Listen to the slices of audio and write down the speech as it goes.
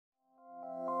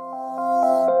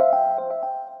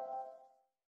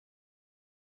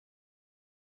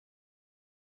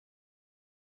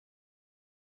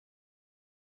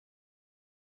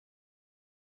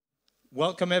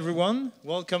Welcome everyone.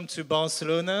 Welcome to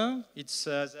Barcelona. It's,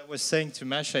 as I was saying to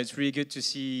Masha, it's really good to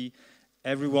see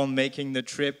everyone making the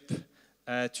trip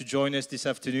to join us this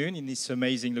afternoon in this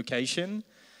amazing location.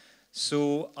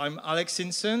 So I'm Alex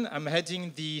Simpson. I'm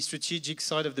heading the strategic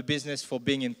side of the business for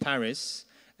Bing in Paris,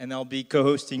 and I'll be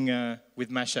co-hosting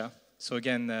with Masha. So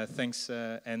again, thanks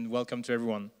and welcome to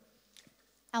everyone.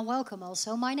 And welcome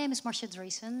also. My name is Marcia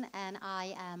Driesen, and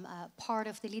I am part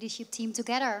of the leadership team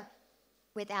together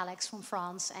with Alex from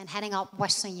France and heading up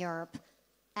Western Europe.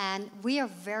 And we are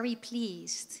very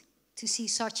pleased to see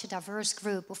such a diverse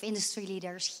group of industry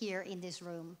leaders here in this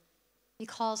room,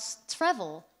 because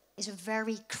travel is a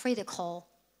very critical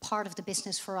part of the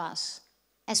business for us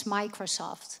as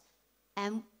Microsoft.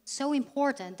 And so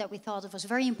important that we thought it was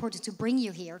very important to bring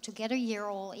you here, together here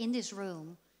all in this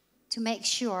room, to make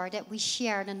sure that we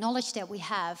share the knowledge that we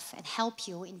have and help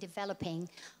you in developing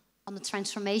on the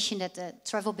transformation that the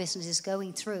travel business is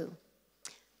going through.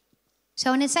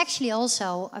 So, and it's actually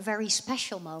also a very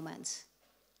special moment,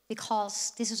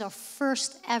 because this is our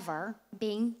first ever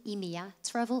Bing EMEA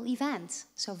travel event.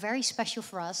 So very special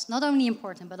for us, not only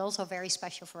important, but also very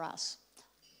special for us.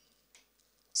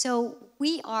 So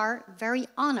we are very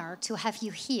honored to have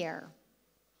you here.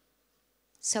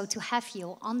 So to have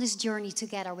you on this journey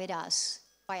together with us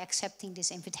by accepting this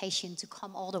invitation to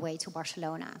come all the way to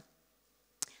Barcelona.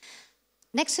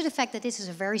 Next to the fact that this is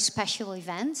a very special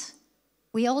event,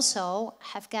 we also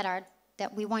have gathered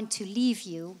that we want to leave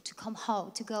you to come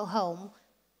home, to go home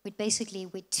with basically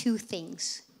with two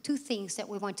things that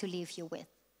we want to leave you with.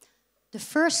 The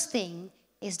first thing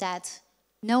is that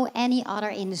no any other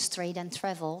industry than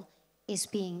travel is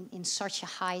being in such a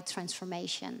high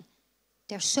transformation.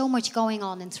 There's so much going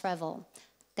on in travel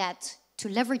that to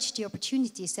leverage the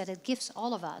opportunities that it gives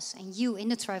all of us and you in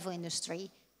the travel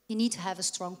industry, you need to have a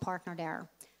strong partner there.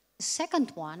 The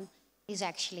second one is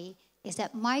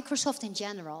that Microsoft in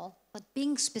general, but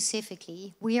Bing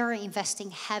specifically, we are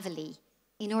investing heavily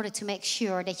in order to make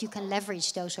sure that you can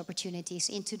leverage those opportunities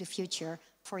into the future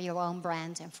for your own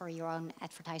brand and for your own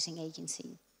advertising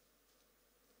agency.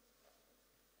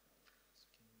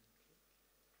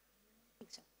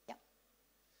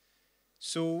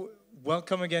 So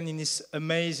welcome again in this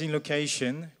amazing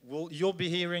location. You'll be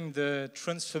hearing the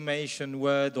transformation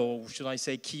word, or should I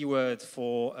say keyword,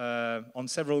 on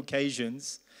several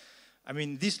occasions. I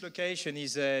mean, this location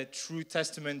is a true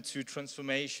testament to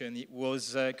transformation. It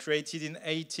was created in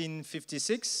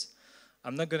 1856.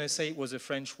 I'm not going to say it was a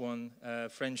French one,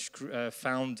 French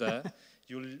founder.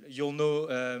 You'll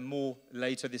know more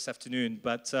later this afternoon.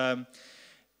 But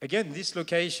again, this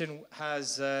location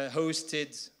has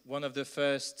hosted one of the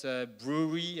first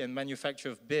brewery and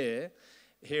manufacturer of beer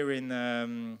here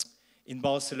in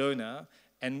Barcelona.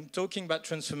 And talking about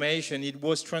transformation, it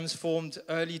was transformed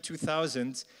early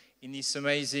 2000s in this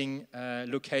amazing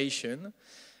location.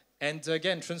 And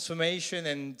again, transformation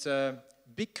and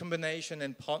big combination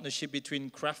and partnership between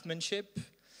craftsmanship,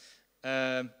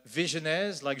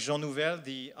 visionaries like Jean Nouvel,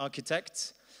 the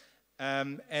architect,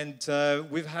 and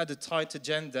we've had a tight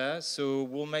agenda, so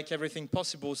we'll make everything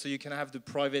possible so you can have the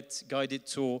private guided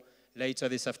tour later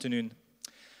this afternoon.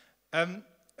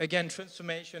 Again,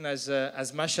 transformation,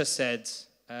 as Masha said,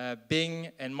 Bing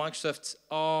and Microsoft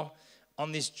are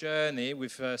on this journey.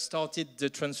 We've started the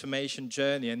transformation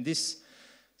journey, and this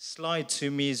slide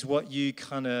to me is what you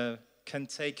kind of can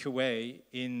take away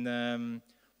in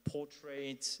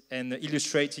portrait and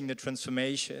illustrating the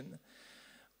transformation.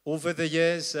 Over the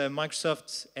years,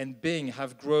 Microsoft and Bing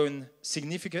have grown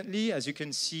significantly. As you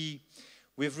can see,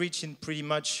 we've reached in pretty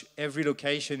much every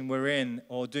location we're in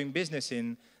or doing business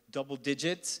in double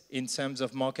digits in terms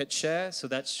of market share. So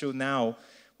that's shown now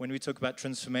when we talk about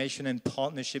transformation and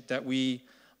partnership that we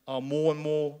are more and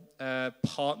more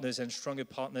partners and stronger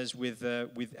partners with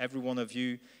every one of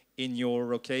you in your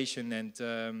location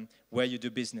and where you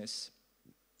do business.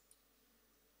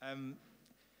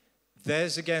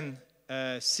 There's again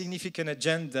significant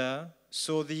agenda.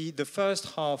 So the first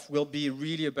half will be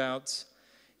really about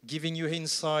giving you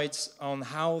insights on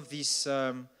how this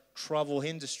travel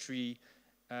industry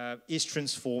is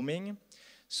transforming.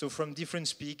 So from different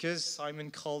speakers,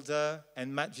 Simon Calder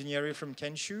and Vignieri from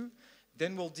Kenshoo.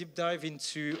 Then we'll deep dive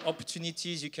into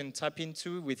opportunities you can tap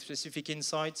into with specific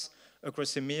insights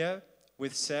across EMEA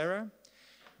with Sarah.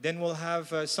 Then we'll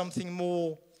have something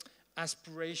more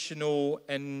aspirational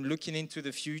and looking into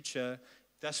the future.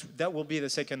 That will be the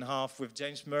second half with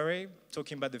James Murray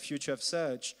talking about the future of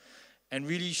search and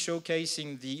really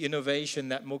showcasing the innovation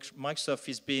that Microsoft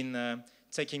has been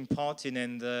taking part in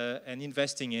and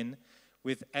investing in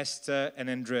with Esther and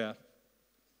Andrea.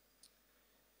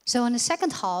 So in the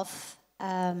second half,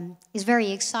 is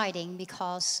very exciting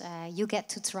because you get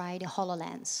to try the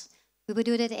HoloLens. We will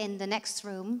do that in the next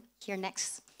room, here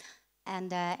next.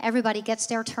 And everybody gets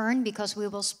their turn because we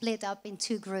will split up in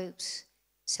 2 groups.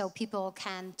 So people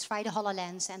can try the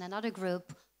HoloLens and another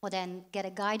group will then get a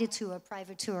guided tour, a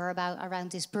private tour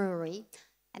around this brewery.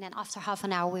 And then after half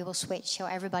an hour we will switch, so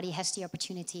everybody has the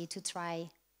opportunity to try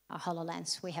a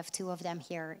HoloLens. We have 2 of them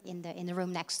here in the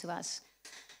room next to us.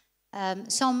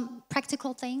 Some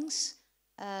practical things.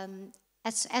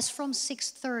 As from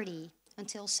 6:30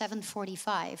 until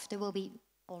 7:45, there will be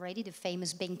already the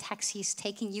famous Bing taxis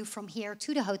taking you from here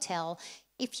to the hotel.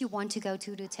 If you want to go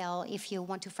to the hotel, if you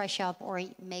want to fresh up, or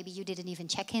maybe you didn't even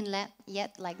check in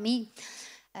yet, like me,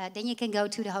 then you can go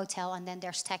to the hotel, and then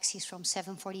there's taxis from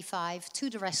 7:45 to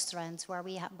the restaurant where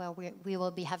we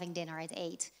will be having dinner at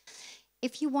 8.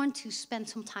 If you want to spend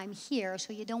some time here,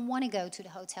 so you don't want to go to the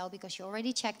hotel because you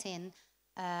already checked in,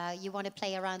 you want to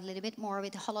play around a little bit more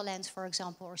with the HoloLens, for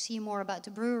example, or see more about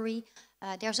the brewery,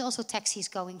 there's also taxis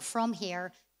going from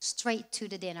here straight to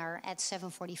the dinner at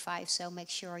 7:45. So make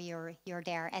sure you're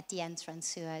there at the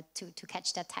entrance to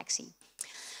catch that taxi.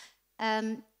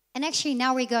 And actually,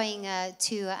 now we're going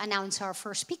to announce our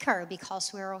first speaker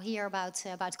because we're all here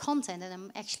about content. And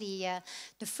I'm actually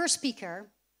the first speaker.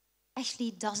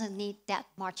 Actually, doesn't need that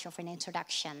much of an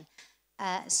introduction.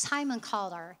 Simon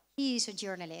Calder. He is a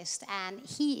journalist and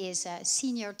he is a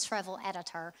senior travel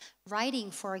editor, writing,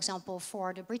 for example,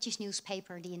 for the British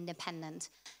newspaper The Independent.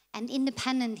 And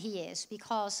independent he is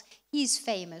because he is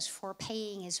famous for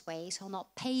paying his way, so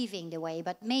not paving the way,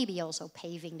 but maybe also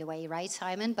paving the way, right,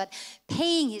 Simon? But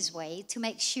paying his way to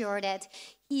make sure that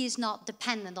he is not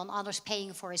dependent on others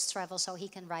paying for his travel, so he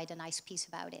can write a nice piece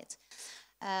about it.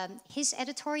 His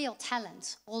editorial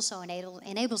talent also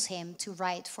enables him to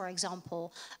write, for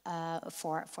example,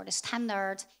 for The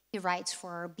Standard. He writes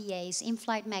for BA's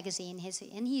In-Flight magazine,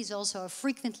 and he's also a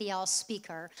frequently asked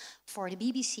speaker for the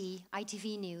BBC,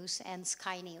 ITV News, and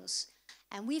Sky News.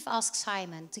 And we've asked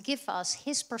Simon to give us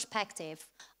his perspective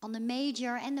on the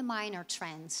major and the minor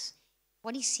trends,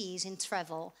 what he sees in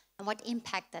travel, and what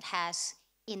impact that has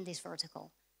in this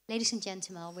vertical. Ladies and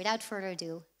gentlemen, without further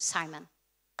ado, Simon.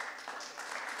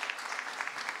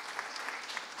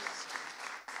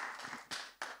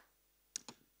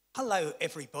 Hello,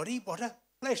 everybody. What a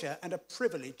pleasure and a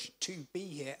privilege to be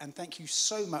here. And thank you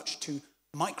so much to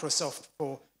Microsoft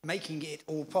for making it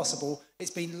all possible. It's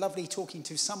been lovely talking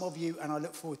to some of you, and I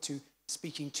look forward to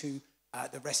speaking to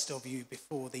the rest of you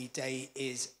before the day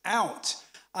is out.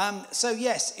 So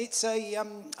yes, it's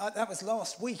that was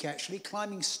last week actually,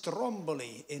 climbing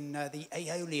Stromboli in the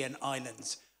Aeolian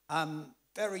Islands.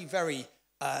 Very, very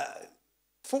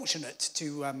fortunate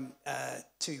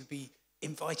to be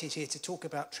invited here to talk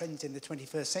about trends in the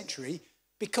 21st century,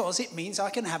 because it means I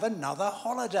can have another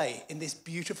holiday in this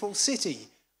beautiful city.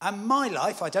 And my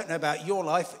life, I don't know about your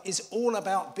life, is all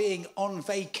about being on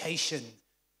vacation.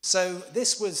 So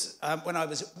this was when I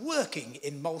was working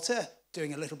in Malta,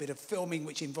 doing a little bit of filming,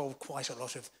 which involved quite a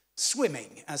lot of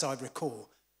swimming, as I recall.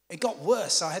 It got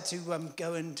worse. I had to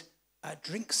go and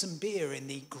drink some beer in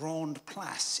the Grand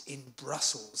Place in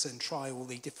Brussels and try all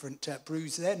the different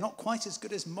brews there. Not quite as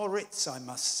good as Moritz, I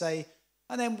must say.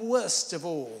 And then worst of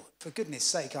all, for goodness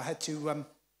sake, I had to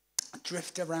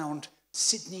drift around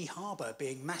Sydney Harbour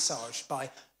being massaged by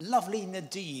lovely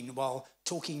Nadine while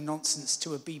talking nonsense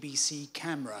to a BBC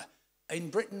camera. In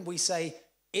Britain, we say,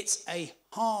 it's a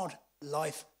hard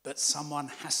life, but someone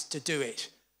has to do it.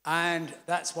 And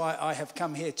that's why I have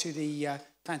come here to the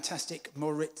fantastic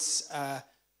Moritz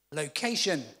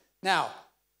location. Now,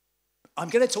 I'm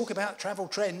going to talk about travel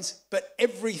trends, but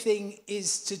everything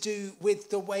is to do with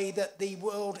the way that the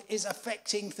world is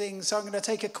affecting things. So I'm going to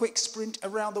take a quick sprint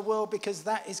around the world because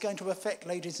that is going to affect,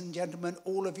 ladies and gentlemen,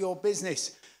 all of your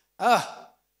business.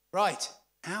 Right.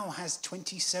 How has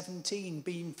 2017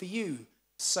 been for you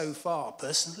so far?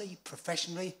 Personally,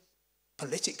 professionally,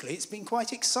 politically, it's been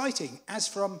quite exciting. As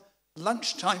from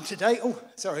lunchtime today,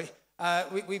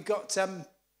 we've got,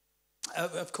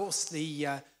 of course, the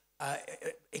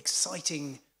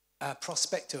exciting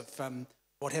prospect of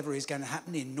whatever is going to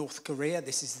happen in North Korea.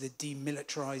 This is the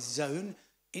demilitarized zone.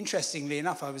 Interestingly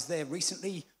enough, I was there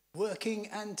recently working,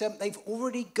 and they've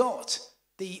already got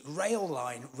the rail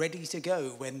line ready to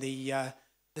go when the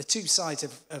two sides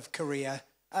of Korea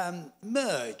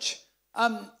merge.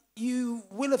 You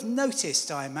will have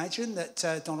noticed, I imagine,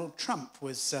 that Donald Trump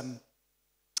was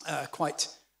quite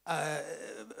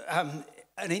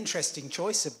an interesting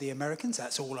choice of the Americans.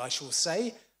 That's all I shall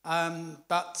say.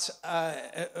 But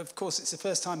of course, it's the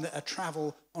first time that a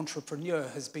travel entrepreneur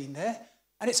has been there.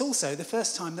 And it's also the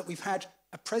first time that we've had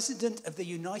a president of the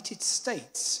United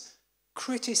States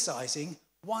criticising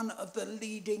one of the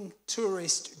leading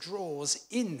tourist draws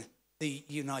in the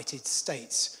United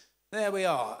States. There we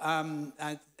are,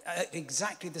 at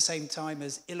exactly the same time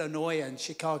as Illinois, and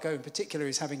Chicago in particular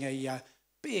is having a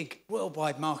big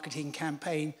worldwide marketing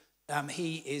campaign.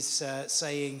 He is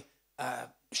saying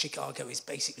Chicago is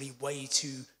basically way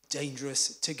too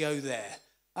dangerous to go there.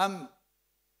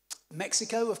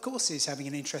 Mexico, of course, is having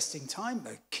an interesting time,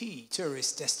 a key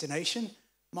tourist destination.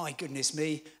 My goodness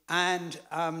me. And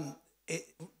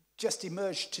it just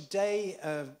emerged today,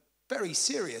 a very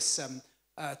serious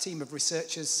team of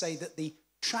researchers say that the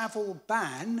travel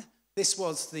ban, this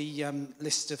was the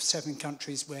list of 7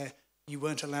 countries where you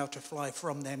weren't allowed to fly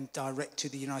from them direct to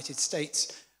the United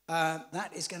States,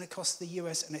 that is going to cost the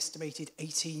US an estimated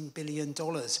 $18 billion.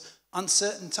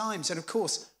 Uncertain times, and of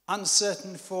course,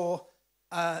 uncertain for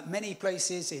many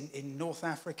places in North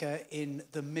Africa, in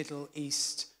the Middle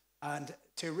East, and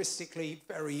touristically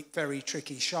very, very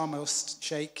tricky. Sharm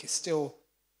el-Sheikh is still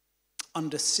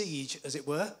under siege, as it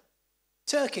were.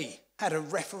 Turkey had a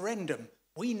referendum.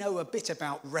 We know a bit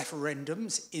about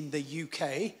referendums in the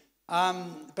UK,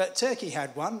 but Turkey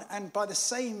had one, and by the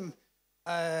same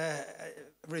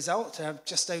result,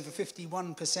 just over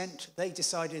 51%, they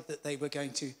decided that they were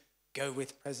going to go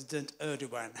with President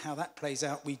Erdogan. How that plays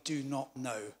out, we do not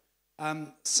know.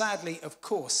 Sadly, of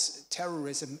course,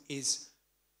 terrorism is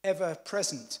ever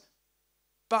present.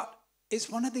 But it's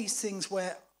one of these things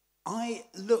where I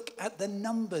look at the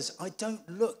numbers. I don't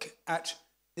look at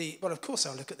well, of course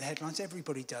I look at the headlines,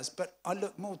 everybody does, but I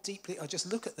look more deeply, I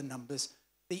just look at the numbers.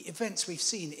 The events we've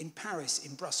seen in Paris,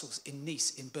 in Brussels, in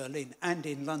Nice, in Berlin, and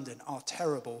in London are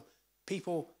terrible.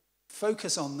 People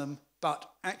focus on them,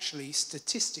 but actually,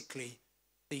 statistically,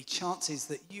 the chances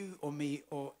that you or me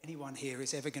or anyone here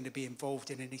is ever going to be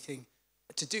involved in anything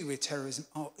to do with terrorism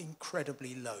are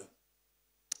incredibly low.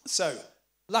 So,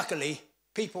 luckily,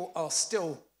 people are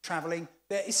still travelling.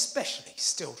 They're especially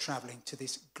still travelling to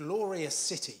this glorious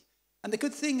city. And the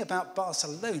good thing about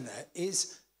Barcelona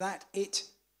is that it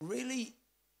really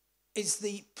is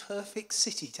the perfect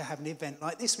city to have an event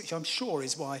like this, which I'm sure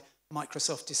is why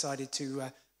Microsoft decided to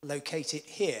locate it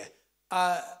here.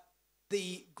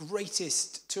 The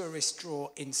greatest tourist draw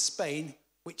in Spain,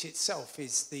 which itself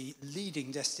is the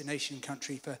leading destination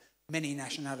country for many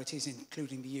nationalities,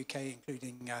 including the UK,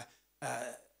 including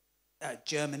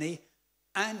Germany.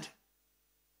 And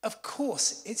of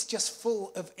course, it's just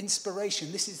full of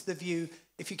inspiration. This is the view.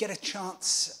 If you get a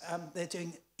chance, they're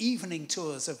doing evening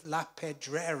tours of La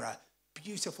Pedrera,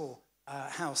 beautiful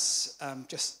house,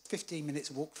 just 15 minutes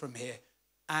walk from here.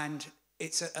 And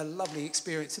it's a lovely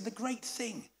experience. And the great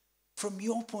thing, from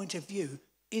your point of view,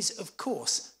 is, of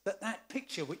course, that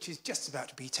picture, which is just about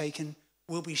to be taken,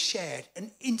 will be shared.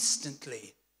 And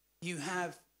instantly, you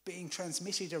have being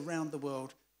transmitted around the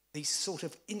world these sort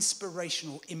of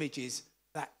inspirational images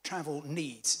that travel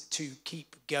needs to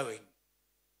keep going.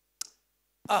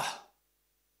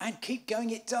 And keep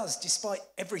going it does, despite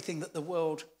everything that the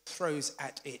world throws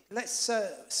at it. Let's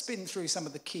spin through some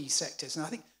of the key sectors. And I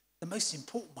think the most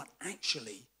important one,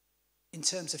 actually, in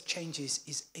terms of changes,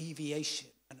 is aviation.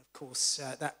 And of course,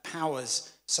 that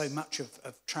powers so much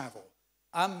of travel.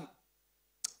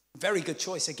 Very good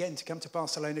choice, again, to come to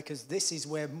Barcelona, because this is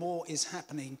where more is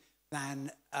happening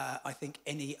than, I think,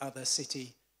 any other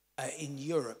city in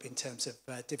Europe in terms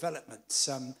of developments.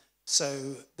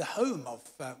 So the home of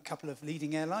a couple of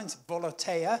leading airlines,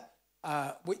 Volotea,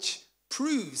 which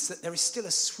proves that there is still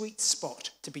a sweet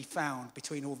spot to be found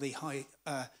between all the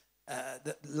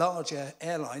the larger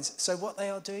airlines. So what they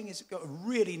are doing is got a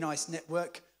really nice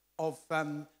network of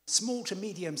small to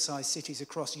medium-sized cities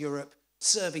across Europe,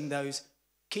 serving those,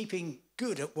 keeping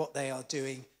good at what they are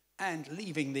doing, and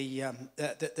leaving the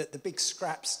big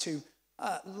scraps to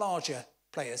larger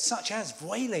players, such as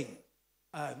Vueling,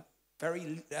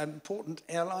 very important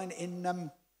airline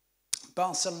in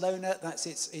Barcelona. That's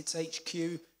its HQ.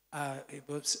 It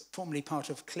was formerly part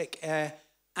of Click Air.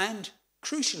 And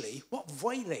crucially, what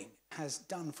Vueling has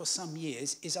done for some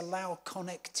years is allow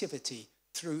connectivity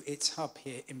through its hub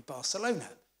here in Barcelona.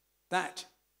 That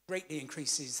greatly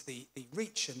increases the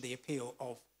reach and the appeal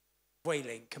of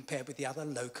Vueling compared with the other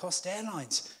low-cost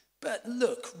airlines. But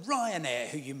look, Ryanair,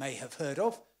 who you may have heard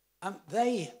of,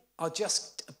 they are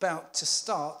just about to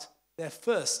start their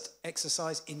first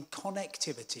exercise in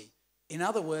connectivity. In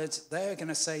other words, they're going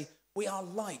to say, we are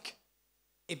like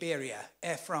Iberia,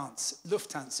 Air France,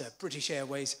 Lufthansa, British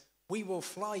Airways. We will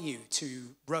fly you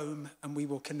to Rome and we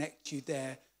will connect you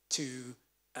there to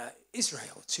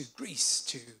Israel, to Greece,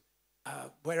 to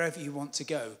wherever you want to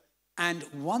go. And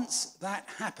once that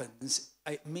happens,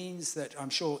 it means that I'm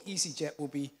sure EasyJet will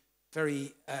be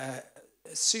very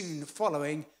soon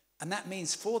following. And that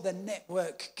means for the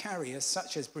network carriers,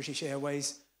 such as British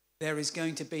Airways, there is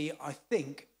going to be, I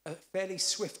think, a fairly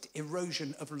swift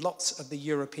erosion of lots of the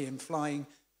European flying,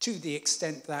 to the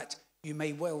extent that you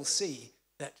may well see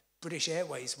that British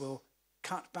Airways will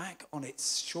cut back on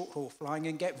its short-haul flying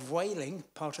and get Vueling,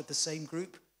 part of the same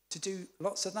group, to do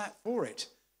lots of that for it.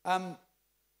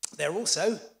 They're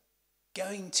also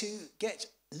going to get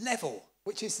Level,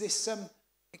 which is this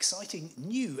exciting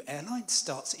new airline,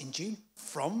 starts in June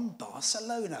from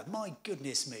Barcelona. My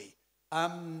goodness me.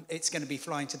 It's going to be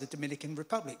flying to the Dominican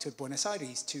Republic, to Buenos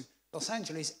Aires, to Los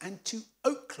Angeles, and to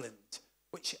Oakland,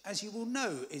 which, as you will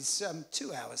know, is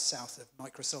 2 hours south of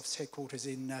Microsoft's headquarters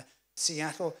in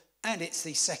Seattle, and it's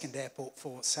the second airport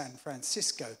for San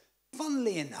Francisco.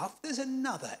 Funnily enough, there's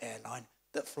another airline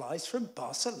that flies from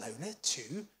Barcelona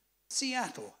to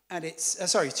Seattle, and it's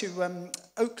to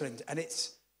Oakland, and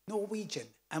it's Norwegian.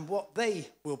 And what they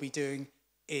will be doing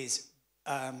is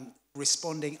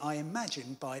responding, I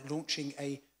imagine, by launching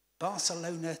a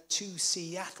Barcelona to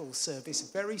Seattle service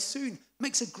very soon.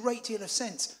 Makes a great deal of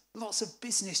sense. Lots of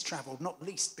business travel, not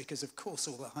least because, of course,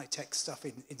 all the high-tech stuff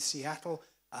in Seattle.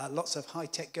 Lots of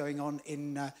high-tech going on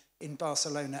in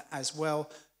Barcelona as well.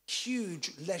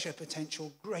 Huge leisure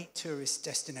potential, great tourist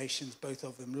destinations, both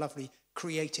of them lovely,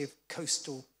 creative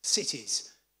coastal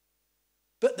cities.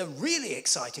 But the really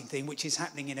exciting thing, which is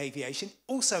happening in aviation,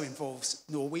 also involves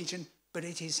Norwegian, but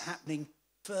it is happening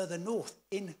further north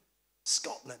in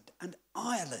Scotland and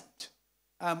Ireland,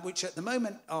 which at the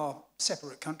moment are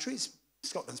separate countries.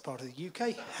 Scotland's part of the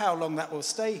UK. How long that will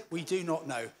stay, we do not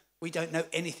know. We don't know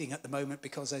anything at the moment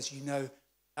because, as you know,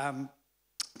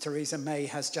 Theresa May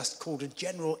has just called a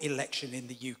general election in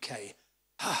the UK.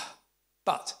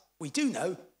 But we do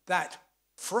know that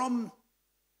from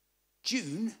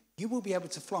June, you will be able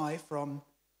to fly from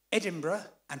Edinburgh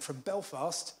and from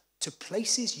Belfast to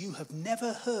places you have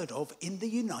never heard of in the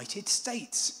United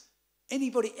States.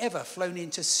 Anybody ever flown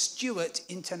into Stewart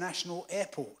International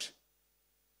Airport?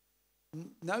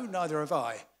 No, neither have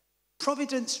I.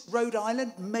 Providence, Rhode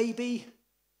Island, maybe.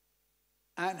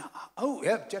 And, oh,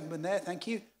 yeah, gentleman there, thank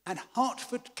you. And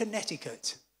Hartford,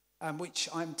 Connecticut, which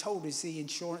I'm told is the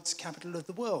insurance capital of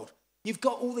the world. You've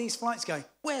got all these flights going.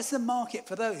 Where's the market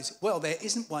for those? Well, there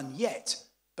isn't one yet,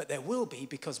 but there will be,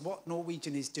 because what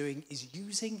Norwegian is doing is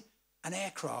using an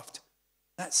aircraft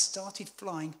that started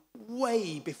flying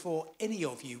way before any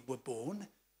of you were born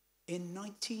in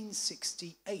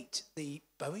 1968, the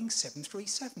Boeing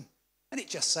 737. And it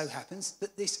just so happens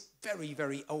that this very,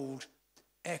 very old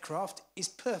aircraft is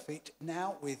perfect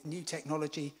now with new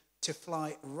technology to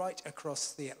fly right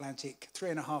across the Atlantic,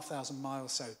 3,500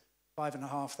 miles, so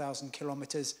 5,500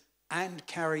 kilometers, and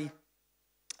carry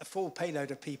a full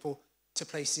payload of people to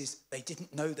places they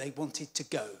didn't know they wanted to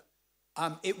go.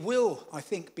 It will, I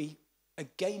think, be a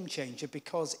game changer,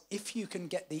 because if you can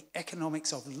get the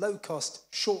economics of low-cost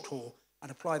short haul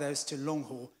and apply those to long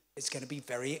haul, it's going to be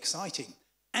very exciting.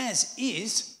 As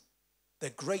is the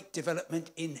great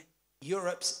development in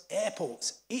Europe's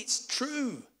airports. It's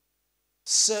true.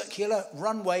 Circular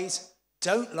runways,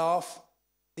 don't laugh.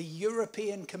 The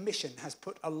European Commission has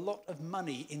put a lot of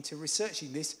money into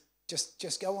researching this.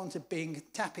 Just go on to Bing,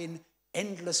 tap in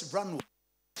endless runway.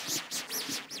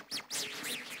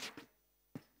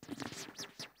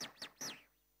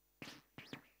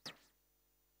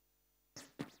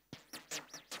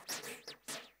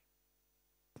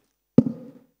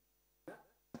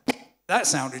 That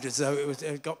sounded as though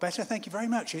it got better. Thank you very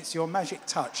much. It's your magic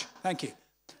touch. Thank you.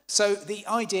 So the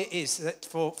idea is that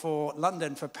for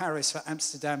London, for Paris, for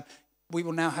Amsterdam, we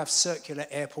will now have circular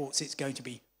airports. It's going to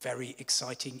be very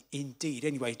exciting indeed.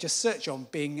 Anyway, just search on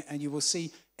Bing and you will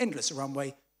see endless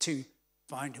runway to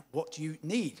find what you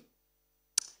need.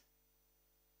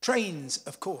 Trains,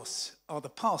 of course, are the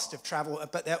past of travel,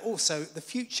 but they're also the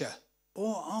future.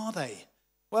 Or are they?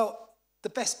 Well, the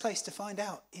best place to find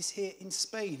out is here in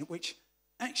Spain, which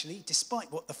actually,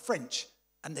 despite what the French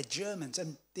and the Germans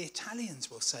and the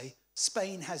Italians will say,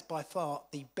 Spain has by far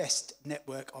the best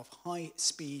network of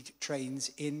high-speed trains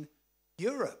in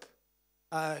Europe.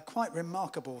 Quite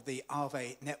remarkable, the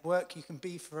AVE network. You can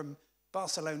be from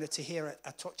Barcelona to here at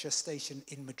Atocha station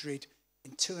in Madrid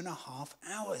in 2.5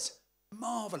 hours.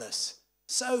 Marvellous.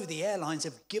 So the airlines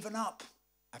have given up,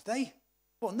 have they?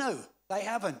 Well, no, they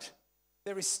haven't.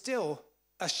 There is still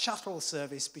a shuttle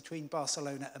service between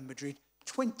Barcelona and Madrid,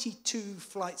 22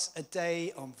 flights a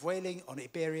day on Vueling, on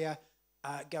Iberia,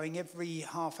 going every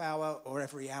half hour or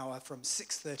every hour from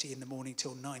 6:30 in the morning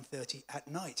till 9:30 at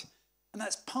night. And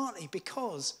that's partly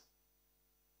because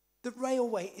The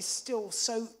railway is still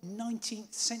so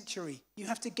 19th century. You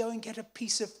have to go and get a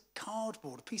piece of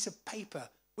cardboard, a piece of paper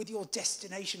with your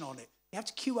destination on it. You have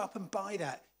to queue up and buy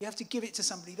that. You have to give it to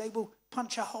somebody. They will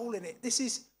punch a hole in it. This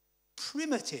is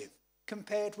primitive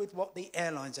compared with what the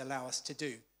airlines allow us to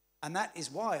do. And that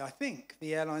is why I think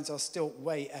the airlines are still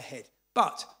way ahead.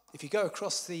 But if you go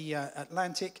across the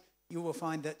Atlantic, you will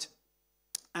find that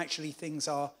actually things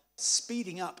are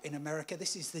speeding up in America.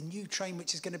 This is the new train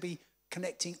which is going to be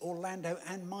connecting Orlando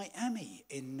and Miami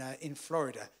in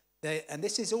Florida. And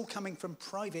this is all coming from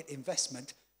private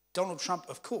investment. Donald Trump,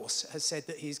 of course, has said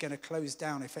that he's going to close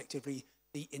down effectively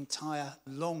the entire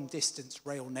long-distance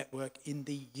rail network in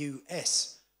the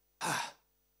US.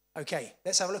 Okay,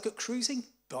 let's have a look at cruising.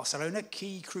 Barcelona,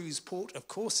 key cruise port, of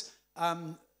course.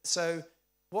 So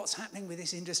what's happening with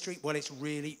this industry? Well, it's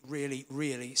really, really,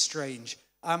 really strange.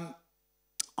 I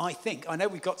know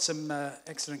we've got some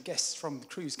excellent guests from the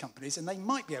cruise companies, and they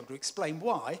might be able to explain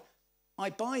why. I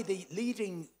buy the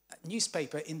leading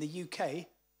newspaper in the UK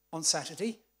on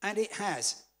Saturday, and it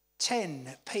has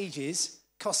 10 pages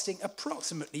costing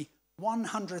approximately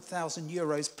 100,000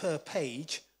 euros per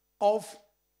page of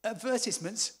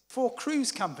advertisements for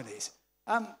cruise companies.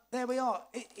 There we are.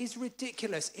 It is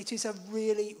ridiculous. It is a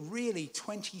really, really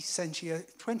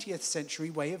 20th century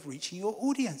way of reaching your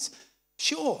audience.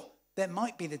 Sure, there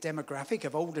might be the demographic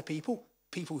of older people,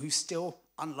 people who still,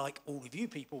 unlike all of you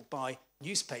people, buy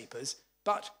newspapers,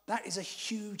 but that is a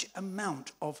huge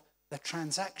amount of the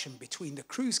transaction between the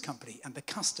cruise company and the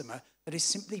customer that is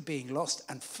simply being lost.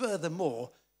 And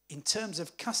furthermore, in terms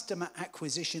of customer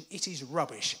acquisition, it is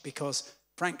rubbish because,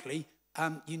 frankly,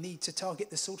 you need to target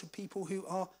the sort of people who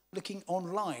are looking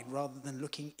online rather than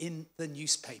looking in the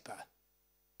newspaper.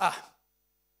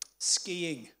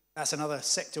 Skiing. That's another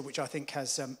sector which I think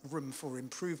has room for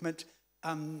improvement.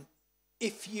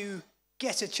 If you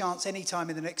get a chance any time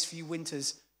in the next few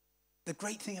winters, the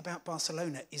great thing about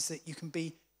Barcelona is that you can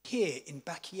be here in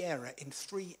Vignieri in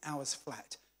 3 hours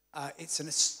flat. It's an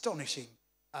astonishing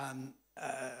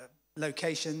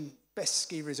location, best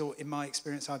ski resort in my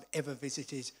experience I've ever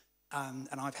visited, and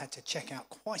I've had to check out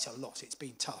quite a lot. It's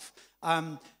been tough.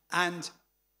 And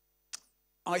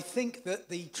I think that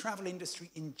the travel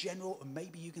industry in general, and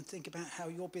maybe you can think about how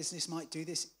your business might do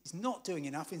this, is not doing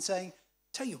enough in saying,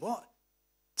 tell you what,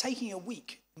 taking a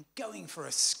week and going for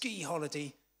a ski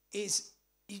holiday is,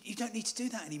 you don't need to do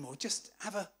that anymore. Just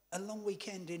have a long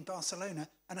weekend in Barcelona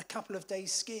and a couple of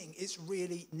days skiing. It's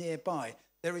really nearby.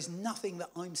 There is nothing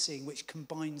that I'm seeing which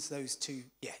combines those two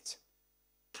yet.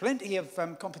 Plenty of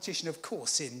competition, of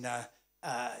course, in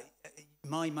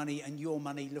my money and your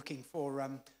money, looking for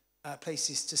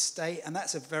places to stay. And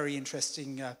that's a very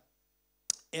interesting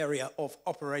area of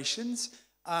operations.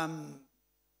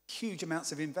 Huge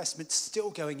amounts of investment still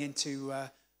going into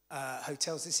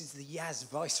hotels. This is the Yas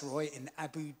Viceroy in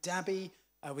Abu Dhabi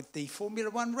with the Formula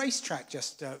One racetrack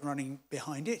just running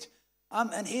behind it.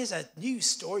 And here's a news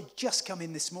story just come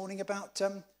in this morning about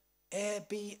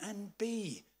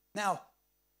Airbnb. Now,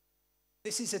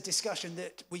 this is a discussion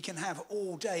that we can have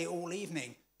all day, all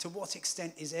evening. To what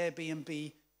extent is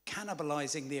Airbnb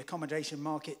cannibalizing the accommodation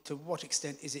market? To what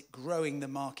extent is it growing the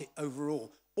market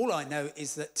overall? All I know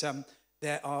is that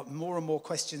there are more and more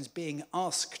questions being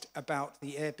asked about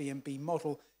the Airbnb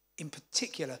model, in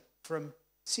particular from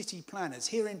city planners.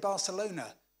 Here in Barcelona,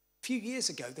 a few years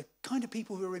ago, the kind of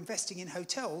people who were investing in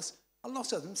hotels, a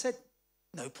lot of them said,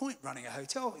 no point running a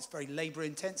hotel. It's very labor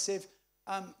intensive.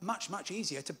 Much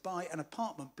easier to buy an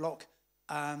apartment block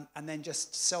and then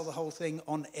just sell the whole thing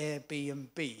on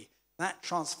Airbnb. That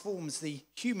transforms the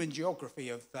human geography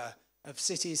of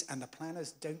cities, and the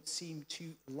planners don't seem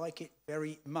to like it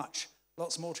very much.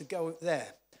 Lots more to go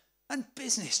there. And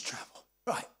business travel.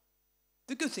 Right.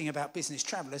 The good thing about business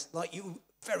travelers, like you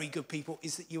very good people,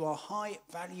 is that you are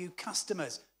high-value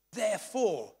customers.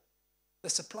 Therefore, the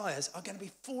suppliers are going to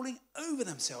be falling over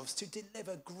themselves to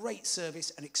deliver great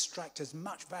service and extract as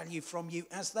much value from you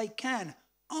as they can,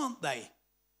 aren't they?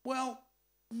 Well,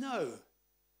 no.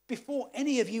 Before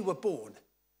any of you were born,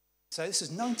 so this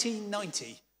was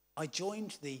 1990, I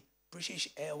joined the British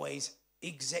Airways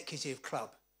Executive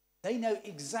Club. They know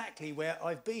exactly where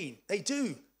I've been. They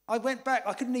do. I went back,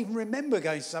 I couldn't even remember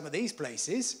going to some of these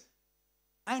places.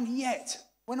 And yet,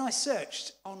 when I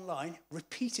searched online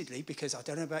repeatedly, because I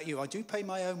don't know about you, I do pay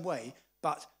my own way,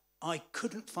 but I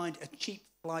couldn't find a cheap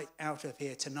flight out of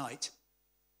here tonight.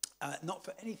 Not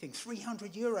for anything,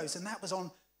 300 euros, and that was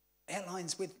on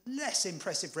airlines with less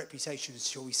impressive reputations,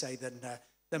 shall we say,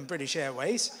 than British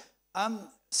Airways.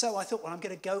 So I thought, well, I'm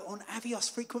going to go on Avios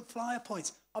frequent flyer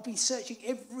points. I've been searching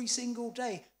every single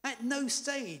day. At no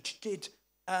stage did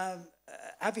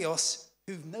Avios,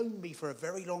 who've known me for a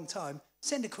very long time,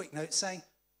 send a quick note saying,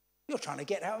 you're trying to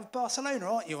get out of Barcelona,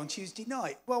 aren't you, on Tuesday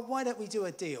night? Well, why don't we do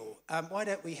a deal? Why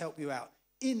don't we help you out?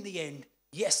 In the end,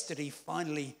 yesterday,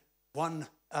 finally,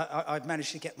 I've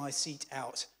managed to get my seat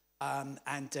out.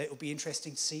 And it'll be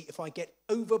interesting to see if I get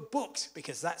overbooked,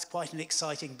 because that's quite an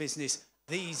exciting business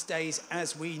these days,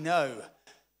 as we know.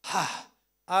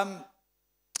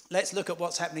 Let's look at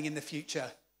what's happening in the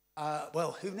future.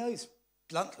 Well, who knows,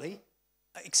 bluntly,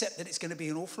 except that it's going to be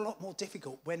an awful lot more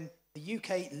difficult when the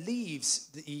UK leaves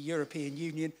the European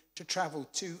Union to travel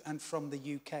to and from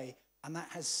the UK. And that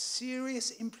has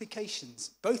serious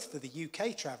implications, both for the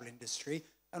UK travel industry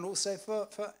and also for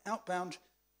outbound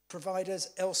providers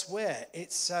elsewhere.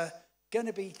 It's going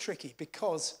to be tricky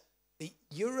because the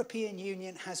European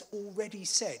Union has already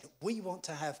said we want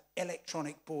to have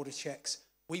electronic border checks.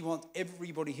 We want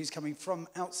everybody who's coming from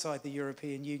outside the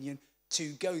European Union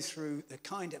to go through the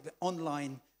kind of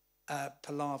online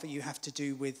palaver you have to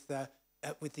do with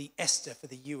the ESTA for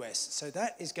the US. So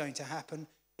that is going to happen.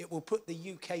 It will put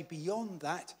the UK beyond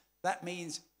that. That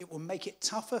means it will make it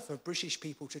tougher for British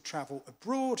people to travel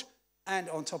abroad. And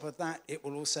on top of that, it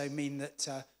will also mean that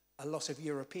a lot of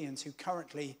Europeans who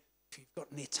currently, if you've got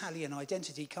an Italian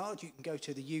identity card, you can go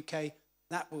to the UK.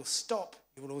 That will stop.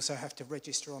 You will also have to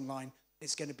register online.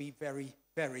 It's going to be very,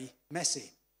 very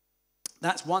messy.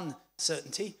 That's one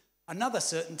certainty. Another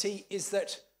certainty is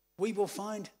that we will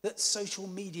find that social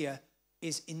media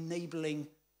is enabling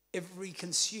every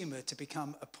consumer to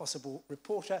become a possible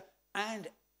reporter. And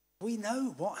we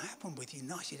know what happened with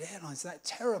United Airlines, that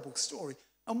terrible story.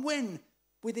 And when,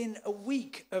 within a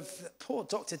week of poor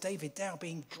Dr. David Dow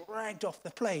being dragged off the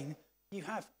plane, you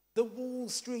have the Wall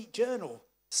Street Journal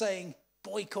saying,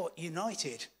 boycott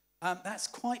United. That's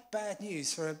quite bad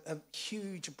news for a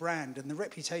huge brand, and the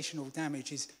reputational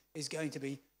damage is going to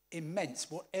be immense,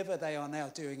 whatever they are now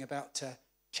doing about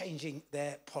changing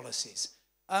their policies.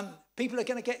 People are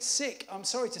going to get sick. I'm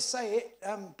sorry to say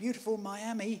it. Beautiful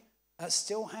Miami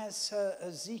still has a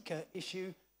Zika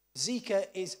issue. Zika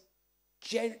is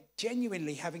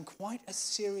genuinely having quite a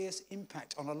serious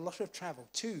impact on a lot of travel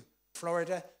to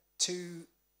Florida, to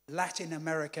Latin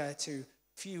America, to a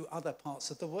few other parts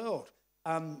of the world.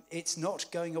 It's not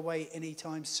going away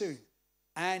anytime soon.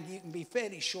 And you can be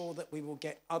fairly sure that we will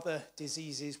get other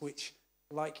diseases which,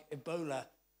 like Ebola,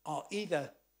 are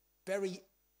either very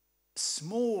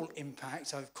small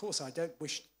impact. Of course, I don't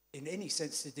wish in any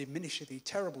sense to diminish the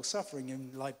terrible suffering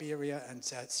in Liberia and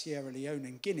Sierra Leone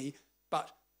and Guinea,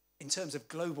 but in terms of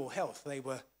global health, they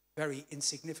were very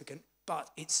insignificant.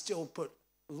 But it still put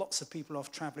lots of people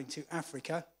off traveling to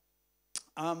Africa.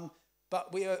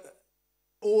 But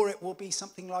or it will be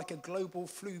something like a global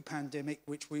flu pandemic,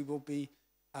 which we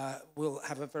will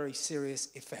have a very serious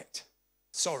effect.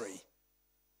 Sorry.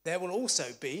 There will also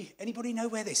be, anybody know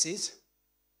where this is?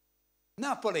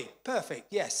 Napoli, perfect,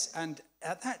 yes. And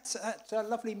that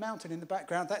lovely mountain in the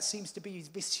background, that seems to be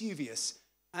Vesuvius.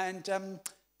 And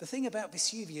the thing about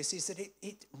Vesuvius is that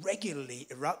it regularly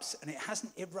erupts, and it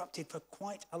hasn't erupted for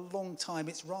quite a long time.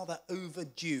 It's rather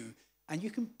overdue. And you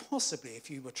can possibly,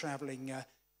 if you were traveling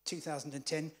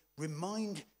 2010,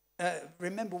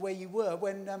 remember where you were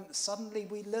when suddenly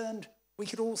we learned we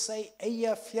could all say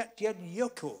Eya Fiat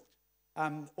Yoko.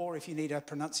 Or if you need a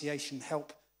pronunciation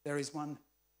help, there is one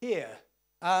here.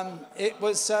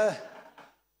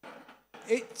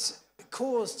 It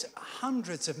caused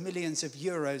hundreds of millions of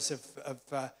euros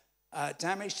of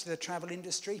damage to the travel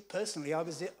industry. Personally, I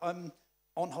was on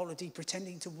holiday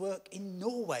pretending to work in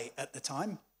Norway at the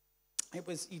time.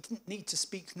 You didn't need to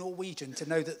speak Norwegian to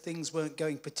know that things weren't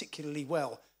going particularly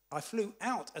well. I flew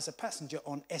out as a passenger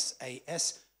on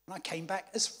SAS, and I came back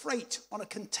as freight on a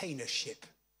container ship.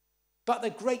 But the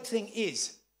great thing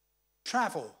is,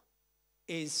 travel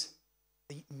is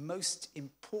the most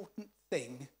important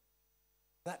thing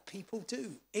that people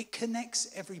do. It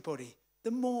connects everybody.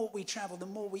 The more we travel, the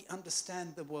more we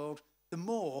understand the world, the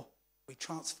more we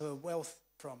transfer wealth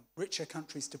from richer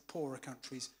countries to poorer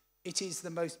countries. It is the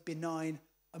most benign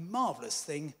and marvellous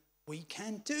thing we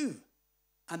can do.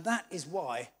 And that is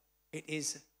why it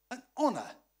is an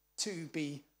honour to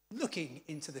be looking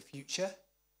into the future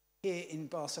here in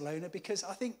Barcelona, because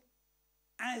I think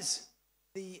as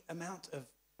the amount of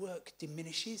work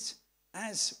diminishes,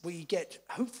 as we get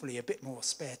hopefully a bit more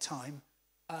spare time,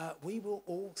 we will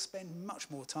all spend much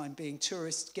more time being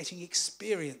tourists, getting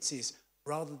experiences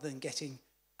rather than getting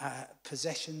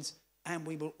possessions, and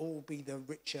we will all be the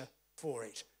richer for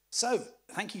it. So,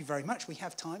 thank you very much. We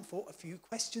have time for a few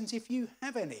questions if you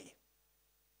have any.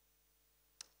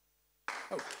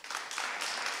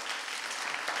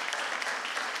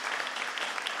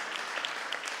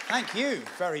 Thank you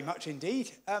very much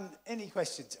indeed. Any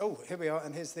questions? Oh, here we are,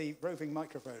 and here's the roving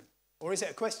microphone. Or is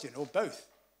it a question, or both?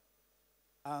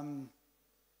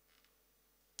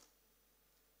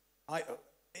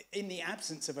 In the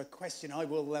absence of a question, I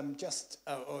will or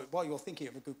while you're thinking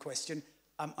of a good question,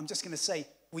 I'm just going to say,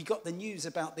 we got the news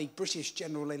about the British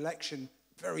general election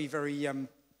very, very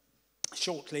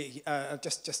shortly,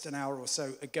 just an hour or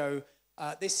so ago.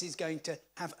 This is going to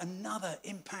have another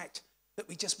impact that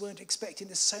we just weren't expecting.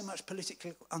 There's so much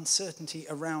political uncertainty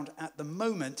around at the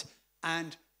moment.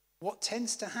 And what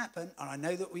tends to happen, and I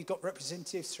know that we've got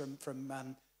representatives from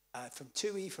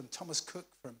TUI, from Thomas Cook,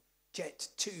 from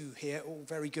Jet2 here, all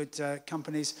very good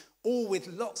companies, all with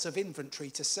lots of inventory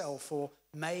to sell for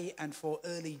May and for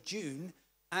early June.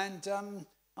 And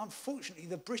unfortunately,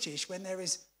 the British, when there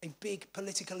is a big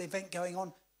political event going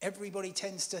on, everybody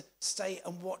tends to stay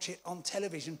and watch it on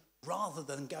television rather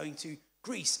than going to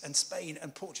Greece and Spain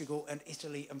and Portugal and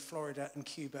Italy and Florida and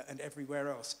Cuba and everywhere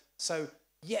else. So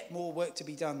yet more work to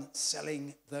be done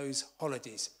selling those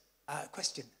holidays.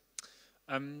 Question?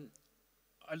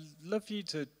 I'd love you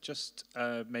to just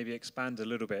maybe expand a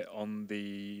little bit on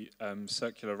the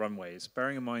circular runways,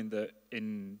 bearing in mind that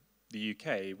in the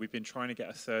UK, we've been trying to get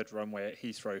a third runway at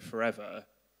Heathrow forever,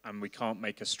 and we can't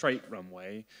make a straight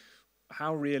runway.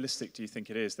 How realistic do you think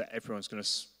it is that everyone's going to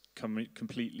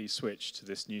completely switch to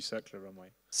this new circular runway?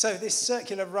 So this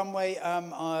circular runway,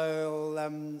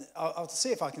 I'll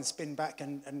see if I can spin back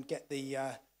and get the,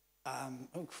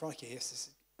 oh crikey, yes, this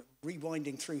is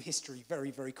rewinding through history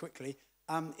very, very quickly.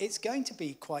 It's going to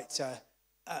be quite,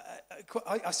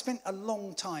 I spent a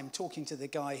long time talking to the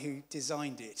guy who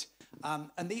designed it.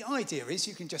 And the idea is,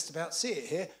 you can just about see it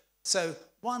here. So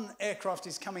one aircraft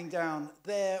is coming down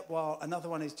there while another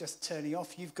one is just turning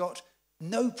off. You've got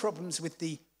no problems with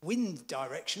the wind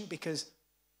direction, because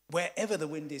wherever the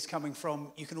wind is coming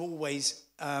from, you can always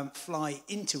fly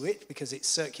into it because it's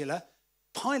circular.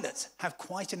 Pilots have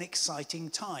quite an exciting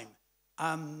time.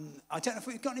 I don't know if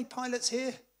we've got any pilots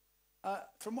here.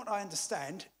 From what I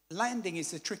understand, landing is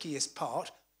the trickiest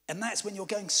part, and that's when you're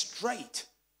going straight.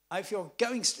 If you're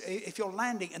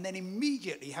landing and then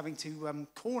immediately having to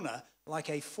corner like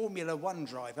a Formula One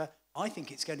driver, I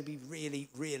think it's going to be really,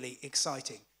 really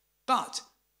exciting. But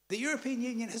the European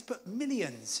Union has put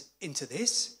millions into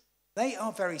this. They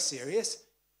are very serious,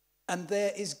 and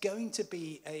there is going to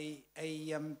be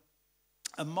a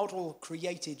model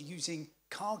created using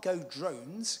cargo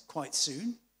drones quite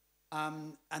soon.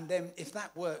 And then if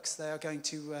that works, they are going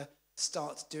to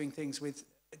start doing things with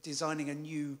designing a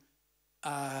new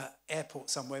airport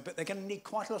somewhere, but they're going to need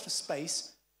quite a lot of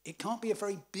space. It can't be a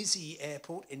very busy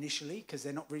airport initially because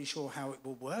they're not really sure how it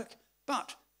will work.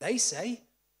 But they say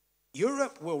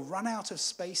Europe will run out of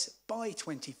space by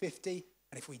 2050,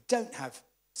 and if we don't have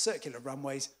circular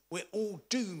runways, we're all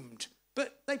doomed.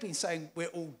 But they've been saying we're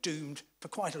all doomed for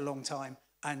quite a long time,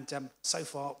 and so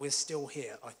far we're still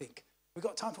here, I think. We've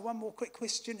got time for one more quick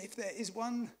question, if there is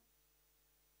one.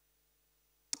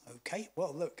 Okay,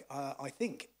 well, look, I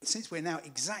think since we're now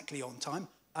exactly on time,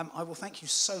 I will thank you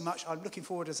so much. I'm looking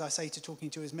forward, as I say, to talking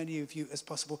to as many of you as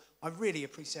possible. I really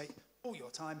appreciate all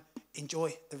your time.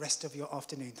 Enjoy the rest of your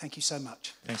afternoon. Thank you so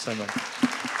much. Thanks so much.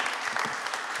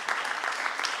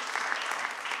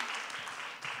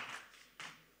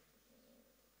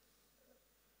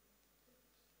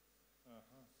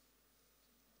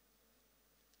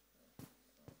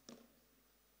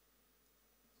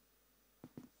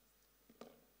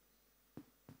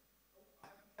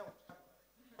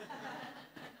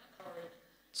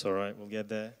 It's all right, we'll get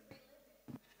there.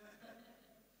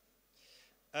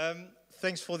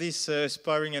 Thanks for this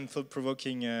inspiring and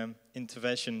thought-provoking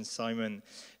intervention, Simon.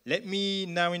 Let me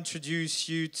now introduce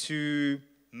you to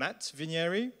Matt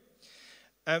Vignieri.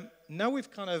 Now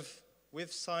we've kind of,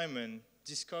 with Simon,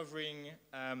 discovering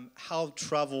how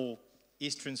travel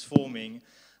is transforming.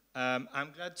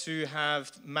 I'm glad to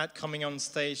have Matt coming on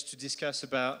stage to discuss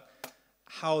about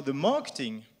how the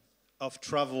marketing of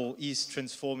travel is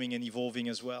transforming and evolving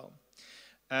as well.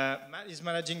 Matt is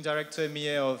Managing Director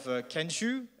EMEA of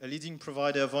Kenshoo, a leading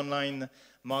provider of online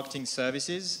marketing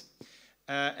services.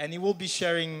 And he will be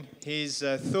sharing his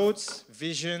thoughts,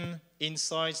 vision,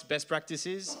 insights, best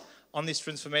practices on this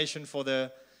transformation for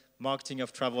the marketing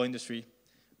of travel industry.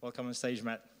 Welcome on stage,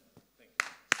 Matt.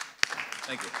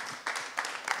 Thank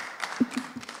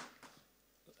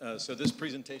you. So this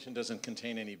presentation doesn't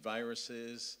contain any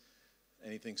viruses,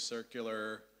 anything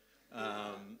circular,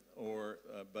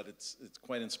 but it's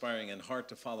quite inspiring and hard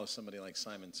to follow somebody like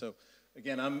Simon. So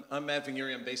again, I'm Matt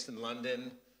Vignieri. I'm based in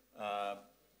London.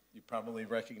 You probably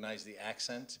recognize the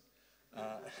accent.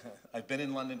 I've been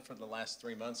in London for the last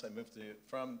 3 months. I moved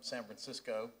from San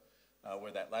Francisco,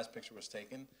 where that last picture was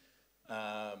taken,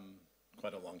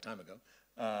 quite a long time ago,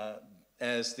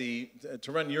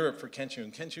 to run Europe for Kenshoo.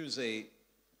 And Kenshoo is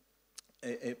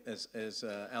as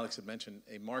Alex had mentioned,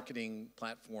 a marketing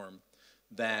platform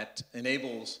that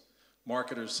enables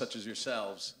marketers such as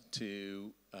yourselves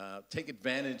to take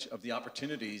advantage of the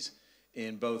opportunities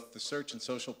in both the search and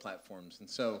social platforms. And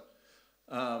so,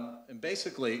 and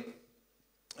basically,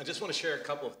 I just want to share a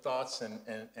couple of thoughts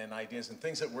and ideas and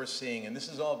things that we're seeing, and this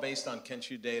is all based on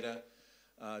Kenshoo data.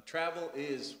 Travel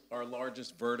is our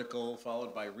largest vertical,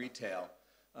 followed by retail,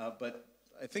 but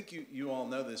I think you all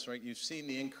know this, right? You've seen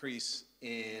the increase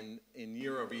in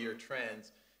year-over-year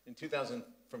trends.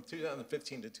 From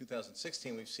 2015 to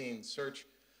 2016, we've seen search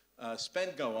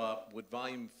spend go up with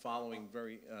volume following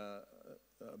very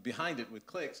behind it with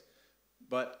clicks,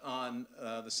 but on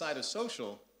the side of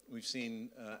social, we've seen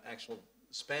actual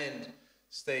spend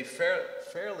stay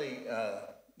fairly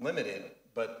limited,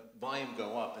 but volume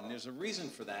go up. And there's a reason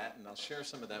for that, and I'll share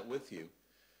some of that with you.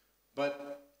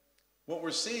 But what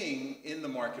we're seeing in the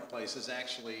marketplace is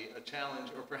actually a challenge,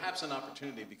 or perhaps an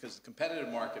opportunity, because the competitive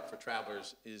market for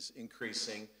travelers is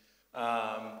increasing.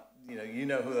 You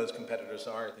know who those competitors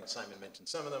are. I think Simon mentioned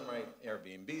some of them, right?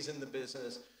 Airbnb's in the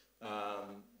business.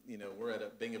 We're at a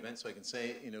big event, so I can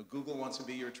say, Google wants to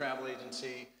be your travel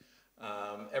agency.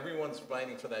 Everyone's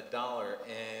fighting for that dollar,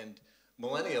 and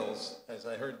millennials, as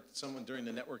I heard someone during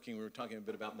the networking, we were talking a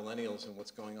bit about millennials and what's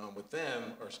going on with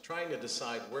them, are trying to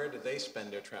decide where do they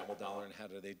spend their travel dollar and how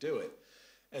do they do it.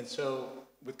 And so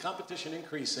with competition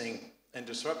increasing and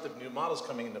disruptive new models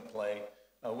coming into play,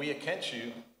 we at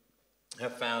Kenshoo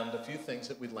have found a few things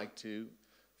that we'd like to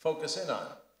focus in on.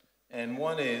 And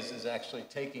one is actually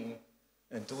taking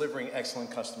and delivering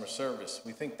excellent customer service.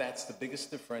 We think that's the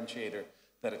biggest differentiator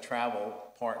that a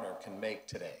travel partner can make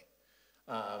today.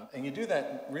 And you do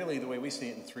that really the way we see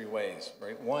it in three ways,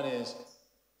 right? One is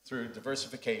through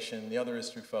diversification, the other is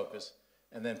through focus,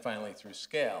 and then finally through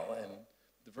scale. And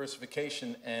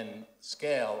diversification and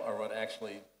scale are what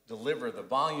actually deliver the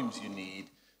volumes you need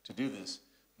to do this,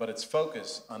 but it's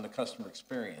focus on the customer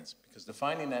experience, because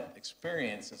defining that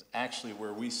experience is actually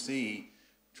where we see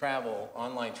travel,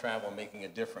 online travel, making a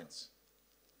difference.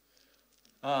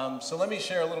 So let me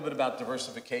share a little bit about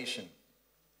diversification.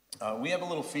 We have a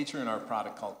little feature in our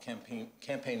product called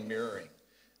campaign mirroring.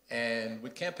 And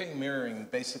with campaign mirroring,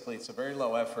 basically it's a very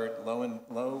low effort,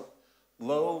 low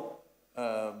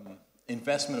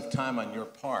investment of time on your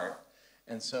part.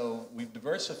 And so we've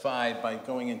diversified by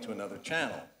going into another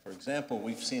channel. For example,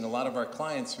 we've seen a lot of our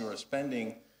clients who are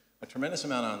spending a tremendous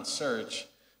amount on search,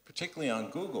 particularly on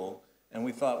Google, and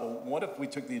we thought, well, what if we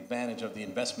took the advantage of the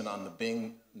investment on the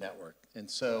Bing network? And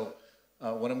so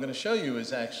what I'm going to show you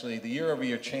is actually the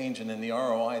year-over-year change and in the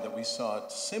ROI that we saw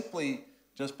simply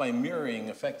just by mirroring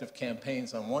effective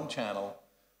campaigns on one channel,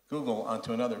 Google,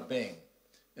 onto another, Bing.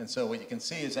 And so what you can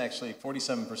see is actually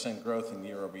 47% growth in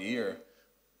year-over-year,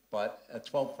 but at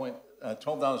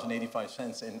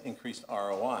 $12.85 in increased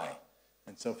ROI.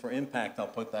 And so for impact, I'll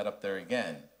put that up there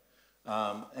again.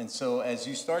 And so as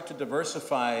you start to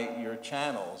diversify your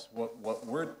channels, what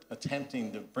we're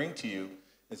attempting to bring to you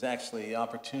is actually the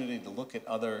opportunity to look at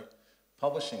other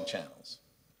publishing channels.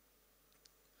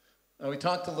 We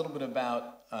talked a little bit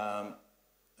about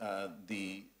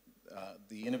the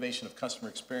innovation of customer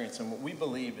experience, and what we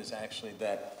believe is actually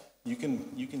that you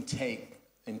can take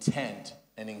intent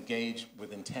and engage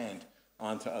with intent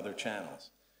onto other channels.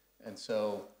 And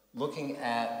so looking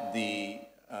at the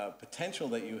potential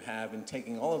that you have in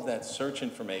taking all of that search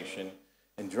information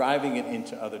and driving it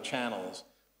into other channels,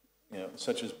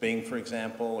 such as Bing, for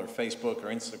example, or Facebook or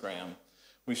Instagram,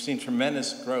 we've seen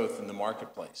tremendous growth in the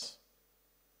marketplace.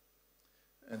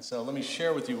 And so let me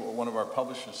share with you what one of our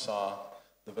publishers saw,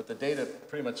 but the data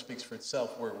pretty much speaks for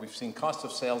itself, where we've seen cost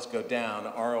of sales go down,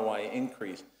 ROI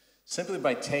increase, simply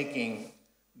by taking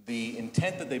the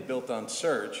intent that they built on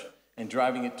search and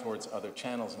driving it towards other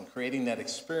channels and creating that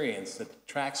experience that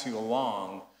tracks you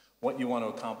along what you want to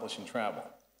accomplish in travel.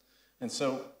 And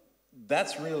so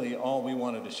that's really all we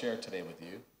wanted to share today with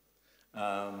you.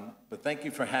 But thank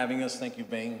you for having us. Thank you,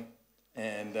 Bing.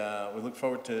 And we look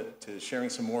forward to sharing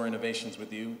some more innovations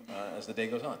with you as the day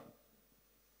goes on.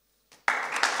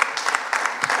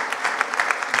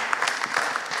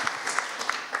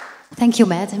 Thank you,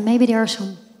 Matt. And maybe there are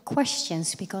some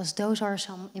questions, because those are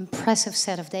some impressive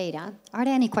set of data. Are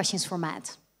there any questions for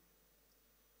Matt?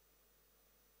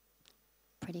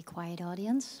 Pretty quiet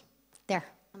audience. There,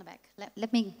 on the back.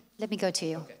 Let me go to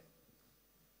you. Okay.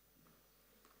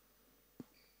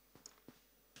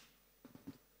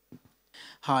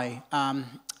 Hi.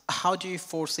 how do you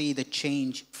foresee the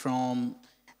change from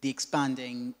the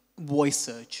expanding voice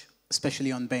search,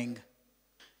 especially on Bing?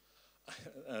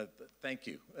 Thank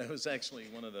you. That was actually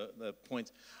one of the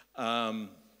points.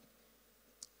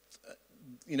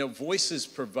 You know, voice is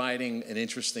providing an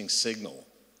interesting signal.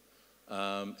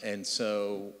 And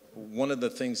so one of the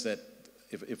things that,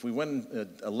 if we went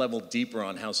a level deeper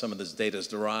on how some of this data is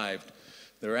derived,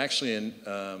 there are actually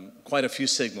quite a few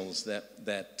signals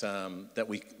that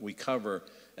we cover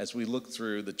as we look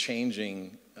through the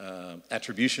changing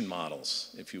attribution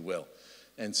models, if you will.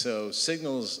 And so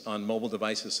signals on mobile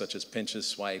devices such as pinches,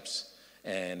 swipes,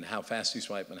 and how fast you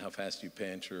swipe and how fast you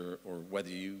pinch, or whether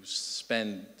you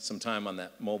spend some time on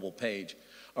that mobile page,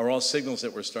 are all signals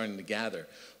that we're starting to gather.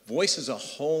 Voice is a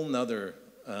whole nother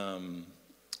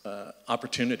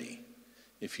opportunity,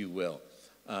 if you will.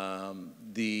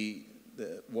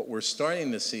 What we're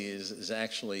starting to see is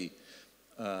actually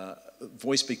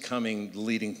voice becoming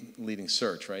leading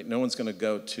search, right? No one's going to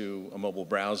go to a mobile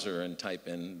browser and type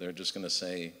in. They're just going to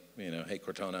say, you know, hey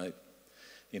Cortona,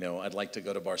 you know, I'd like to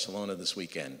go to Barcelona this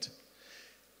weekend.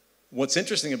 What's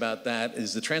interesting about that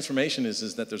is the transformation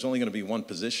is that there's only going to be one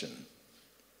position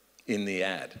in the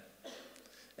ad,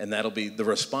 and that'll be the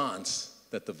response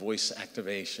that the voice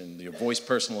activation, your voice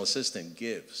personal assistant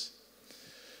gives.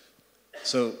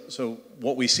 So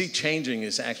what we see changing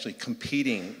is actually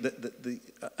competing.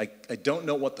 I don't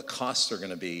know what the costs are going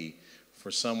to be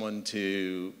for someone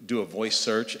to do a voice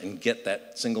search and get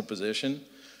that single position,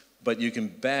 but you can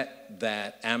bet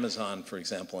that Amazon, for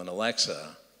example, and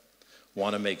Alexa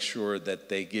want to make sure that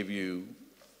they give you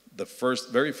the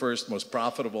very first, most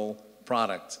profitable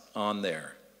product on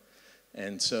there.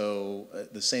 And so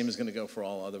the same is going to go for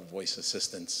all other voice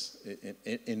assistants,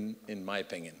 in my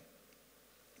opinion.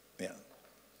 Yeah.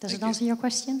 Does it answer your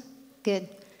question? Good.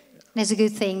 And it's a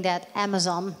good thing that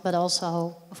Amazon, but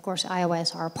also, of course,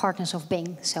 iOS are partners of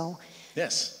Bing. So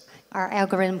yes, our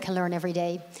algorithm can learn every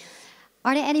day.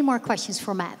 Are there any more questions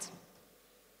for Matt?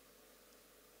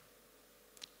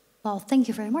 Well, thank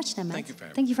you very much then, Matt. Thank you very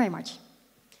much. Thank you very much.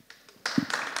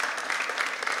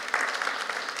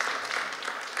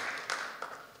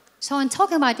 So in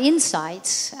talking about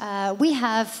insights, we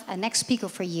have a next speaker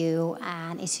for you,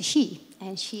 and it's a she.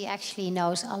 And she actually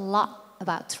knows a lot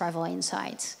about travel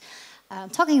insights.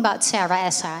 Talking about Sarah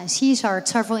Essa, and she's our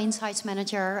travel insights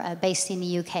manager based in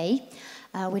the UK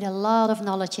with a lot of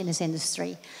knowledge in this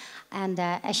industry. And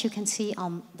as you can see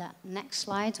on the next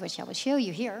slide, which I will show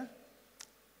you here,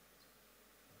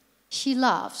 she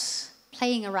loves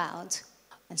playing around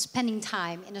and spending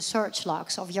time in the search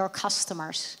logs of your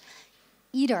customers,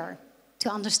 either to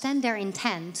understand their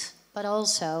intent, but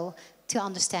also to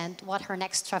understand what her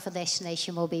next travel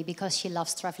destination will be, because she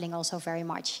loves traveling also very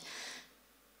much.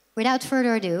 Without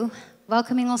further ado,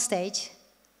 welcoming on stage,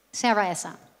 Sarah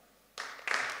Essa.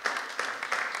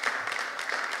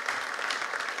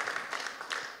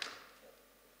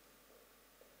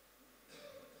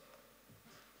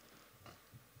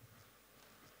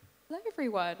 Hello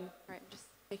everyone. Right, I'm just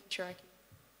making sure I can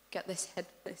get this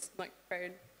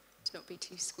microphone to not be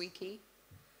too squeaky.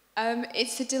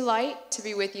 It's a delight to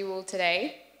be with you all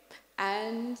today,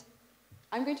 and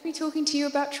I'm going to be talking to you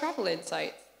about travel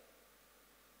insights.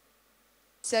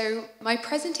 So my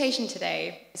presentation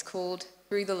today is called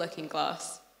Through the Looking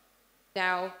Glass.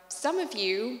 Now, some of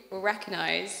you will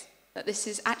recognize that this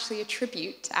is actually a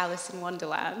tribute to Alice in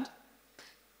Wonderland,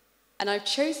 and I've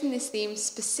chosen this theme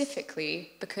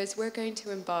specifically because we're going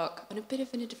to embark on a bit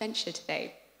of an adventure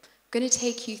today. I'm going to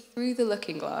take you through the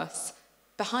looking glass,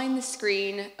 behind the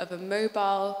screen of a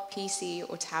mobile, PC,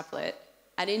 or tablet,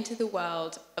 and into the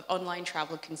world of online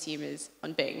travel consumers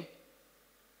on Bing.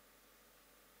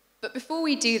 But before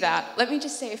we do that, let me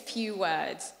just say a few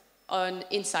words on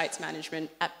insights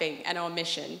management at Bing and our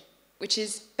mission, which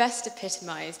is best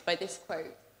epitomized by this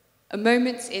quote: "A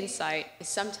moment's insight is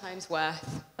sometimes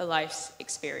worth a life's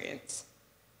experience."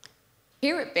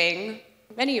 Here at Bing,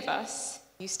 many of us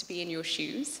used to be in your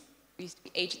shoes. We used to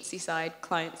be agency side,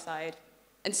 client side.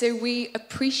 And so we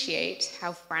appreciate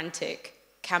how frantic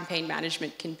campaign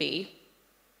management can be,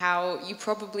 how you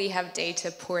probably have data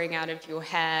pouring out of your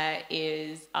hair,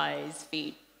 ears, eyes,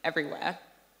 feet, everywhere.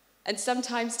 And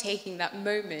sometimes taking that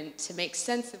moment to make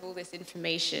sense of all this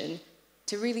information,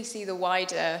 to really see the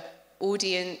wider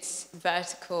audience,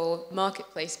 vertical,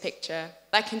 marketplace picture,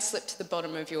 that can slip to the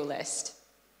bottom of your list.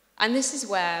 And this is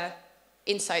where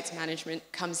insights management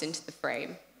comes into the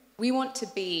frame. We want to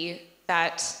be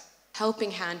that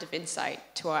helping hand of insight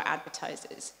to our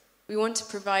advertisers. We want to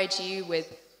provide you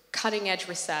with cutting-edge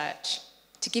research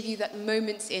to give you that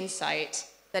moment's insight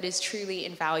that is truly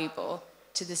invaluable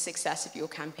to the success of your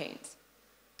campaigns.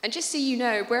 And just so you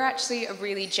know, we're actually a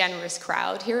really generous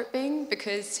crowd here at Bing,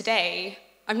 because today,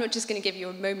 I'm not just going to give you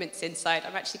a moment's insight,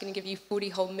 I'm actually going to give you 40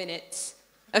 whole minutes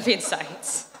of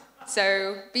insights.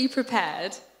 So be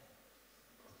prepared.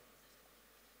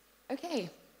 Okay,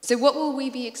 so what will we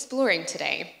be exploring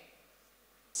today?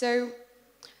 So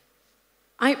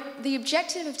the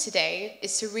objective of today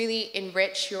is to really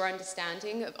enrich your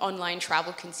understanding of online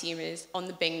travel consumers on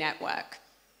the Bing network.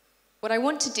 What I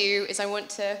want to do is I want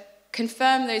to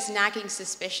confirm those nagging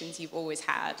suspicions you've always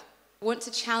had. I want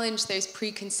to challenge those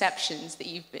preconceptions that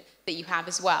you have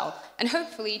as well, and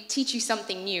hopefully teach you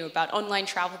something new about online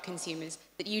travel consumers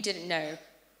that you didn't know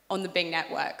on the Bing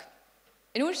network.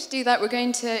 In order to do that, we're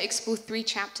going to explore 3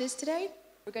 chapters today.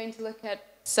 We're going to look at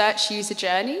search user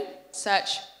journey,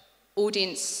 search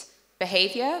audience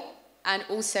behavior, and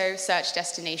also search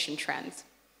destination trends.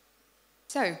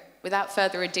 So, without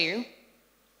further ado,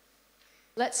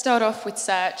 let's start off with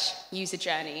search user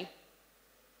journey.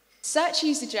 Search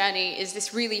user journey is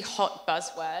this really hot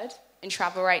buzzword in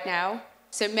travel right now,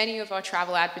 so many of our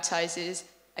travel advertisers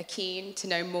are keen to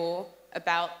know more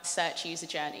about the search user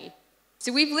journey.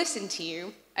 So we've listened to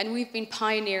you, and we've been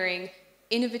pioneering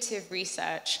innovative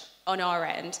research on our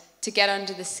end to get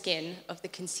under the skin of the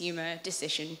consumer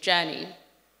decision journey.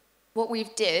 What we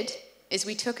did is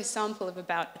we took a sample of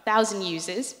about 1,000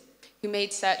 users who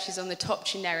made searches on the top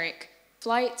generic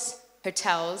flights,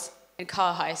 hotels, and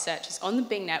car hire searches on the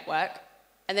Bing network,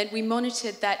 and then we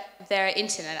monitored their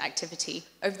internet activity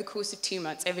over the course of 2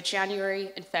 months, over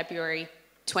January and February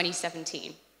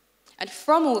 2017. And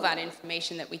from all that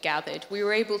information that we gathered, we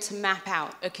were able to map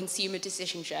out a consumer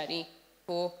decision journey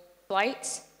for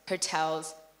flights,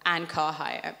 hotels, and car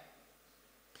hire.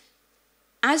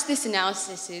 As this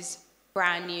analysis is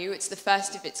brand new, it's the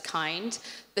first of its kind,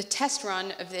 the test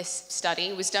run of this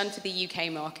study was done for the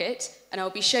UK market, and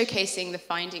I'll be showcasing the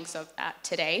findings of that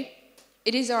today.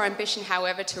 It is our ambition,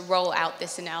 however, to roll out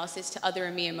this analysis to other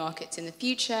EMEA markets in the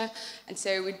future, and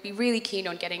so we'd be really keen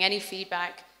on getting any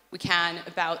feedback we can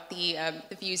about the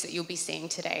views that you'll be seeing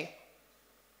today.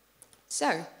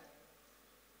 So,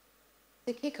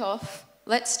 to kick off,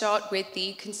 let's start with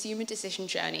the consumer decision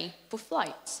journey for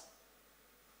flights.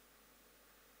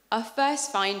 Our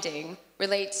first finding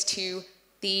relates to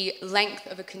the length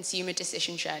of a consumer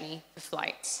decision journey for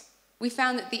flights. We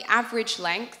found that the average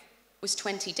length was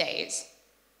 20 days.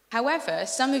 However,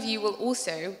 some of you will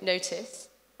also notice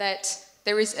that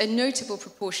there is a notable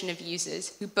proportion of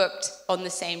users who booked on the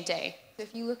same day. So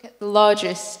if you look at the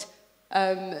largest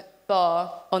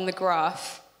bar on the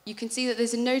graph, you can see that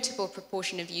there's a notable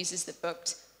proportion of users that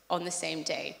booked on the same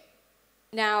day.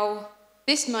 Now,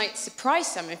 this might surprise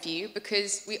some of you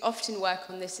because we often work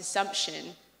on this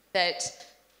assumption that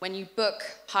when you book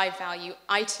high-value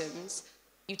items,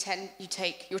 you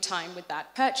take your time with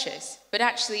that purchase. But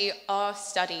actually, our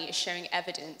study is showing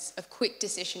evidence of quick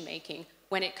decision-making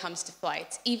when it comes to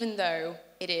flights, even though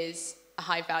it is a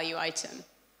high-value item.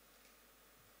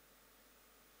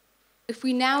 If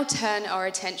we now turn our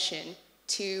attention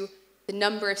to the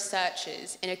number of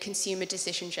searches in a consumer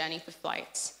decision journey for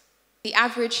flights, the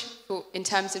average in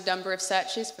terms of number of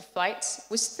searches for flights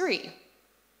was 3.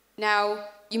 Now,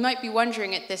 you might be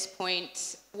wondering at this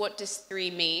point, what does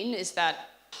 3 mean? Is that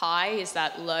high? Is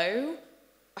that low?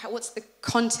 What's the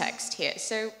context here?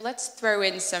 So let's throw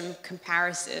in some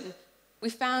comparison. We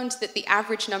found that the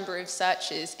average number of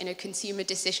searches in a consumer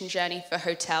decision journey for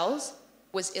hotels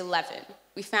was 11.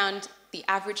 We found the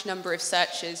average number of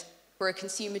searches for a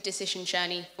consumer decision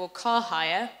journey for car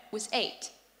hire was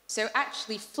 8. So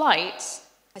actually, flights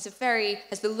has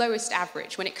the lowest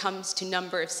average when it comes to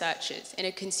number of searches in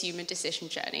a consumer decision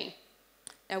journey.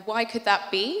 Now, why could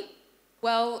that be?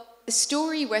 Well, the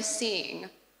story we're seeing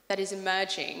that is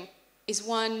emerging is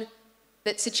one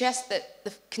that suggests that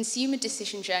the consumer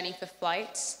decision journey for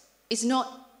flights is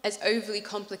not as overly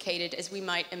complicated as we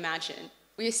might imagine.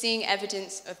 We are seeing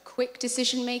evidence of quick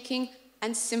decision-making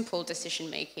and simple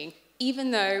decision-making.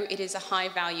 Even though it is a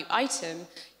high-value item,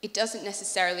 it doesn't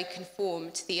necessarily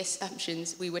conform to the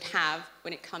assumptions we would have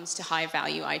when it comes to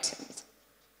high-value items.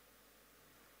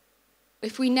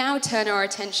 If we now turn our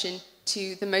attention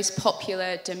to the most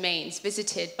popular domains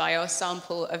visited by our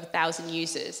sample of 1,000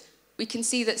 users, we can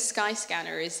see that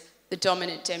Skyscanner is the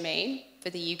dominant domain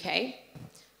for the UK.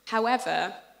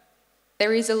 However,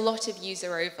 there is a lot of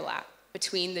user overlap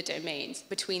between the domains,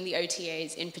 between the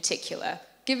OTAs in particular,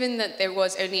 given that there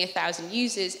was only 1,000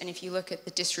 users, and if you look at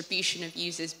the distribution of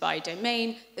users by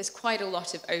domain, there's quite a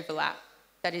lot of overlap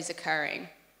that is occurring.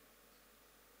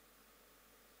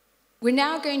 We're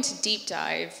now going to deep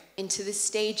dive into the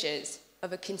stages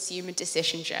of a consumer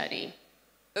decision journey.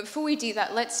 But before we do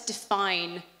that, let's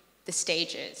define the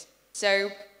stages. So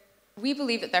we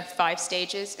believe that there are 5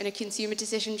 stages in a consumer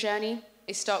decision journey.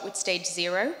 They start with stage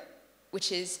 0,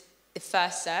 which is the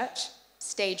first search,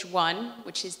 stage 1,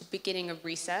 which is the beginning of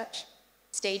research,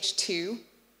 stage 2,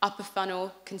 upper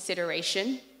funnel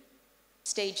consideration,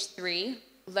 stage 3,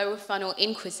 lower funnel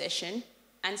inquisition,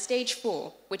 and stage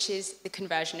 4, which is the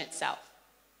conversion itself.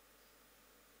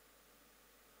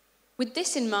 With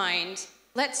this in mind,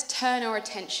 let's turn our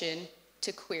attention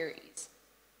to queries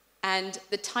and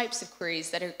the types of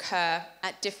queries that occur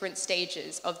at different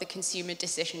stages of the consumer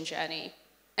decision journey.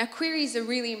 Now, queries are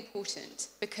really important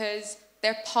because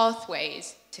they're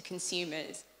pathways to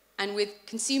consumers. And with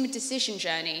consumer decision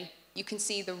journey, you can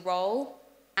see the role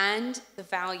and the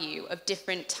value of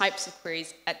different types of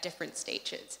queries at different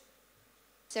stages.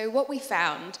 So what we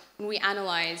found when we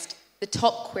analyzed the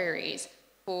top queries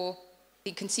for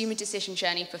the consumer decision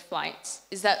journey for flights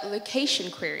is that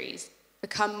location queries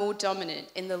become more dominant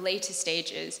in the later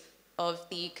stages of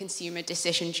the consumer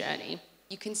decision journey.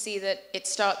 You can see that it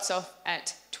starts off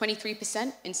at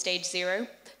 23% in stage 0,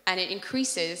 and it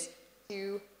increases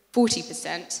to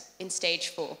 40% in stage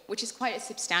 4, which is quite a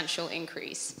substantial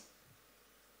increase.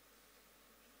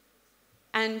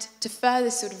 And to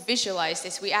further sort of visualize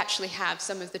this, we actually have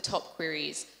some of the top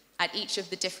queries at each of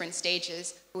the different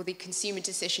stages for the consumer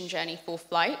decision journey for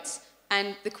flights.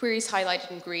 And the queries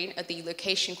highlighted in green are the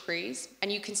location queries,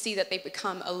 and you can see that they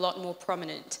become a lot more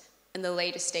prominent in the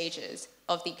later stages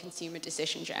of the consumer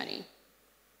decision journey.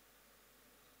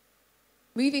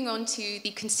 Moving on to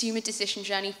the consumer decision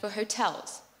journey for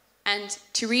hotels. And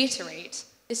to reiterate,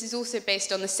 this is also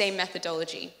based on the same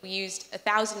methodology. We used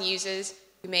 1,000 users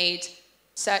who made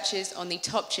searches on the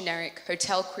top generic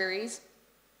hotel queries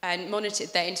and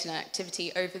monitored their internet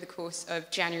activity over the course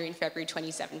of January and February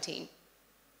 2017.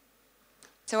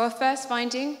 So our first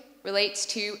finding relates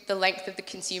to the length of the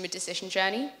consumer decision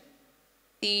journey.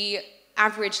 The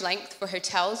average length for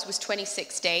hotels was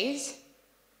 26 days.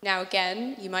 Now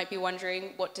again, you might be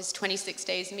wondering, what does 26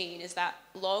 days mean? Is that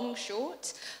long,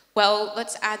 short? Well,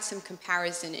 let's add some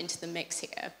comparison into the mix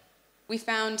here. We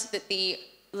found that the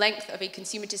length of a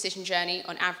consumer decision journey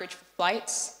on average for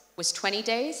flights was 20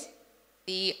 days.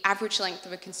 The average length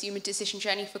of a consumer decision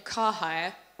journey for car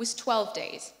hire was 12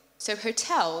 days. So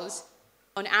hotels,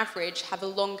 on average, have a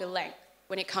longer length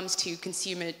when it comes to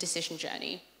consumer decision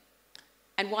journey.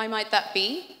 And why might that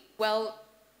be? Well,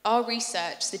 our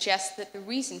research suggests that the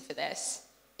reason for this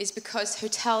is because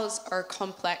hotels are a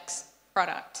complex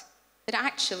product, that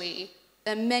actually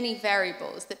there are many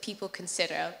variables that people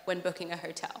consider when booking a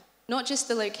hotel. Not just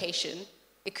the location,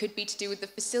 it could be to do with the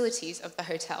facilities of the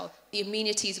hotel, the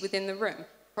amenities within the room,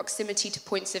 proximity to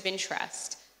points of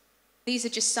interest. These are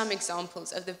just some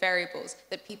examples of the variables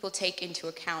that people take into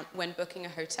account when booking a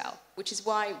hotel, which is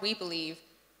why we believe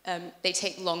they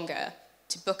take longer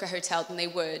to book a hotel than they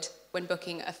would when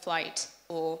booking a flight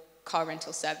or car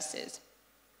rental services.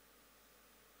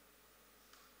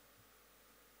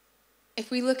 If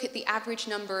we look at the average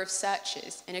number of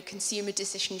searches in a consumer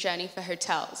decision journey for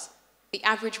hotels, the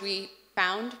average we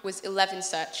found was 11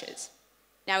 searches.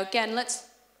 Now again, let's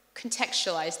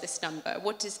contextualize this number.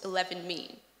 What does 11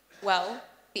 mean? Well,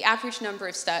 the average number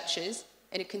of searches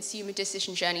in a consumer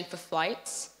decision journey for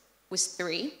flights was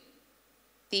 3.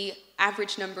 The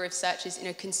average number of searches in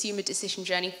a consumer decision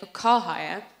journey for car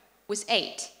hire was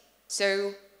 8.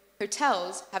 So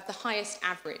hotels have the highest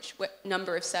average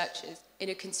number of searches in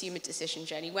a consumer decision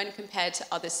journey when compared to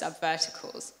other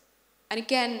sub-verticals. And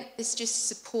again, this just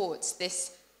supports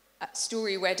this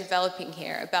story we're developing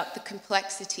here about the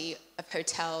complexity of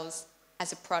hotels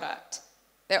as a product.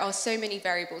 There are so many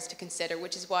variables to consider,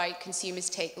 which is why consumers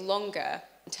take longer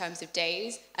in terms of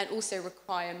days and also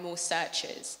require more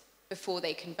searches before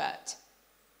they convert.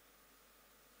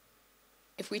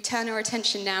 If we turn our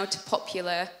attention now to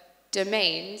popular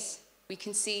domains, we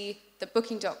can see that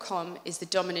Booking.com is the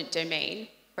dominant domain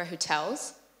for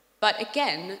hotels. But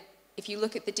again, if you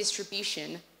look at the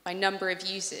distribution by number of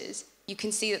users, you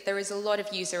can see that there is a lot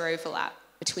of user overlap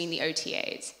between the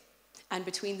OTAs and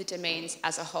between the domains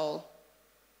as a whole.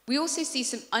 We also see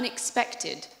some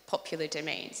unexpected popular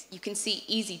domains. You can see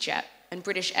EasyJet and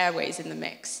British Airways in the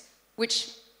mix,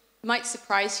 which might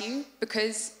surprise you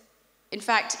because, in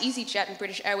fact, EasyJet and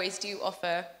British Airways do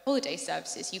offer holiday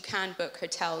services. You can book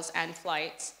hotels and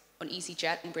flights on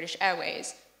EasyJet and British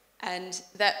Airways. And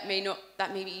that may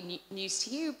be news to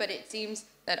you, but it seems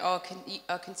that our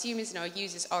consumers and our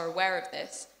users are aware of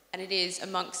this, and it is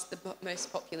amongst the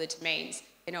most popular domains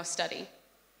in our study.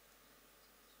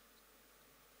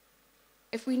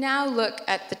 If we now look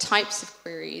at the types of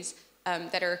queries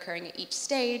that are occurring at each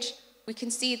stage, we can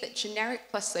see that generic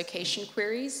plus location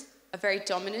queries are very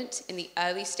dominant in the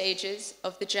early stages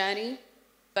of the journey,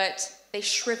 but they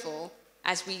shrivel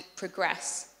as we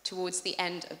progress towards the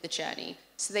end of the journey.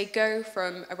 So they go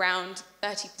from around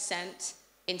 30%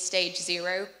 in stage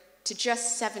 0 to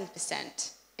just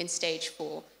 7% in stage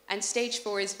 4. And stage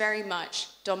 4 is very much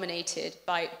dominated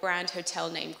by brand hotel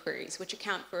name queries, which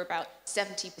account for about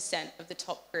 70% of the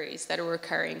top queries that are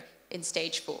occurring in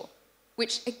stage 4,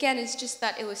 which again is just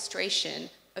that illustration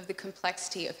of the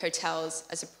complexity of hotels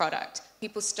as a product.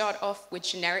 People start off with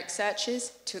generic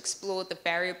searches to explore the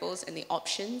variables and the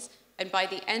options, and by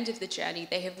the end of the journey,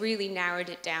 they have really narrowed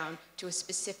it down to a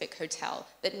specific hotel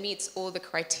that meets all the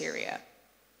criteria.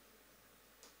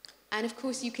 And of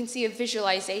course, you can see a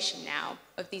visualization now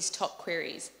of these top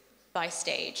queries by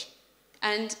stage.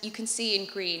 And you can see in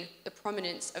green the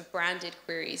prominence of branded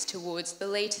queries towards the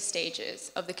later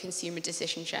stages of the consumer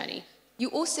decision journey. You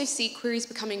also see queries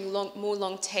becoming more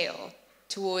long tail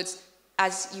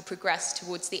as you progress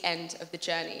towards the end of the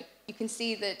journey. You can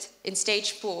see that in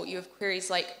stage 4, you have queries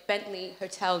like Bentley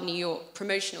Hotel New York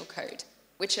promotional code,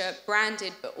 which are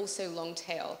branded but also long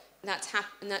tail. And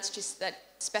that's just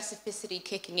that specificity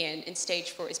kicking in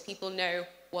stage 4 as people know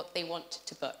what they want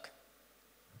to book.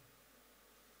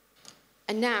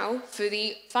 And now for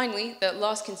finally the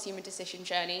last consumer decision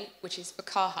journey, which is for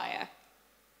car hire.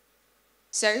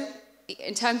 So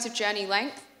in terms of journey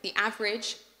length, the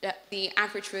average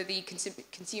for the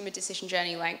consumer decision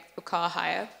journey length for car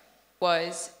hire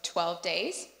was 12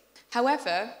 days.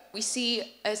 However, we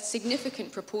see a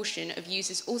significant proportion of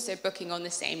users also booking on the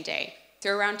same day. So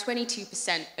around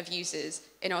 22% of users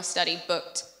in our study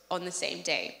booked on the same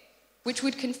day, which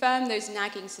would confirm those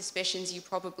nagging suspicions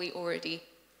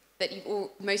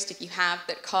most of you have,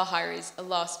 that car hire is a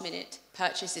last-minute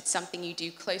purchase. It's something you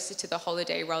do closer to the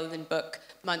holiday rather than book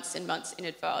months and months in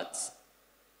advance.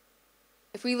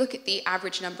 If we look at the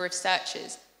average number of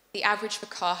searches, the average for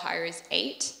car hire is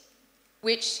 8,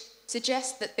 which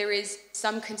suggests that there is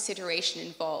some consideration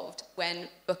involved when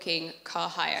booking car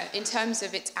hire. In terms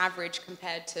of its average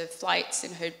compared to flights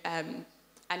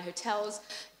and hotels,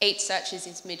 8 searches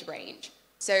is mid-range.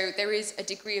 So there is a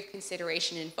degree of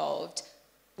consideration involved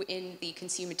in the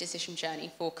consumer decision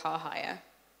journey for car hire.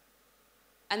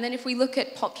 And then if we look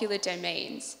at popular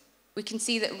domains, we can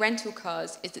see that rental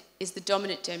cars is the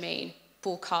dominant domain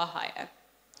for car hire.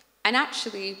 And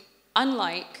actually,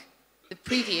 unlike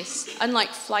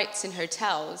flights and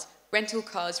hotels, rental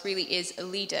cars really is a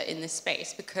leader in this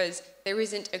space because there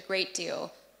isn't a great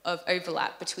deal of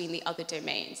overlap between the other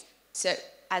domains, so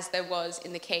as there was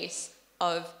in the case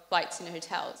of flights and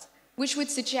hotels, which would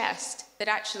suggest that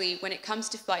actually when it comes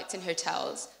to flights and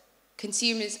hotels,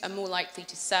 consumers are more likely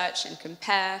to search and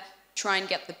compare, try and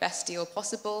get the best deal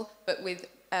possible, but with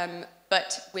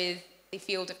the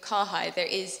field of car hire, there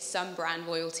is some brand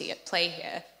loyalty at play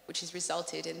here, which has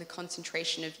resulted in the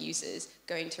concentration of users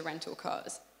going to rental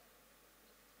cars.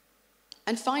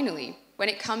 And finally, when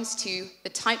it comes to the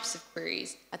types of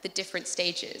queries at the different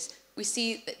stages, we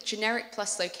see that generic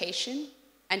plus location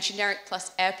and generic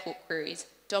plus airport queries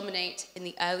dominate in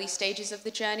the early stages of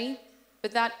the journey,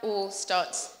 but that all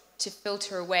starts to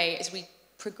filter away as we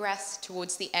progress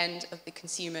towards the end of the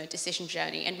consumer decision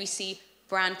journey, and we see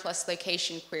brand plus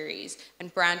location queries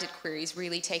and branded queries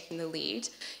really taking the lead.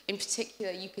 In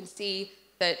particular, you can see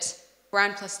that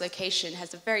brand plus location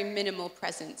has a very minimal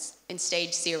presence in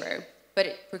stage 0, but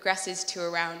it progresses to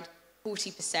around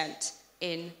 40%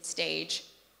 in stage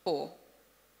 4.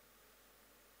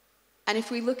 And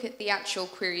if we look at the actual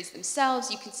queries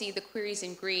themselves, you can see the queries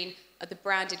in green are the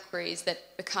branded queries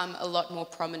that become a lot more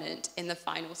prominent in the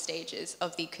final stages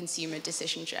of the consumer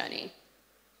decision journey.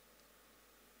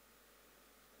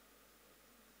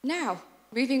 Now,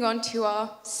 moving on to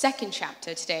our second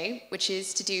chapter today, which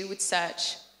is to do with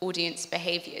search audience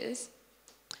behaviors.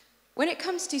 When it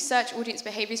comes to search audience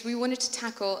behaviors, we wanted to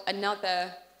tackle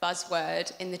another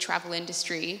buzzword in the travel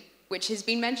industry, which has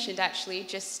been mentioned actually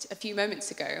just a few moments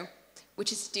ago,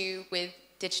 which is to do with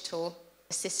digital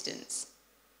assistants.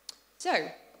 So,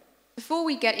 before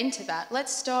we get into that,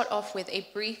 let's start off with a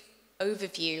brief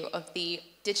overview of the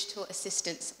digital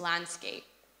assistants landscape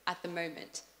at the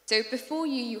moment. So before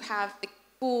you have the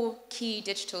 4 key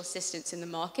digital assistants in the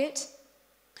market,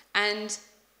 and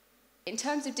in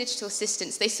terms of digital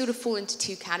assistants, they sort of fall into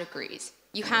 2 categories.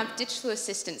 You have digital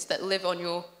assistants that live on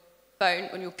your phone,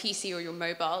 on your PC or your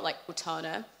mobile, like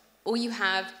Cortana, or you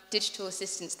have digital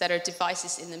assistants that are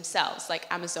devices in themselves, like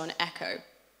Amazon Echo.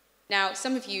 Now,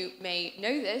 some of you may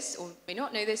know this or may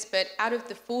not know this, but out of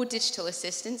the 4 digital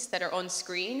assistants that are on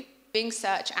screen, Bing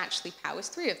Search actually powers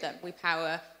 3 of them. We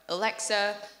power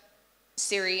Alexa,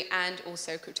 Siri, and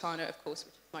also Cortana, of course,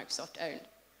 which is Microsoft owned.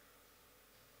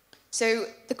 So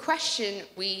the question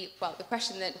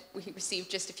that we received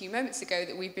just a few moments ago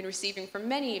that we've been receiving from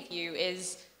many of you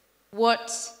is,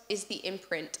 what is the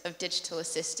imprint of digital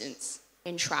assistance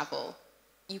in travel?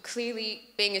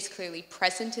 Bing is clearly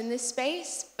present in this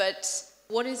space, but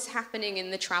what is happening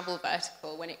in the travel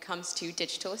vertical when it comes to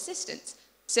digital assistance?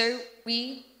 So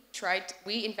we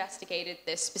investigated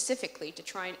this specifically to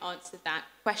try and answer that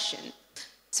question.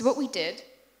 So what we did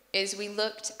is we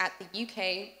looked at the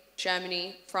UK,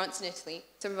 Germany, France, and Italy,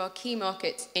 some of our key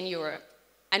markets in Europe,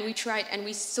 and we tried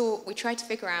to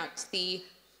figure out the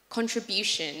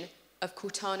contribution of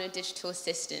Cortana digital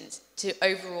assistance to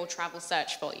overall travel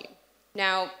search volume.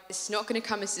 Now, this is not going to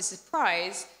come as a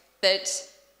surprise that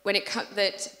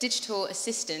that digital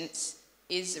assistance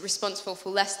is responsible for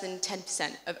less than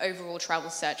 10% of overall travel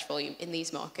search volume in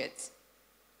these markets.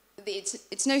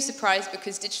 It's no surprise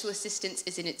because digital assistance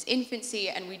is in its infancy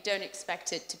and we don't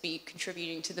expect it to be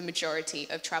contributing to the majority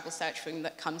of travel search volume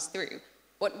that comes through.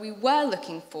 What we were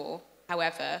looking for,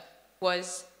 however,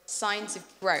 was signs of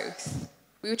growth.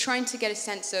 We were trying to get a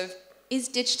sense of, is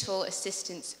digital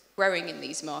assistance growing in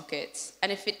these markets?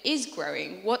 And if it is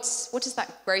growing, what does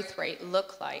that growth rate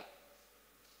look like?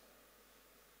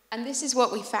 And this is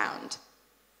what we found.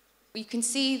 We can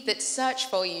see that search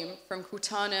volume from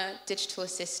Cortana digital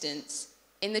assistance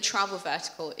in the travel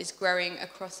vertical is growing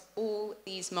across all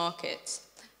these markets.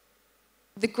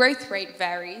 The growth rate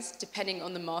varies depending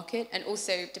on the market and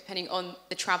also depending on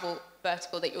the travel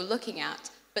vertical that you're looking at,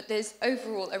 but there's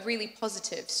overall a really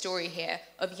positive story here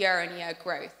of year-on-year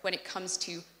growth when it comes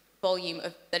to volume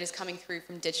that is coming through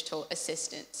from digital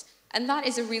assistance. And that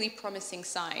is a really promising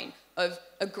sign of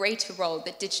a greater role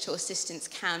that digital assistance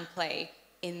can play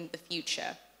in the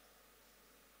future.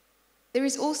 There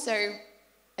is also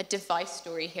a device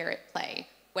story here at play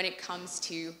when it comes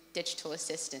to digital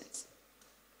assistance.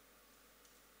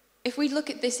 If we look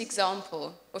at this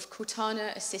example of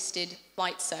Cortana-assisted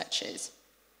flight searches,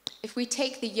 if we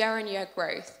take the year-on-year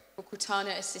growth for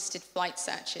Cortana-assisted flight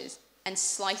searches and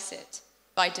slice it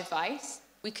by device,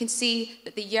 we can see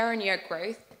that the year-on-year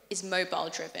growth is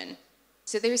mobile-driven.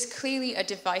 So there is clearly a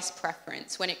device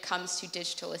preference when it comes to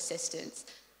digital assistance.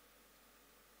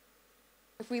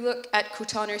 If we look at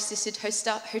Cortana-assisted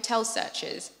hotel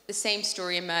searches, the same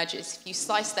story emerges. If you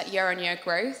slice that year-on-year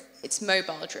growth, it's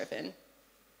mobile-driven.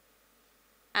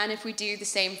 And if we do the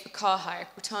same for car hire,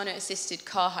 Cortana-assisted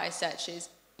car hire searches,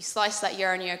 you slice that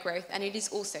year-on-year growth, and it is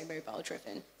also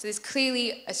mobile-driven. So there's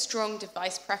clearly a strong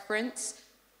device preference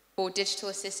for digital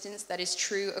assistance that is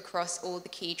true across all the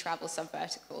key travel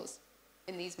subverticals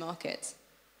in these markets.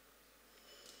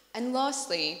 And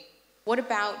lastly, what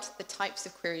about the types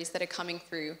of queries that are coming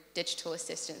through digital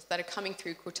assistance, that are coming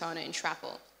through Cortana in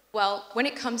travel? Well, when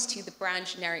it comes to the brand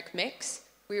generic mix,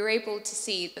 we were able to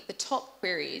see that the top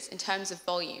queries in terms of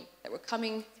volume that were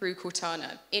coming through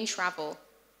Cortana in travel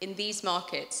in these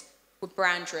markets were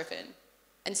brand driven.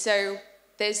 And so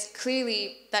there's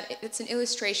clearly that it's an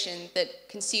illustration that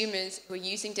consumers who are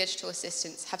using digital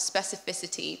assistance have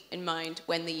specificity in mind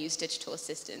when they use digital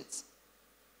assistance.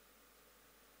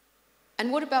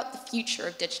 And what about the future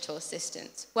of digital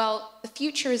assistance? Well, the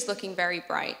future is looking very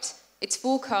bright. It's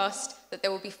forecast that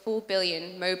there will be 4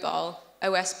 billion mobile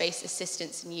OS-based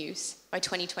assistants in use by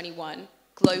 2021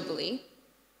 globally.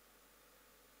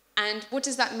 And what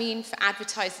does that mean for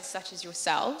advertisers such as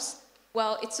yourselves?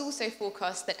 Well, it's also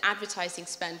forecast that advertising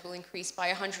spend will increase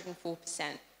by 104%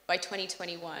 by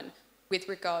 2021 with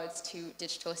regards to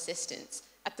digital assistance.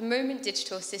 At the moment,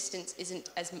 digital assistance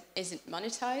isn't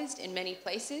monetized in many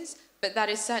places, but that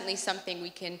is certainly something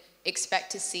we can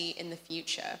expect to see in the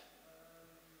future.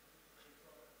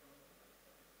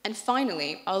 And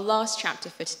finally, our last chapter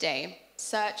for today,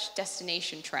 search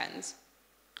destination trends.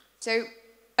 So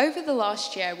over the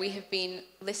last year, we have been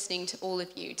listening to all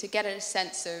of you to get a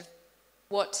sense of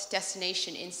what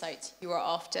destination insights you are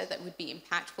after that would be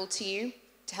impactful to you,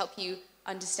 to help you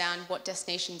understand what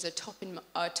destinations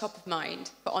are top of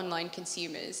mind for online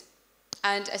consumers.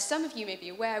 And as some of you may be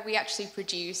aware, we actually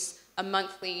produce a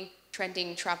monthly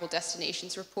trending travel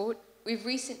destinations report. We've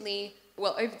recently,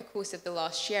 well, over the course of the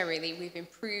last year, really, we've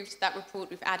improved that report.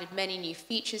 We've added many new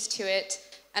features to it.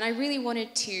 And I really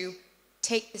wanted to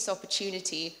take this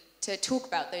opportunity to talk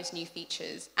about those new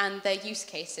features and their use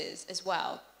cases as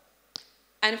well.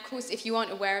 And of course, if you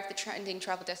aren't aware of the Trending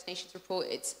Travel Destinations Report,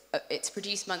 it's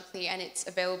produced monthly and it's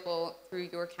available through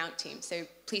your account team. So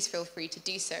please feel free to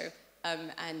do so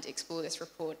and explore this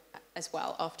report as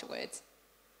well afterwards.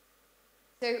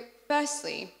 So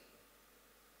firstly,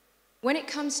 when it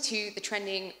comes to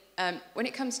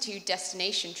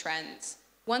destination trends,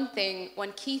 one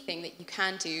key thing that you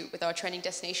can do with our trending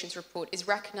destinations report is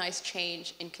recognize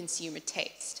change in consumer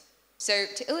taste. So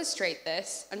to illustrate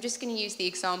this, I'm just going to use the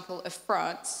example of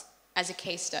France as a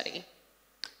case study.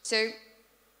 So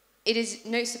it is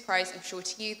no surprise, I'm sure,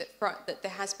 to you that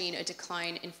there has been a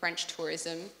decline in French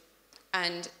tourism.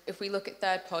 And if we look at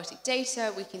third-party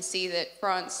data, we can see that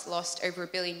France lost over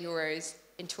 €1 billion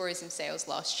in tourism sales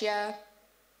last year.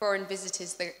 Foreign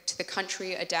visitors to the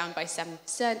country are down by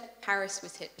 7%. Paris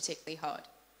was hit particularly hard.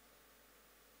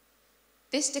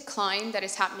 This decline that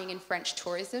is happening in French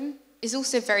tourism is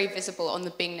also very visible on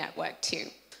the Bing network too.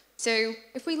 So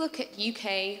if we look at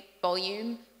UK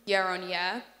volume year on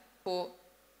year for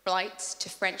flights to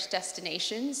French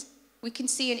destinations, we can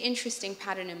see an interesting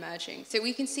pattern emerging. So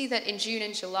we can see that in June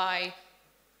and July,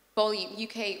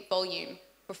 UK volume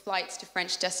for flights to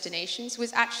French destinations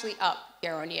was actually up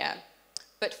year on year.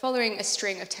 But following a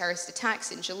string of terrorist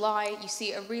attacks in July, you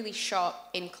see a really sharp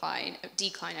decline,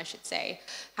 I should say,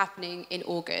 happening in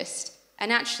August.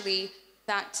 And actually,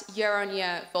 that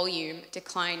year-on-year volume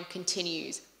decline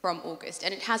continues from August,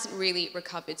 and it hasn't really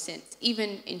recovered since.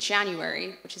 Even in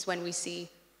January, which is when we see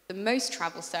the most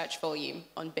travel search volume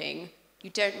on Bing,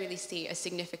 you don't really see a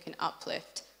significant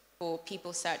uplift for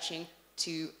people searching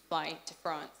to fly to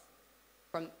France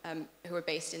who are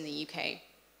based in the UK.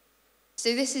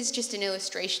 So this is just an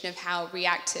illustration of how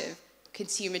reactive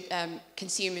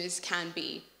consumers can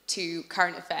be to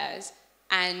current affairs.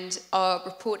 And our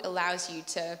report allows you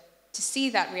to see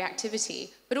that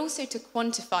reactivity, but also to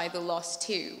quantify the loss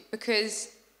too,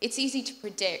 because it's easy to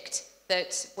predict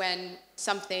that when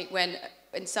something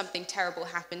terrible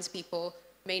happens, people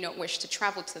may not wish to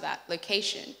travel to that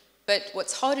location. But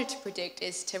what's harder to predict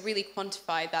is to really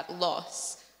quantify that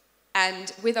loss.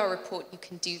 And with our report, you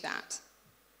can do that.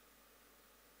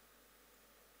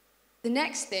 The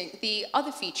next thing, the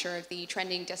other feature of the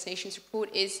Trending Destinations report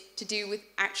is to do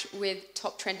with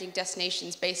top trending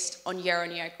destinations based on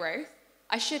year-on-year growth.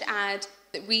 I should add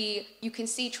that you can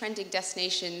see trending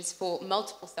destinations for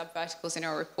multiple sub-verticals in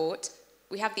our report.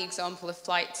 We have the example of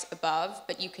flights above,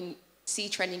 but you can see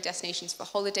trending destinations for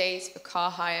holidays, for car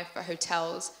hire, for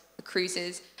hotels, for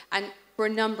cruises, and for a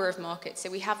number of markets. So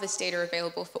we have this data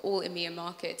available for all EMEA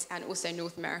markets and also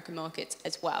North American markets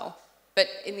as well. But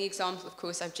in the example, of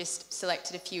course, I've just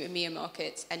selected a few EMEA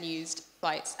markets and used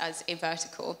flights as a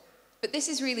vertical. But this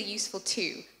is really useful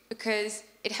too, because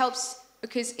it helps,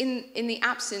 because in the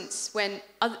absence, when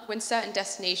certain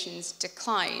destinations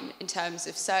decline in terms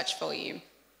of search volume,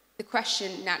 the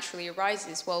question naturally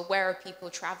arises, well, where are people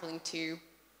traveling to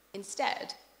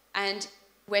instead? And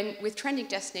with trending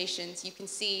destinations, you can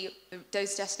see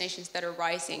those destinations that are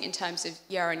rising in terms of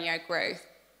year-on-year growth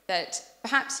that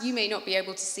perhaps you may not be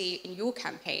able to see in your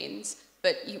campaigns,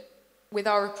 but with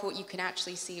our report, you can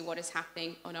actually see what is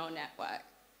happening on our network.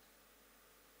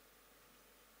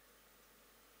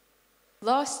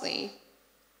 Lastly,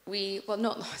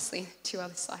 not lastly, two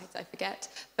other slides, I forget,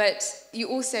 but we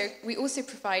also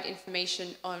provide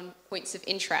information on points of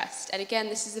interest. And again,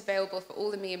 this is available for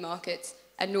all EMEA markets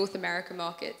and North America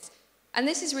markets. And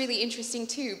this is really interesting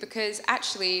too, because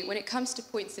actually, when it comes to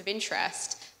points of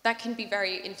interest, that can be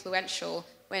very influential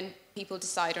when people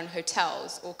decide on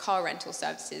hotels or car rental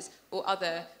services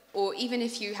or even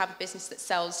if you have a business that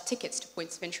sells tickets to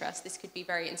points of interest, this could be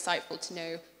very insightful to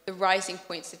know the rising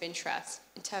points of interest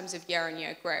in terms of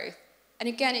year-on-year growth. And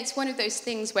again, it's one of those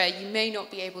things where you may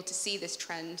not be able to see this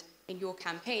trend in your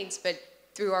campaigns, but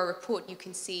through our report, you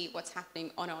can see what's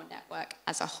happening on our network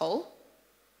as a whole.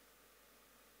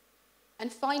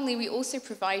 And finally, we also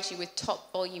provide you with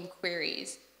top volume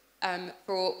queries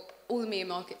for all EMEA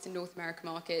markets and North American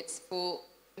markets for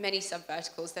many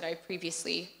sub-verticals that I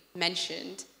previously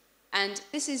mentioned. And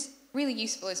this is really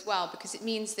useful as well because it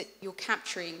means that you're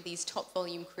capturing these top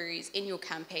volume queries in your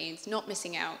campaigns, not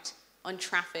missing out on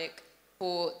traffic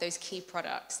for those key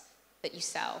products that you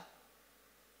sell.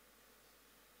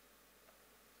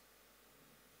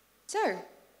 So,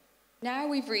 now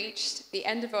we've reached the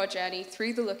end of our journey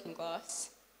through the looking glass.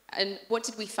 And what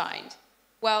did we find?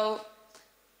 Well,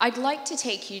 I'd like to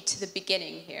take you to the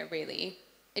beginning here, really,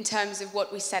 in terms of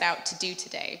what we set out to do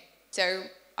today. So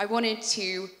I wanted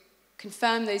to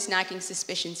confirm those nagging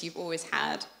suspicions you've always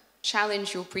had,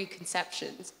 challenge your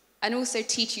preconceptions, and also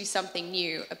teach you something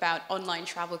new about online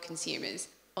travel consumers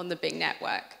on the Bing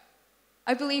network.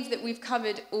 I believe that we've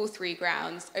covered all three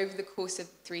grounds over the course of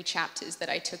the 3 chapters that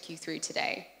I took you through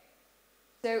today.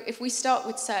 So if we start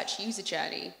with search user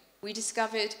journey, we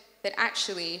discovered that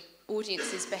actually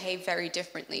audiences behave very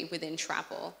differently within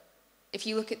travel. If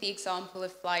you look at the example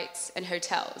of flights and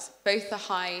hotels, both are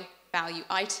high value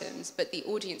items, but the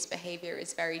audience behavior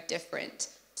is very different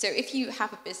So if you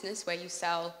have a business where you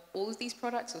sell all of these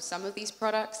products or some of these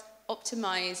products,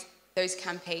 optimize those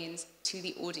campaigns to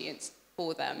the audience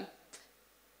for them.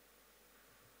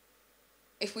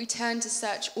 If we turn to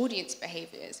search audience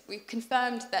behaviors, we've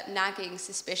confirmed that nagging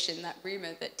suspicion, that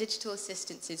rumor that digital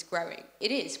assistance is growing.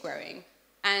 It is growing,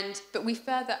 but we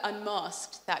further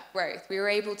unmasked that growth. We were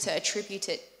able to attribute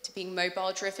it to being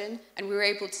mobile-driven, and we were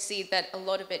able to see that a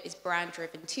lot of it is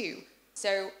brand-driven too.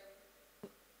 So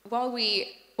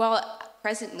while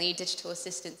presently digital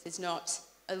assistance is not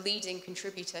a leading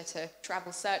contributor to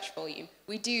travel search volume,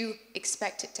 we do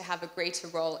expect it to have a greater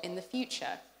role in the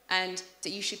future. And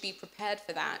that you should be prepared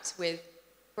for that with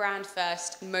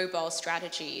brand-first mobile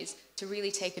strategies to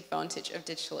really take advantage of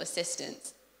digital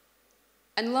assistance.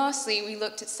 And lastly, we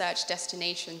looked at search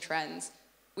destination trends.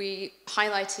 We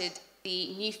highlighted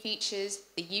the new features,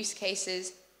 the use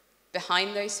cases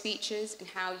behind those features, and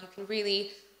how you can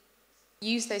really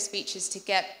use those features to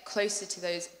get closer to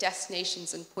those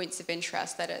destinations and points of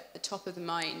interest that are at the top of the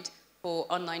mind for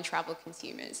online travel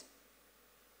consumers.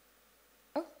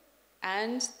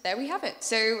 And there we have it.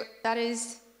 So that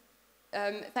is,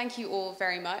 thank you all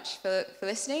very much for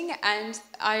listening. And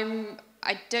I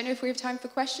don't know if we have time for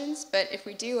questions, but if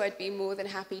we do, I'd be more than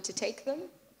happy to take them.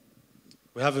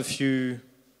 We have a few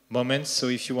moments, so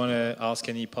if you want to ask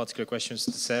any particular questions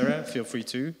to Sarah, feel free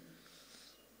to.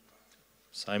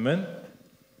 Simon?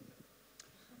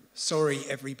 Sorry,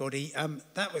 everybody.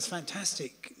 That was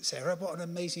fantastic, Sarah. What an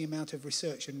amazing amount of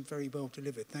research and very well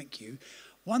delivered. Thank you.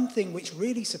 One thing which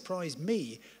really surprised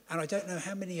me, and I don't know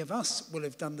how many of us will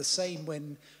have done the same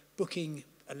when booking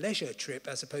a leisure trip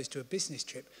as opposed to a business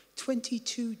trip,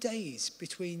 22 days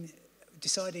between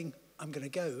deciding I'm going to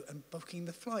go and booking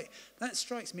the flight. That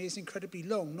strikes me as incredibly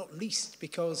long, not least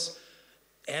because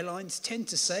airlines tend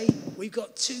to say, we've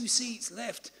got 2 seats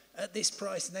left at this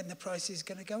price, and then the price is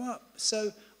going to go up.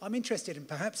 So I'm interested in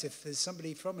perhaps if there's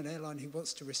somebody from an airline who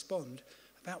wants to respond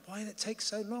about why that takes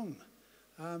so long.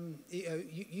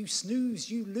 You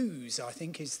snooze, you lose, I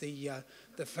think is the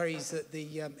phrase that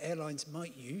the airlines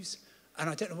might use. And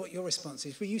I don't know what your response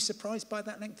is. Were you surprised by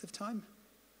that length of time?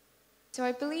 So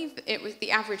I believe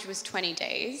the average was 20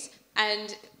 days.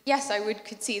 And yes, I would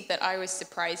concede that I was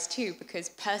surprised too, because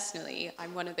personally,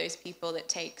 I'm one of those people that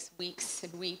takes weeks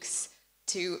and weeks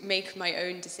to make my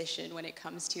own decision when it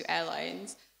comes to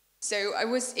airlines. So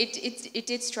it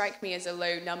did strike me as a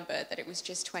low number that it was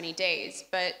just 20 days,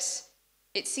 but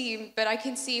I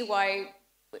can see why,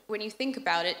 when you think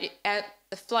about it,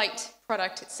 the flight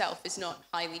product itself is not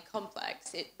highly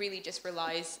complex. It really just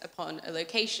relies upon a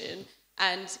location.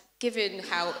 And given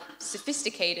how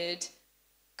sophisticated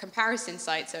comparison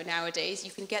sites are nowadays,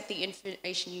 you can get the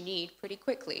information you need pretty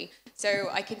quickly. So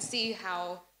I can see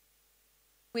how,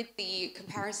 with the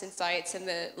comparison sites and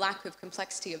the lack of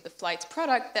complexity of the flights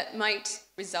product, that might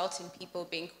result in people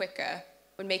being quicker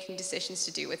when making decisions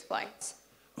to do with flights.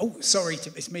 Oh, sorry,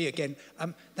 it's me again.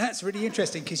 That's really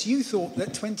interesting, because you thought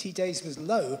that 20 days was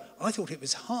low. I thought it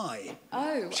was high.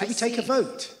 Oh, Should we take a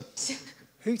vote?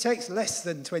 Who takes less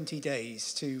than 20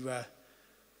 days to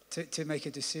make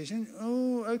a decision?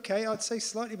 Oh, okay, I'd say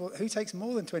slightly more. Who takes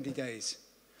more than 20 days?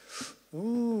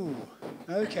 Ooh,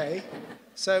 okay.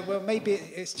 So, well, maybe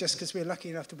it's just because we're lucky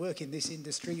enough to work in this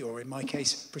industry, or in my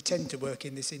case, pretend to work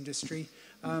in this industry.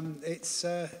 It's,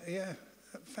 yeah,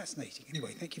 fascinating.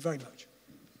 Anyway, thank you very much.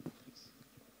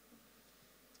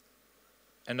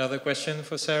 Another question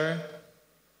for Sarah?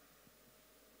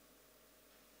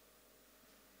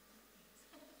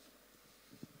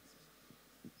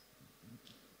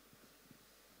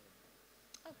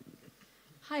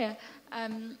 Hiya.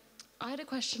 I had a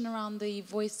question around the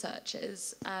voice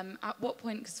searches. At what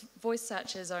point, because voice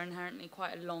searches are inherently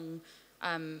quite a long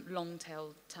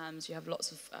tail terms, you have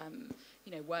lots of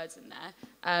words in there.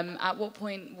 At what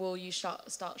point will you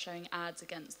start showing ads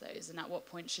against those, and at what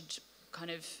point should kind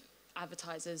of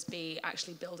advertisers be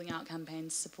actually building out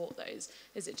campaigns to support those?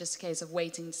 Is it just a case of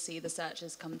waiting to see the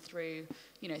searches come through,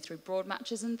 through broad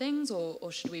matches and things,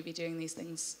 or should we be doing these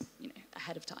things,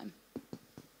 ahead of time?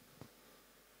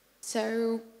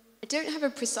 So I don't have a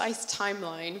precise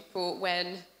timeline for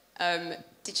when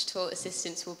digital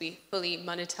assistance will be fully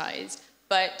monetized,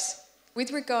 but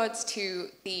with regards to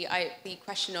the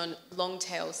question on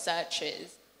long-tail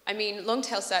searches, I mean,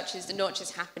 long-tail searches are not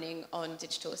just happening on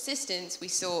digital assistance. We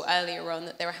saw earlier on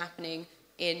that they were happening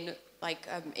generally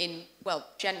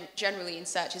in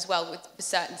search as well, for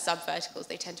certain sub-verticals.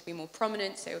 They tend to be more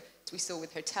prominent, so as we saw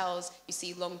with hotels, you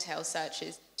see long-tail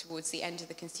searches towards the end of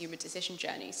the consumer decision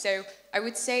journey. So I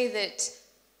would say that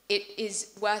it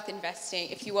is worth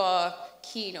investing if you are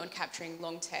keen on capturing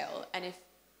long-tail, and if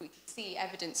we see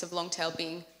evidence of long-tail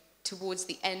being towards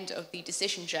the end of the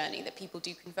decision journey that people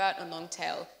do convert on long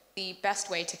tail, the best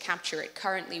way to capture it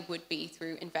currently would be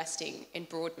through investing in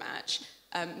broad match,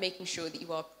 making sure that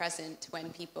you are present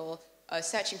when people are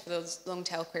searching for those long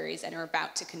tail queries and are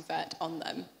about to convert on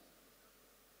them.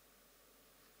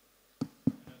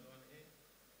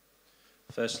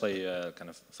 Firstly, kind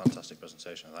of fantastic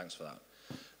presentation, thanks for that.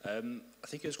 I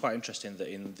think it was quite interesting that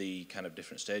in the kind of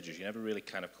different stages, you never really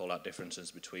kind of call out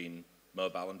differences between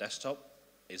mobile and desktop.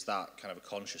 Is that kind of a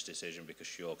conscious decision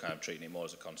because you're kind of treating it more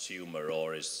as a consumer,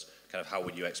 or is kind of how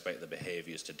would you expect the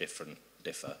behaviours to differ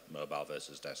mobile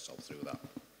versus desktop through that?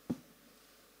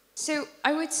 So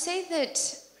I would say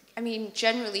that, I mean,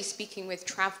 generally speaking with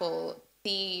travel,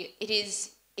 it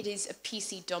is a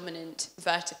PC dominant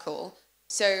vertical.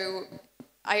 So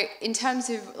in terms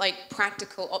of like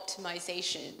practical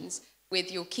optimizations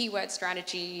with your keyword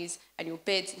strategies and your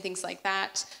bids and things like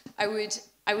that, I would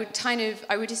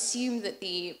assume that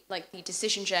the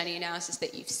decision journey analysis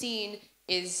that you've seen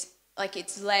is like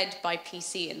it's led by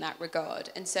PC in that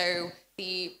regard. And so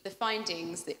the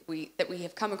findings that we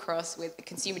have come across with the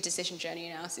consumer decision journey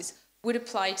analysis would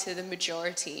apply to the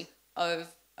majority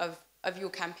of your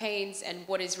campaigns, and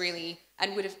what is really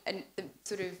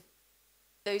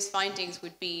those findings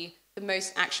would be the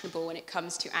most actionable when it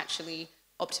comes to actually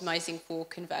optimizing for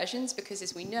conversions, because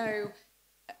as we know,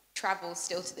 travel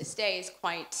still to this day is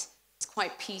quite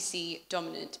PC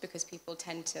dominant, because people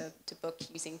tend to book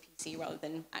using PC rather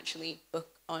than actually book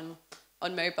on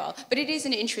mobile. But it is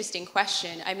an interesting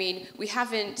question. I mean, we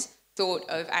haven't thought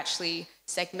of actually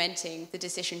segmenting the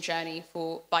decision journey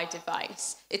by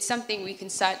device. It's something we can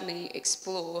certainly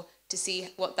explore to see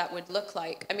what that would look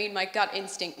like. I mean, my gut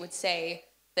instinct would say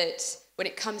that when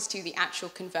it comes to the actual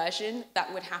conversion,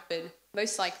 that would happen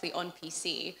most likely on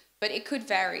PC, but it could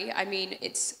vary. I mean,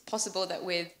 it's possible that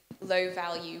with low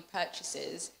value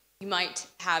purchases, you might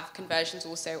have conversions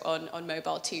also on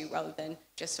mobile too, rather than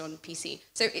just on PC.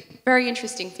 So very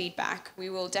interesting feedback. We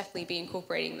will definitely be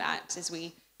incorporating that as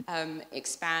we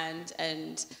expand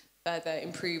and further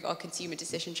improve our consumer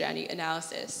decision journey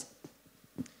analysis.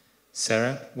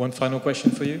 Sarah, one final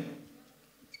question for you.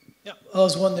 Yeah, I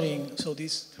was wondering, so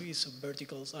these three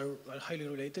sub-verticals are highly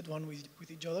related one with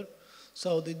each other.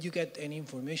 So did you get any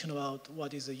information about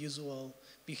what is the usual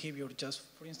behavior? Just,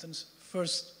 for instance,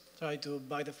 first try to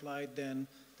buy the flight, then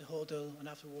the hotel, and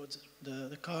afterwards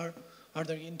the car. Are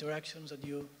there interactions that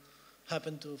you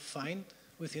happen to find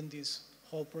within this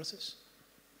whole process?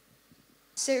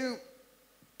 So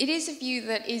it is a view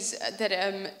that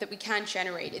we can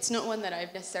generate. It's not one that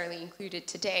I've necessarily included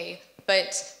today,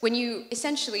 but when you,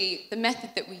 essentially, the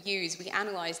method that we use, we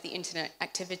analyze the internet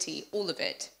activity, all of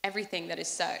it, everything that is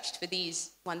searched for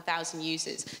these 1,000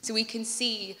 users. So we can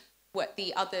see where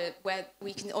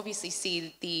we can obviously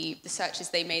see the searches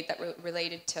they made that were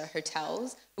related to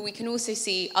hotels, but we can also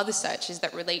see other searches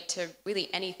that relate to really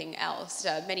anything else,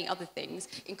 many other things,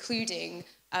 including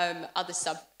other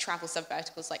travel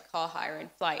sub-verticals like car hire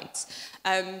and flights.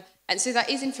 And so that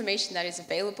is information that is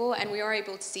available, and we are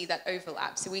able to see that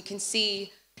overlap. So we can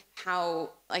see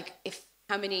how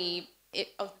many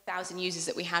of the 1,000 users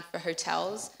that we had for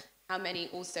hotels, how many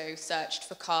also searched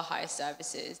for car hire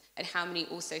services, and how many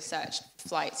also searched for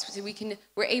flights. So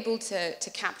we're able to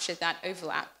capture that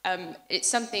overlap. It's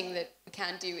something that we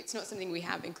can do. It's not something we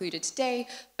have included today,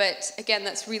 but again,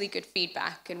 that's really good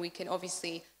feedback, and we can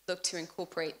obviously look to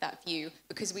incorporate that view,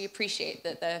 because we appreciate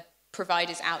that the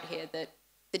providers out here that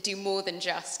do more than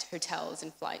just hotels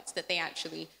and flights, that they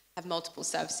actually have multiple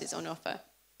services on offer.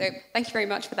 So thank you very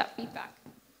much for that feedback.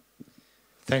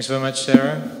 Thanks very much,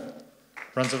 Sarah.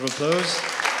 Rounds of applause.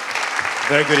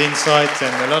 Very good insight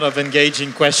and a lot of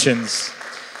engaging questions.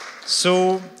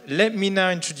 So let me now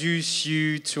introduce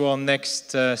you to our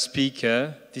next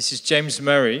speaker. This is James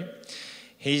Murray.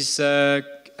 He's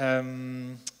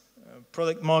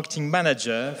product marketing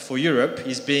manager for Europe.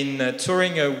 He's been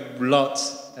touring a lot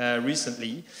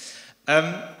recently.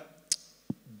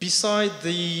 Beside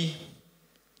the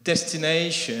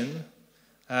destination,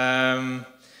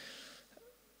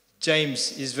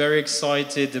 James is very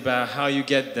excited about how you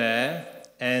get there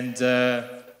and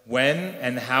when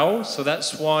and how. So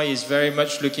that's why he's very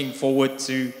much looking forward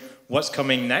to what's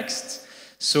coming next.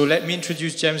 So let me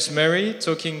introduce James Murray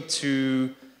talking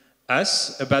to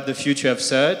us about the future of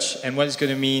search and what it's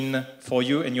going to mean for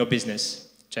you and your business.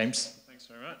 James. Thanks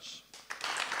very much.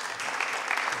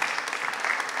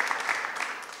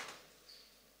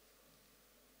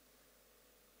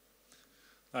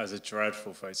 That was a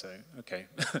dreadful photo. Okay.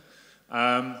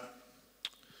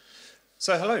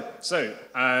 So hello. So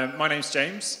my name's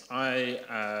James. I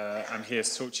am here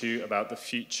to talk to you about the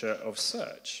future of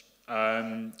search.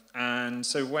 And And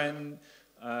so when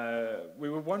we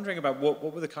were wondering about what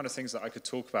were the kind of things that I could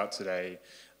talk about today,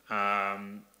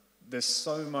 there's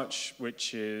so much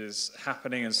which is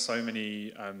happening and so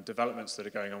many developments that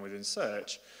are going on within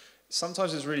search.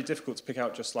 Sometimes it's really difficult to pick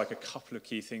out just like a couple of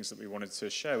key things that we wanted to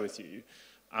share with you.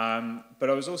 But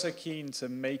I was also keen to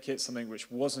make it something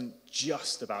which wasn't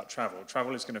just about travel.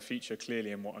 Travel is going to feature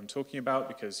clearly in what I'm talking about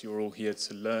because you're all here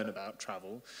to learn about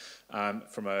travel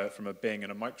from a Bing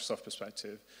and a Microsoft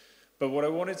perspective. But what I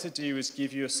wanted to do is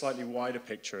give you a slightly wider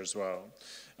picture as well.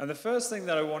 And the first thing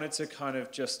that I wanted to kind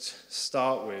of just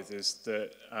start with is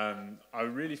that I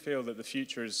really feel that the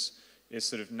future is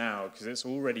sort of now because it's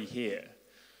already here.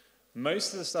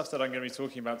 Most of the stuff that I'm going to be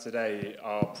talking about today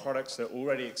are products that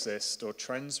already exist or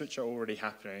trends which are already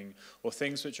happening or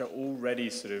things which are already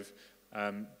sort of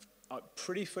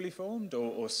pretty fully formed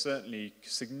or certainly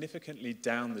significantly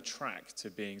down the track to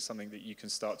being something that you can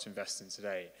start to invest in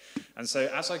today. And so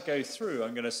as I go through,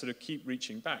 I'm going to sort of keep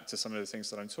reaching back to some of the things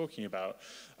that I'm talking about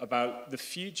the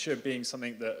future being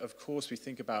something that, of course, we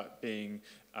think about being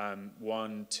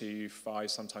 1, 2, 5,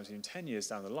 sometimes even 10 years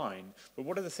down the line. But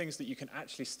what are the things that you can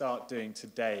actually start doing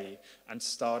today and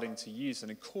starting to use and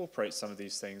incorporate some of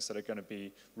these things that are going to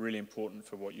be really important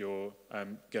for what you're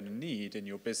going to need in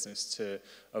your business to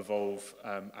evolve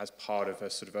as part of a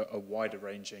sort of a wider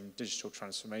ranging digital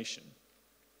transformation.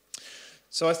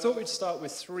 So I thought we'd start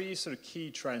with 3 sort of key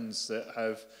trends that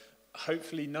have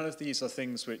hopefully none of these are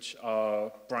things which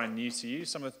are brand new to you.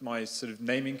 Some of my sort of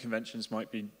naming conventions might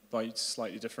be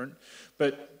slightly different.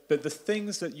 But the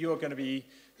things that you're going to be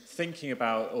thinking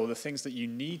about or the things that you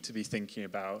need to be thinking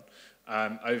about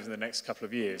over the next couple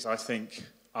of years, I think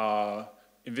are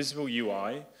invisible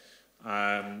UI,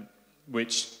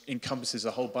 which encompasses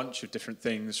a whole bunch of different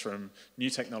things from new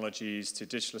technologies to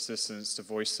digital assistants to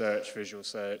voice search, visual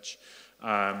search,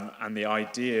 and the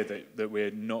idea that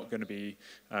we're not going to be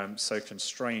so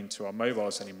constrained to our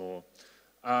mobiles anymore.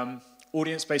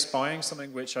 Audience-based buying,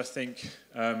 something which I think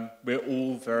we're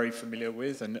all very familiar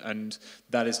with, and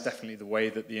that is definitely the way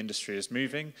that the industry is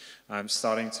moving,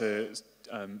 starting to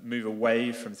move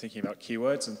away from thinking about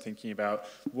keywords and thinking about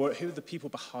who are the people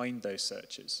behind those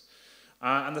searches.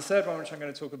 And the third one, which I'm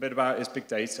going to talk a bit about, is big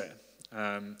data.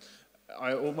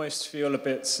 I almost feel a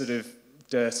bit sort of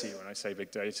dirty when I say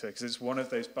big data, because it's one of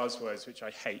those buzzwords which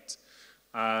I hate.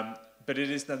 But it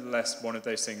is nonetheless one of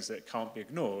those things that can't be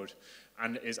ignored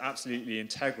and is absolutely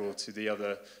integral to the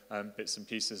other bits and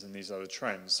pieces and these other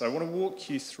trends. So I want to walk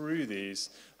you through these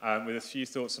with a few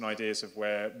thoughts and ideas of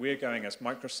where we're going as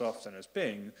Microsoft and as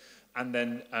Bing, and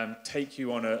then take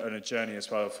you on a journey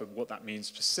as well for what that means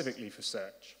specifically for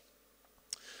search.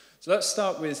 So let's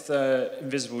start with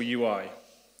invisible UI.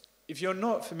 If you're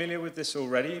not familiar with this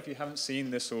already, if you haven't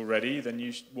seen this already, then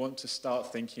you want to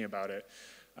start thinking about it.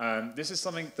 This is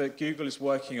something that Google is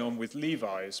working on with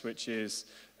Levi's, which is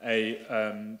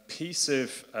a piece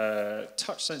of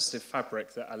touch-sensitive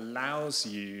fabric that allows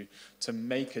you to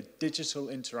make a digital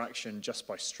interaction just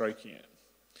by stroking it.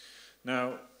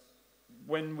 Now,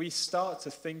 when we start to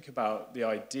think about the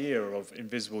idea of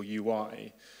invisible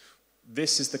UI,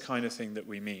 this is the kind of thing that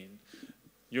we mean.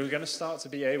 You're going to start to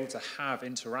be able to have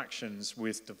interactions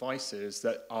with devices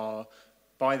that are,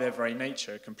 by their very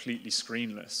nature, completely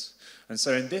screenless. And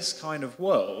so in this kind of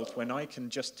world, when I can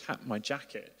just tap my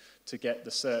jacket to get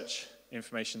the search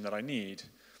information that I need,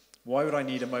 why would I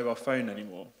need a mobile phone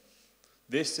anymore?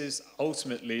 This is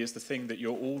ultimately the thing that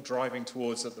you're all driving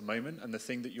towards at the moment and the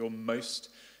thing that you're most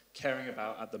caring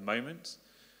about at the moment.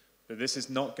 But this is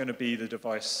not going to be the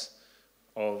device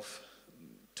of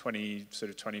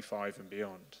 25 and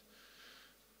beyond.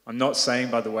 I'm not saying,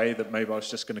 by the way, that mobile is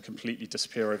just going to completely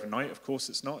disappear overnight. Of course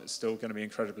it's not. It's still going to be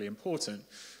incredibly important.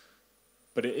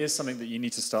 But it is something that you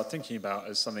need to start thinking about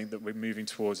as something that we're moving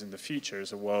towards in the future,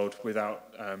 as a world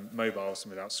without mobiles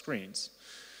and without screens.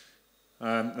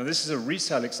 Now this is a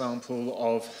retail example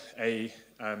of a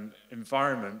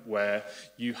environment where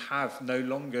you have no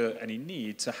longer any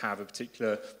need to have a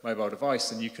particular mobile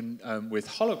device, and you can, with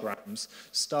holograms,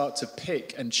 start to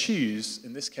pick and choose.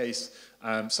 In this case,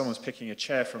 someone's picking a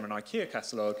chair from an IKEA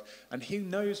catalogue, and he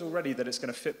knows already that it's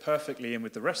going to fit perfectly in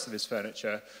with the rest of his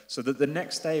furniture, so that the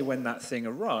next day when that thing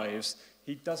arrives,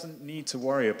 he doesn't need to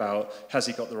worry about, has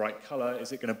he got the right color?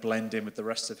 Is it going to blend in with the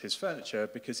rest of his furniture?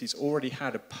 Because he's already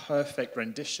had a perfect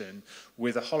rendition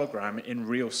with a hologram in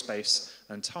real space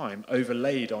and time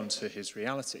overlaid onto his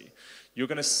reality. You're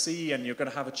going to see and you're going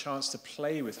to have a chance to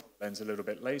play with HoloLens a little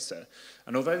bit later.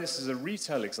 And although this is a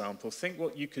retail example, think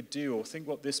what you could do or think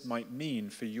what this might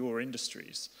mean for your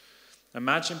industries.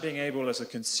 Imagine being able as a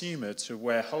consumer to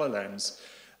wear HoloLens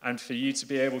and for you to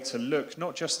be able to look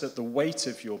not just at the weight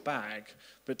of your bag,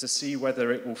 but to see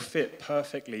whether it will fit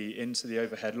perfectly into the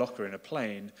overhead locker in a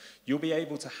plane, you'll be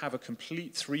able to have a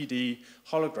complete 3D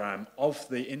hologram of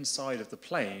the inside of the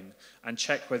plane and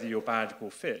check whether your bag will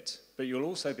fit. But you'll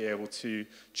also be able to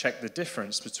check the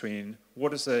difference between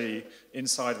what does the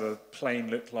inside of a plane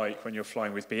look like when you're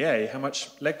flying with BA, how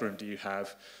much legroom do you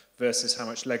have, versus how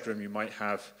much legroom you might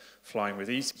have flying with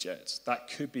EasyJet. That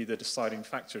could be the deciding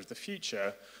factor of the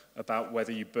future about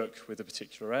whether you book with a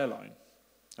particular airline.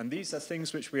 And these are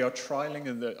things which we are trialing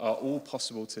and that are all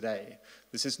possible today.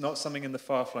 This is not something in the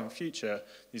far-flung future.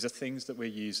 These are things that we're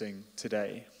using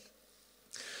today.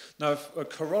 Now, a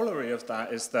corollary of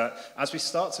that is that as we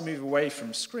start to move away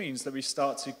from screens, that we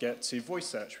start to get to voice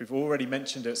search. We've already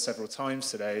mentioned it several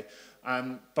times today.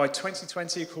 By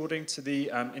 2020, according to the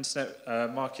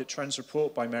Internet Market Trends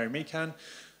Report by Mary Meekan,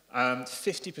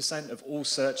 50% of all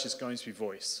search is going to be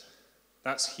voice.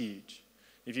 That's huge.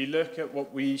 If you look at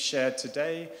what we shared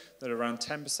today, that around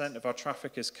 10% of our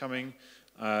traffic is coming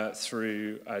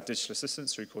through digital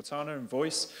assistants, through Cortana and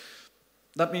voice,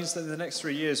 that means that in the next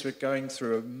 3 years, we're going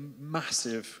through a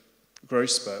massive growth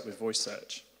spurt with voice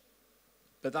search.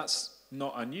 But that's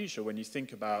not unusual when you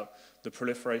think about the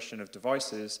proliferation of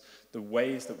devices, the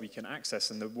ways that we can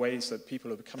access, and the ways that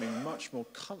people are becoming much more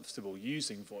comfortable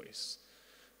using voice.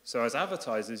 So as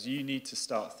advertisers, you need to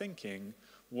start thinking,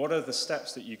 what are the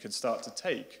steps that you can start to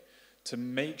take to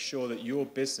make sure that your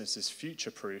business is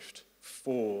future-proofed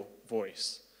for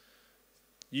voice?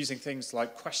 Using things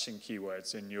like question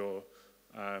keywords in your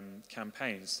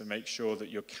campaigns to make sure that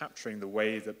you're capturing the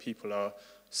way that people are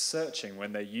searching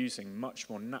when they're using much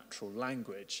more natural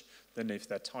language than if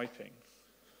they're typing.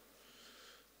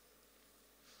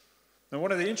 Now,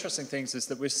 one of the interesting things is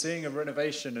that we're seeing a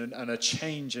renovation and a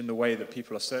change in the way that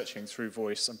people are searching through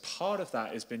voice, and part of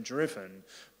that has been driven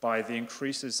by the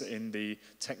increases in the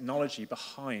technology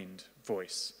behind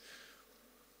voice.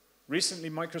 Recently,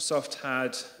 Microsoft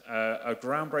had a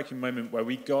groundbreaking moment where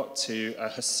we got to a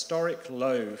historic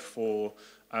low for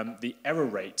the error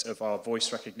rate of our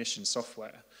voice recognition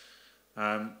software.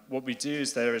 What we do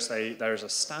is there is a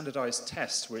standardized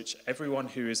test which everyone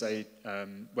who is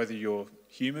whether you're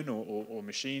human or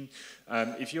machine,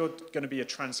 if you're going to be a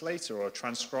translator or a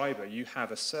transcriber, you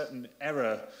have a certain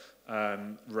error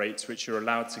rate which you're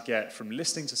allowed to get from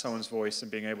listening to someone's voice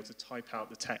and being able to type out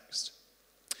the text.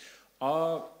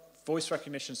 Our voice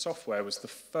recognition software was the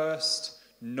first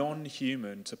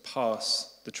non-human to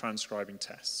pass the transcribing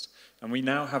test, and we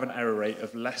now have an error rate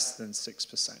of less than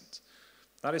 6%.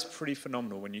 That is pretty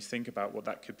phenomenal when you think about what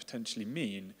that could potentially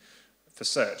mean for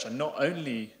search. And not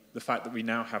only the fact that we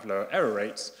now have lower error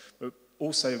rates, but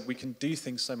also we can do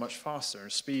things so much faster.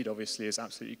 And speed, obviously, is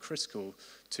absolutely critical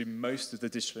to most of the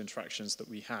digital interactions that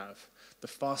we have. The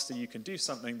faster you can do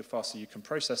something, the faster you can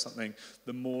process something,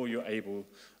 the more you're able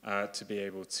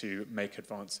to make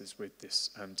advances with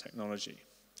this technology.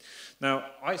 Now,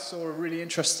 I saw a really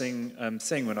interesting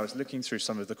thing when I was looking through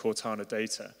some of the Cortana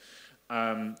data.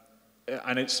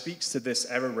 And it speaks to this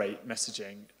error rate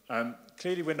messaging.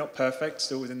 Clearly, we're not perfect,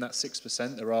 still within that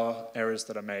 6%. There are errors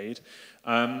that are made.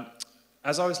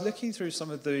 As I was looking through some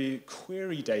of the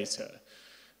query data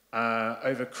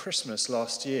over Christmas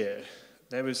last year,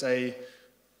 there was a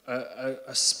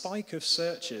spike of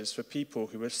searches for people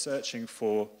who were searching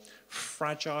for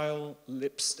fragile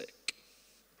lipstick.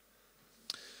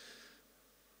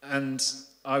 And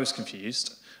I was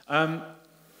confused.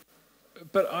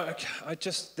 But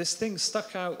this thing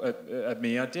stuck out at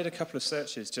me. I did a couple of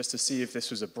searches just to see if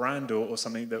this was a brand or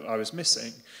something that I was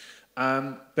missing.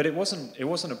 But it wasn't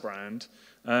a brand.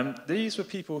 These were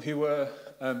people who were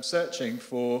searching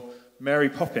for Mary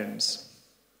Poppins.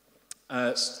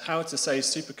 How to say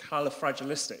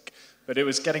supercalifragilistic, but it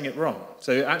was getting it wrong.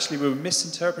 So actually we were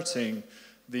misinterpreting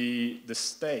the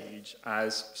stage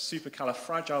as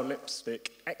supercalifragilistic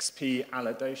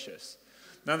expialidocious.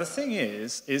 Now the thing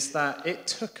is that it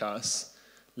took us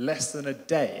less than a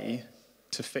day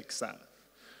to fix that.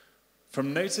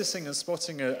 From noticing and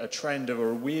spotting a trend or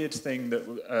a weird thing, that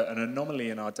an anomaly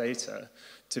in our data,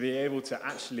 to be able to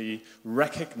actually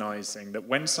recognizing that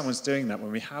when someone's doing that,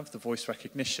 when we have the voice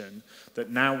recognition, that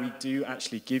now we do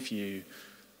actually give you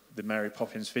the Mary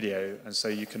Poppins video, and so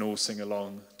you can all sing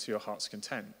along to your heart's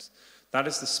content. That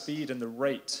is the speed and the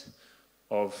rate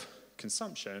of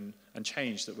consumption and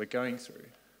change that we're going through.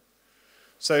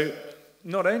 So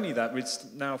not only that, it's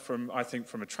now I think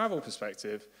from a travel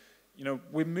perspective,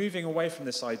 we're moving away from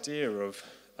this idea of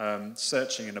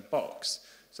searching in a box.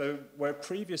 So where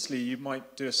previously you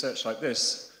might do a search like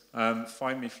this,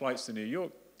 find me flights to New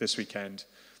York this weekend,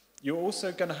 you're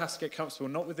also going to have to get comfortable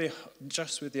not with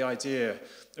just with the idea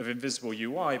of invisible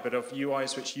UI, but of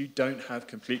UIs which you don't have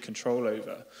complete control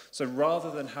over. So rather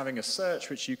than having a search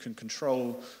which you can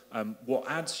control what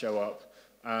ads show up,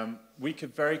 we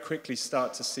could very quickly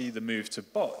start to see the move to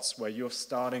bots, where you're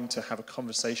starting to have a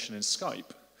conversation in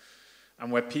Skype,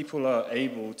 and where people are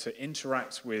able to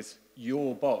interact with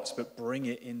your bot, but bring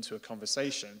it into a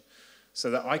conversation. So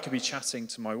that I could be chatting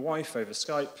to my wife over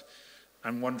Skype,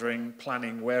 and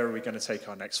planning where are we going to take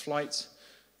our next flight,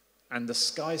 and the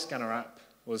Skyscanner app,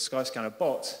 or the Skyscanner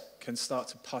bot, can start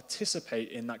to participate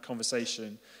in that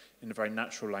conversation in a very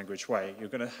natural language way. You're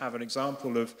going to have an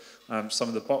example of some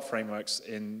of the bot frameworks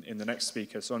in the next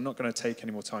speaker, so I'm not going to take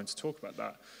any more time to talk about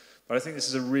that. But I think this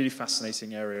is a really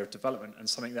fascinating area of development, and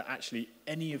something that actually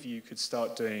any of you could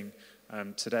start doing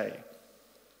today.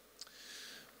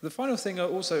 The final thing,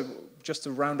 also, just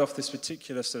to round off this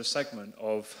particular sort of segment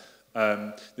of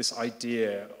this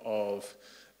idea of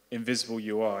invisible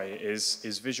UI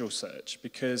is visual search,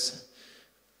 because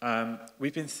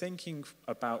we've been thinking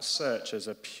about search as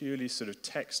a purely sort of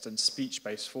text and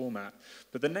speech-based format,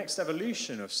 but the next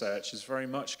evolution of search is very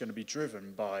much going to be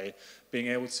driven by being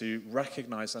able to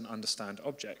recognize and understand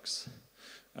objects.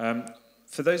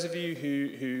 For those of you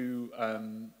who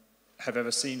have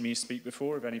ever seen me speak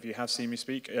before, if any of you have seen me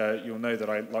speak, you'll know that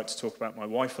I like to talk about my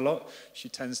wife a lot. She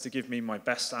tends to give me my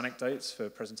best anecdotes for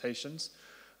presentations.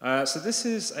 So this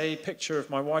is a picture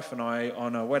of my wife and I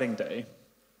on our wedding day.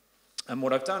 And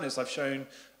what I've done is I've shown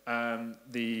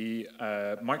the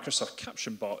Microsoft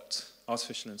Caption Bot,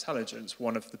 artificial intelligence,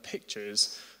 one of the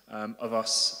pictures of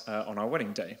us on our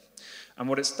wedding day. And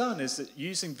what it's done is that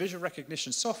using visual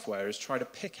recognition software is try to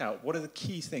pick out what are the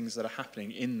key things that are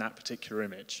happening in that particular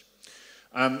image.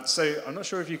 So I'm not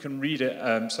sure if you can read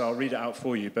it, so I'll read it out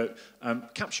for you. But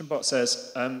Caption Bot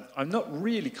says, I'm not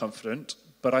really confident,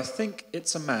 but I think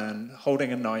it's a man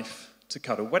holding a knife to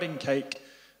cut a wedding cake,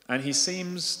 and he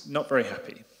seems not very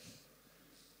happy.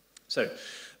 So,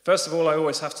 first of all, I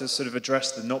always have to sort of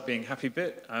address the not being happy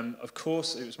bit. Of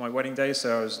course, it was my wedding day,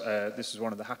 so this was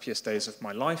one of the happiest days of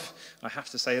my life. I have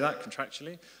to say that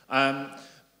contractually.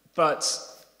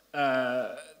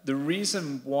 The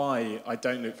reason why I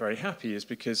don't look very happy is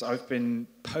because I've been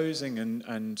posing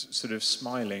and sort of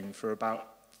smiling for about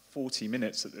 40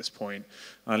 minutes at this point.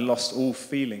 I lost all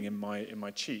feeling in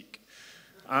my cheek.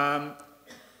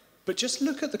 But just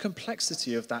look at the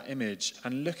complexity of that image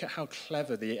and look at how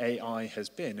clever the AI has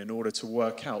been in order to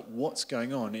work out what's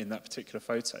going on in that particular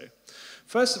photo.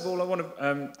 First of all, I want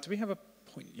to, do we have a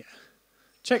point? Yeah.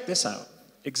 Check this out,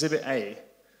 Exhibit A.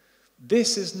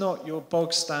 This is not your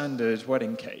bog standard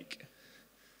wedding cake.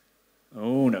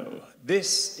 Oh no,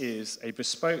 this is a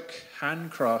bespoke,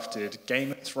 handcrafted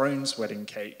Game of Thrones wedding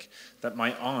cake that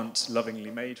my aunt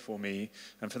lovingly made for me.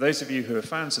 And for those of you who are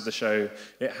fans of the show,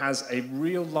 it has a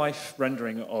real-life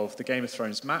rendering of the Game of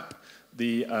Thrones map,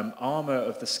 the armor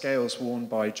of the scales worn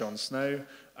by Jon Snow,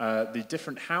 the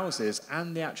different houses,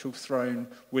 and the actual throne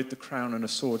with the crown and a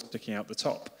sword sticking out the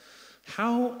top.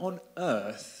 How on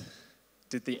earth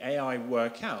did the AI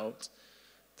work out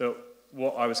that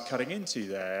what I was cutting into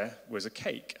there was a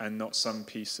cake and not some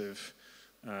piece of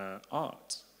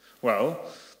art? Well,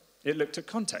 it looked at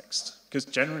context, because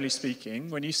generally speaking,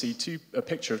 when you see a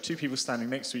picture of two people standing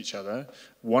next to each other,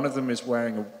 one of them is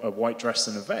wearing a white dress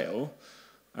and a veil,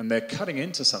 and they're cutting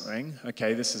into something.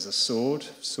 Okay, this is a sword,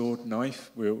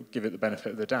 knife, we'll give it the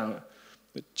benefit of the doubt.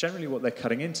 But generally what they're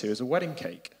cutting into is a wedding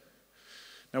cake.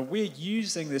 Now, we're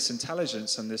using this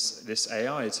intelligence and this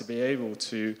AI to be able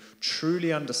to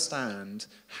truly understand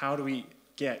how do we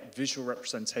get visual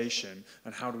representation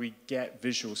and how do we get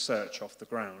visual search off the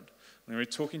ground. And we're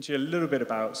talking to you a little bit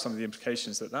about some of the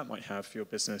implications that that might have for your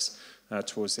business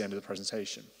towards the end of the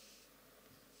presentation.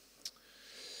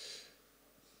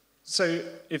 So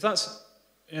if that's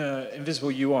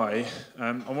invisible UI,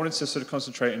 I wanted to sort of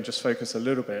concentrate and just focus a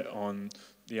little bit on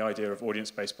the idea of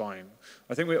audience-based buying.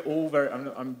 I think we're all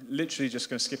I'm literally just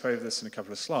going to skip over this in a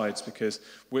couple of slides because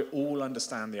we all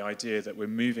understand the idea that we're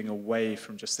moving away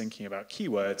from just thinking about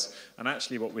keywords, and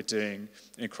actually what we're doing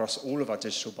across all of our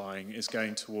digital buying is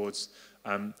going towards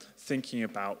thinking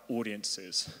about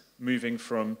audiences, moving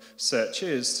from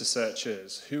searches to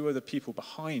searchers. Who are the people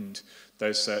behind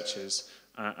those searches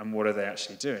and what are they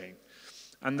actually doing?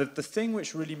 And the thing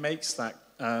which really makes that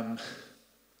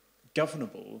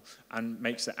governable and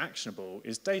makes it actionable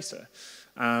is data.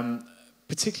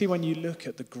 Particularly when you look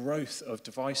at the growth of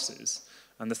devices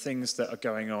and the things that are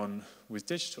going on with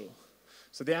digital.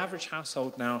 So the average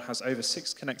household now has over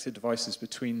 6 connected devices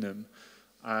between them.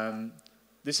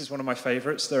 This is one of my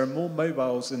favorites. There are more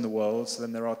mobiles in the world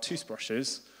than there are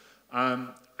toothbrushes.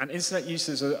 And internet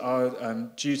users are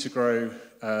due to grow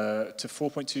to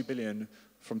 4.2 billion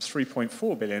from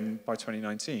 3.4 billion by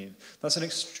 2019. That's an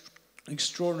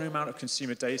extraordinary amount of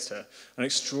consumer data, an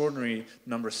extraordinary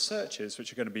number of searches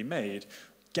which are going to be made.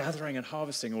 Gathering and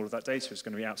harvesting all of that data is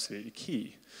going to be absolutely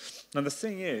key. Now, the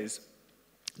thing is,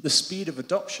 the speed of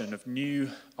adoption of new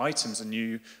items and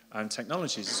new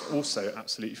technologies is also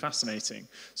absolutely fascinating.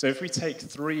 So if we take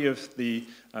 3 of the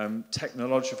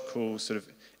technological sort of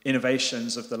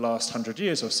innovations of the last 100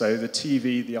 years or so, the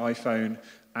TV, the iPhone,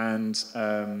 and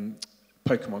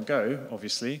Pokemon Go,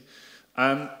 obviously,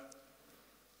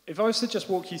 if I was to just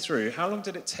walk you through, how long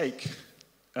did it take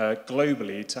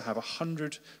globally to have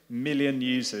 100 million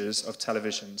users of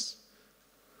televisions?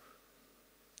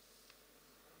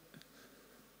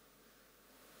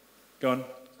 Go on. 20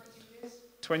 years.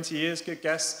 20 years, good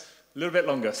guess. A little bit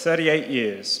longer, 38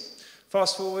 years.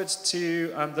 Fast forward to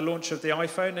the launch of the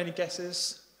iPhone. Any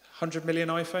guesses? 100 million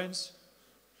iPhones?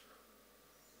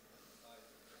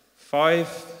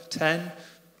 5, 10?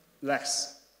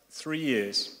 Less. 3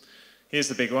 years. Here's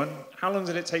the big one. How long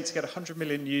did it take to get 100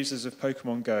 million users of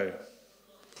Pokemon Go?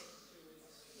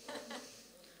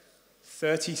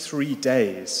 33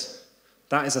 days.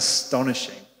 That is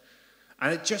astonishing.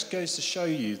 And it just goes to show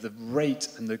you the rate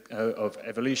and of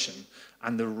evolution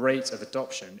and the rate of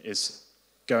adoption is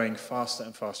going faster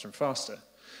and faster and faster.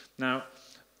 Now,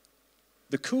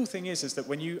 the cool thing is that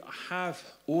when you have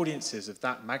audiences of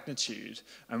that magnitude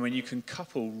and when you can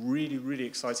couple really, really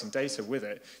exciting data with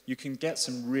it, you can get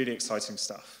some really exciting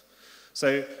stuff.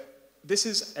 So this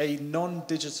is a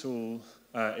non-digital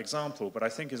example, but I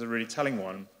think is a really telling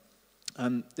one.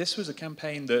 This was a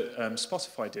campaign that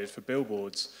Spotify did for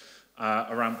billboards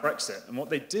around Brexit. And what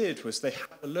they did was they had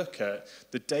a look at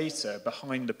the data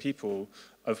behind the people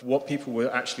of what people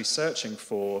were actually searching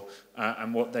for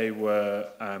and what they were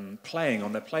playing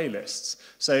on their playlists.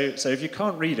 So if you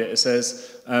can't read it, it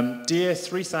says, dear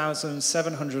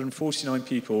 3,749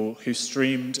 people who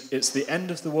streamed It's the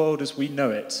End of the World as We Know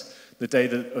It, the day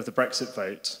of the Brexit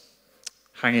vote.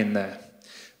 Hang in there.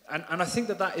 And I think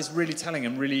that that is really telling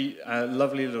and really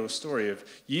lovely little story of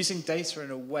using data in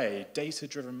a way,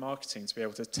 data-driven marketing, to be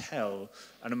able to tell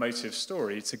an emotive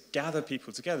story, to gather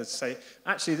people together, to say,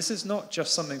 actually, this is not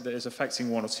just something that is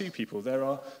affecting 1 or 2 people. There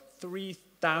are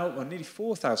 3,000, or nearly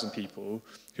 4,000 people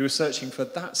who are searching for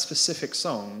that specific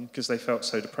song because they felt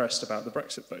so depressed about the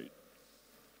Brexit vote.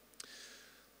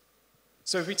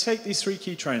 So if we take these 3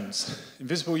 key trends,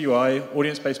 invisible UI,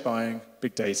 audience-based buying,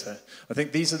 big data, I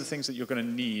think these are the things that you're going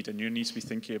to need and you need to be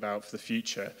thinking about for the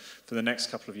future, for the next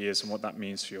couple of years, and what that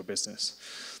means for your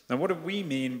business. Now, what do we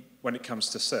mean when it comes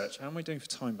to search? How am I doing for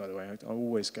time, by the way? I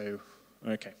always go,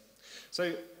 okay.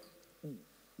 So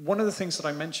one of the things that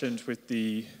I mentioned with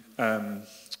the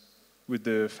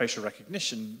facial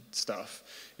recognition stuff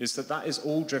is that is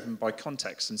all driven by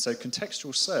context. And so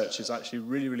contextual search is actually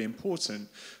really, really important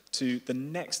to the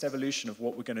next evolution of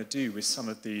what we're going to do with some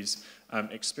of these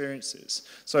experiences.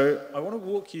 So I want to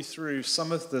walk you through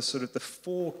some of the sort of the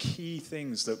 4 key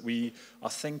things that we are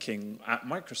thinking at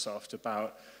Microsoft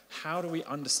about how do we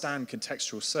understand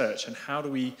contextual search and how do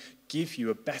we give you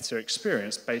a better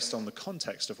experience based on the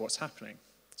context of what's happening.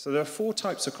 So there are 4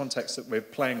 types of context that we're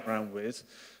playing around with.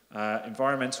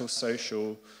 Environmental,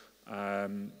 social,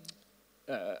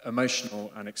 emotional,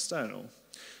 and external.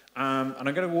 And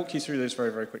I'm going to walk you through those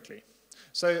very, very quickly.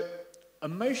 So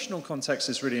emotional context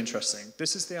is really interesting.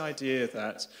 This is the idea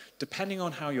that depending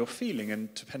on how you're feeling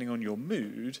and depending on your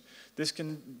mood, this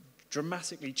can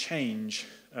dramatically change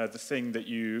the thing that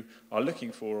you are looking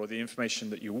for or the information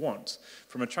that you want.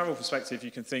 From a travel perspective,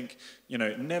 you can think,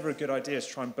 never a good idea to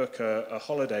try and book a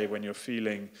holiday when you're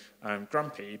feeling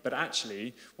grumpy, but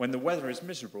actually, when the weather is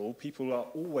miserable, people are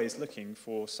always looking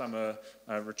for summer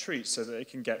retreats so that they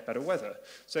can get better weather.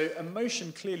 So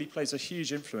emotion clearly plays a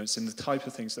huge influence in the type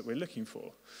of things that we're looking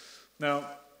for. Now,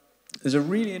 there's a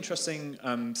really interesting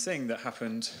thing that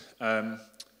happened.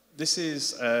 This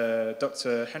is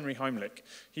Dr. Henry Heimlich.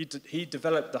 He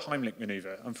developed the Heimlich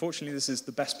maneuver. Unfortunately, this is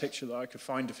the best picture that I could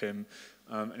find of him,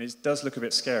 and it does look a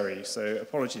bit scary, so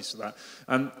apologies for that.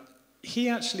 He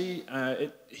actually,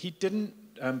 he didn't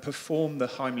perform the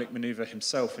Heimlich maneuver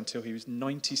himself until he was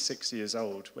 96 years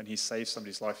old when he saved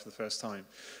somebody's life for the first time.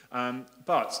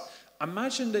 But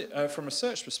imagine that from a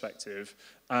search perspective,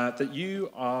 that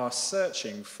you are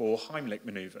searching for Heimlich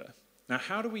maneuver. Now,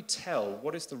 how do we tell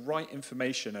what is the right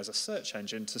information as a search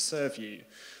engine to serve you?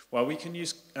 Well, we can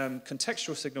use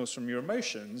contextual signals from your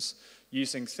emotions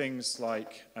using things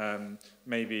like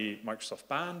maybe Microsoft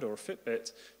Band or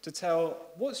Fitbit to tell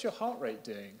what's your heart rate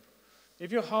doing.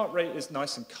 If your heart rate is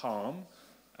nice and calm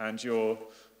and you're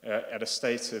at a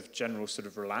state of general sort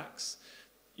of relax,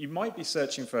 you might be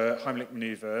searching for Heimlich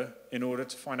maneuver in order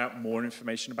to find out more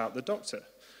information about the doctor.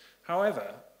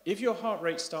 However, if your heart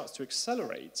rate starts to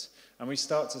accelerate, and we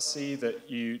start to see that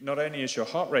not only is your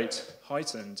heart rate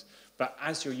heightened, but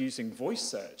as you're using voice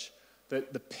search,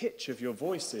 that the pitch of your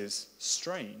voice is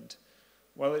strained,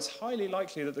 well, it's highly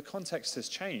likely that the context has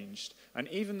changed. And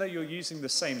even though you're using the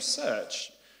same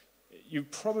search,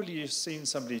 you've probably seen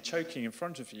somebody choking in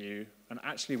front of you, and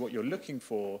actually what you're looking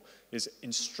for is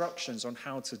instructions on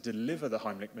how to deliver the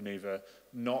Heimlich maneuver,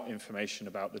 not information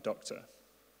about the doctor.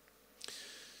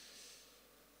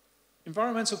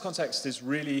 Environmental context is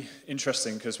really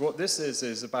interesting because what this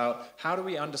is about how do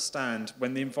we understand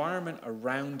when the environment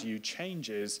around you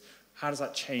changes, how does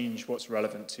that change what's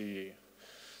relevant to you?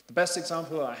 The best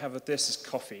example I have of this is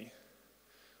coffee.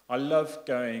 I love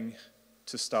going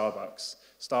to Starbucks.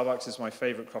 Starbucks is my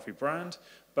favorite coffee brand,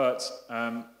 but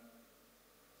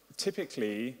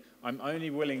typically I'm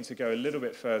only willing to go a little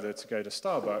bit further to go to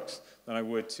Starbucks than I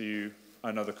would to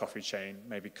another coffee chain,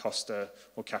 maybe Costa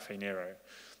or Cafe Nero.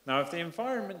 Now, if the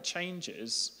environment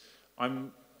changes,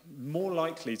 I'm more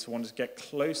likely to want to get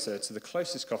closer to the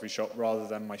closest coffee shop rather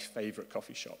than my favorite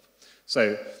coffee shop.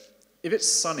 So if it's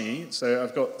sunny, so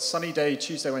I've got sunny day,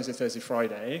 Tuesday, Wednesday, Thursday,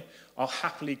 Friday, I'll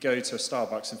happily go to a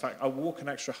Starbucks. In fact, I'll walk an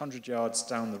extra 100 yards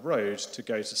down the road to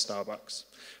go to Starbucks.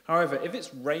 However, if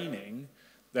it's raining,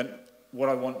 then what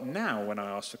I want now when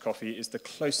I ask for coffee is the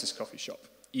closest coffee shop,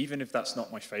 even if that's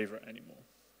not my favorite anymore.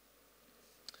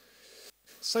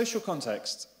 Social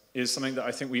context is something that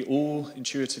I think we all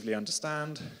intuitively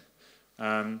understand.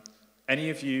 Any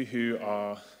of you who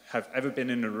have ever been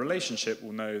in a relationship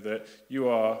will know that you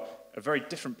are a very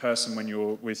different person when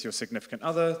you're with your significant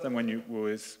other than when you're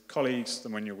with colleagues,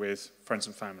 than when you're with friends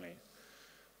and family.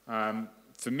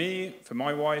 For me, for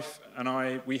my wife and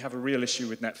I, we have a real issue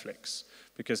with Netflix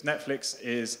because Netflix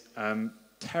is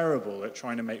terrible at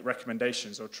trying to make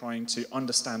recommendations or trying to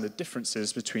understand the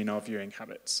differences between our viewing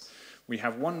habits. We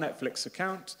have one Netflix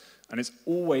account, and it's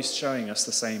always showing us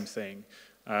the same thing,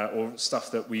 or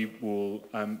stuff that we will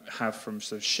have from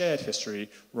sort of shared history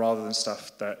rather than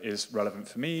stuff that is relevant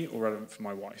for me or relevant for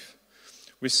my wife.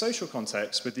 With social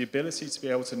context, with the ability to be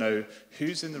able to know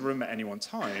who's in the room at any one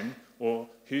time, or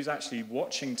who's actually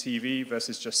watching TV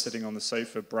versus just sitting on the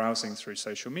sofa browsing through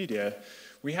social media,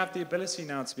 we have the ability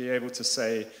now to be able to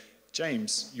say,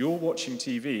 James, you're watching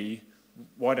TV,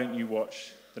 why don't you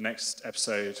watch the next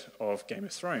episode of Game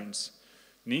of Thrones?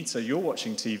 Nita, you're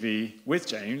watching TV with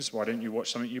James, why don't you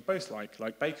watch something you both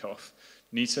like Bake Off?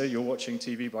 Nita, you're watching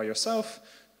TV by yourself,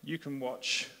 you can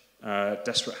watch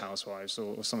Desperate Housewives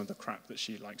or some of the crap that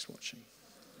she likes watching.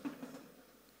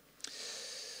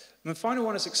 And the final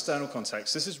one is external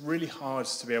context. This is really hard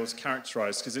to be able to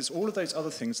characterize because it's all of those other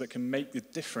things that can make the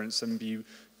difference and be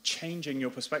changing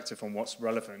your perspective on what's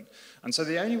relevant. And so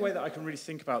the only way that I can really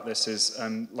think about this is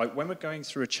like when we're going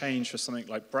through a change for something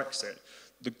like Brexit,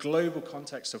 the global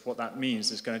context of what that means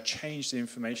is going to change the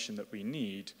information that we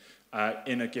need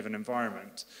in a given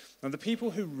environment. Now, the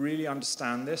people who really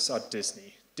understand this are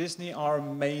Disney. Disney are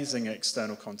amazing at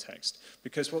external context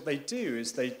because what they do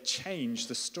is they change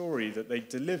the story that they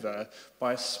deliver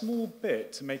by a small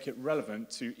bit to make it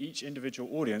relevant to each individual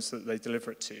audience that they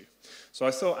deliver it to. So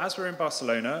I thought as we're in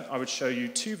Barcelona, I would show you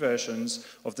two versions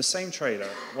of the same trailer,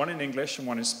 one in English and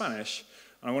one in Spanish,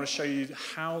 and I want to show you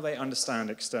how they understand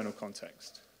external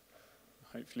context.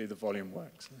 Hopefully the volume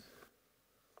works.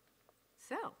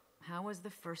 So, how was the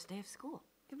first day of school?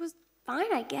 It was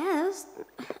fine, I guess.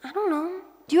 I don't know.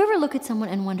 Do you ever look at someone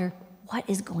and wonder what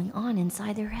is going on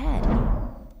inside their head?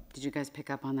 Did you guys pick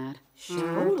up on that?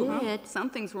 Sure did.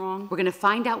 Something's wrong. We're gonna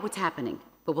find out what's happening,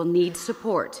 but we'll need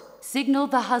support. Signal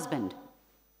the husband.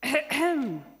 With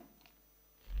a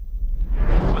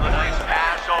nice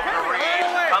pass over to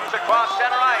Reeves, comes across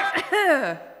center ice.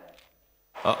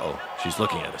 Uh-oh, she's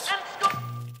looking at us.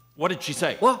 What did she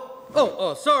say? What?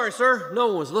 Oh, sorry, sir. No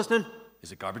one was listening.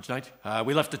 Is it garbage night?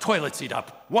 We left the toilet seat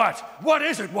up. What? What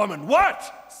is it, woman? What?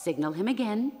 Signal him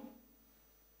again.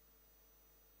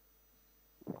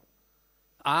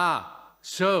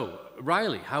 So,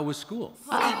 Riley, how was school?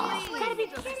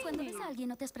 Cuando ves a alguien,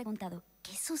 ¿no te has preguntado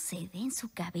qué sucede en su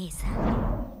cabeza?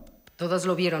 Todos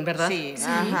lo vieron, ¿verdad? Sí.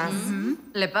 Ajá.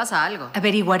 Le pasa algo.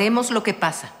 Averiguaremos lo que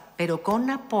pasa, pero con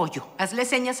apoyo. Hazle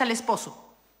señas al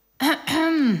esposo. Buen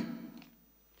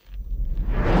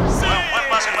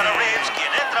pase para Reeves,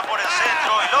 quien entra por el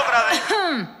centro y logra...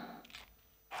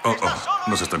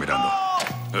 Nos está mirando.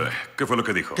 ¿Qué fue lo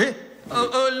que dijo? ¿Qué?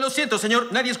 Lo siento,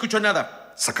 señor. Nadie escuchó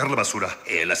nada. ¿Sacar la basura?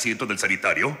 ¿El asiento del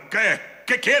sanitario? ¿Qué?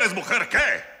 ¿Qué quieres, mujer? ¿Qué?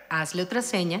 Hazle otra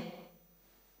seña.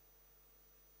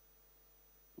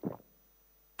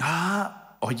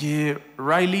 Ah, oye,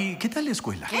 Riley, ¿qué tal la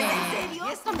escuela?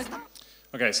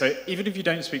 Okay, so even if you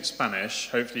don't speak Spanish,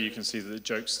 hopefully you can see that the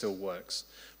joke still works.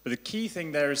 But the key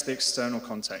thing there is the external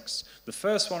context. The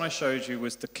first one I showed you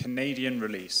was the Canadian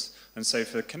release. And so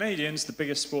for the Canadians, the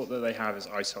biggest sport that they have is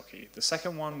ice hockey. The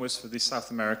second one was for the South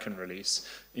American release.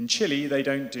 In Chile, they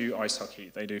don't do ice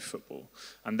hockey, they do football.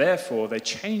 And therefore, they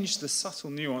changed the subtle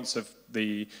nuance of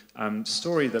the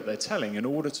story that they're telling in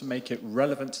order to make it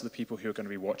relevant to the people who are going to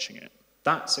be watching it.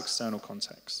 That's external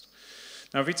context.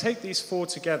 Now, if we take these four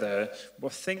together, we'll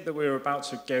think that we're about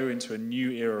to go into a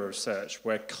new era of search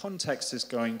where context is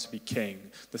going to be king,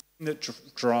 the thing that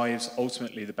drives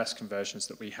ultimately the best conversions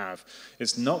that we have.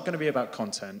 It's not going to be about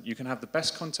content. You can have the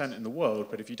best content in the world,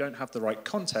 but if you don't have the right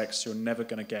context, you're never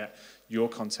going to get your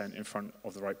content in front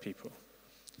of the right people.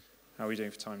 How are we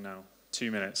doing for time now? 2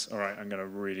 minutes. All right, I'm going to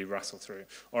really rattle through.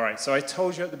 All right, so I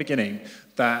told you at the beginning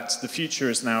that the future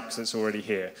is now because it's already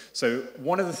here. So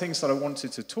one of the things that I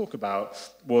wanted to talk about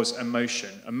was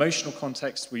emotion. Emotional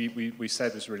context, we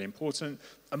said was really important.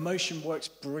 Emotion works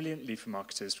brilliantly for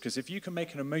marketers because if you can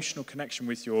make an emotional connection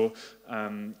with your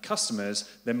customers,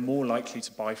 they're more likely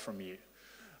to buy from you.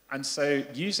 And so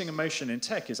using emotion in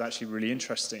tech is actually really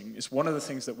interesting. It's one of the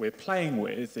things that we're playing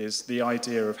with is the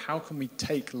idea of how can we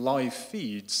take live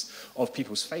feeds of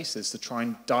people's faces to try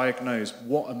and diagnose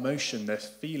what emotion they're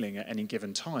feeling at any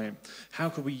given time. How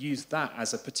could we use that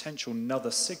as a potential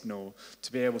another signal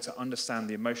to be able to understand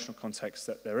the emotional context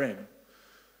that they're in?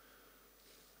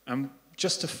 And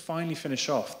just to finally finish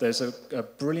off, there's a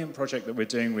brilliant project that we're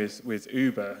doing with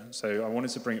Uber. So I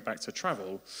wanted to bring it back to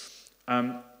travel.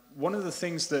 One of the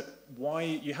things that why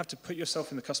you have to put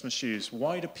yourself in the customer's shoes,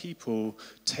 why do people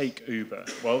take Uber?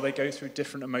 Well, they go through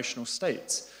different emotional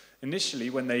states. Initially,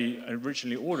 when they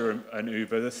originally order an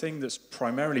Uber, the thing that's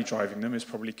primarily driving them is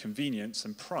probably convenience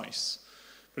and price.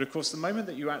 But of course, the moment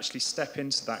that you actually step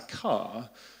into that car,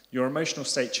 your emotional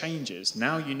state changes.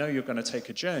 Now you know you're going to take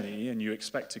a journey and you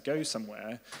expect to go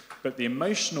somewhere, but the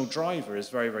emotional driver is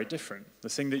very, very different. The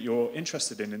thing that you're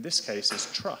interested in this case,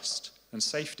 is trust and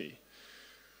safety.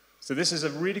 So this is a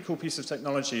really cool piece of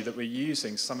technology that we're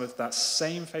using some of that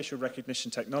same facial recognition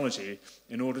technology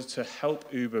in order to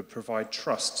help Uber provide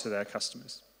trust to their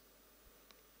customers.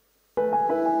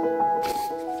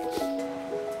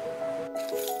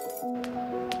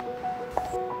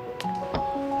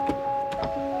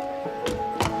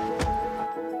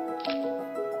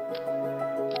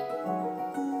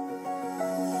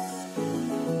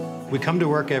 We come to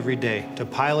work every day to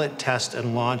pilot, test,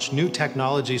 and launch new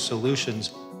technology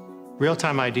solutions.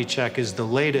 Real-time ID check is the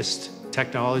latest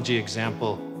technology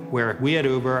example where we at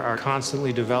Uber are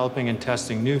constantly developing and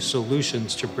testing new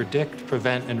solutions to predict,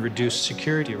 prevent, and reduce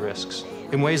security risks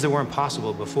in ways that weren't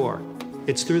possible before.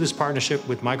 It's through this partnership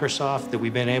with Microsoft that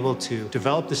we've been able to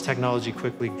develop this technology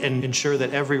quickly and ensure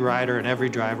that every rider and every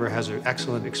driver has an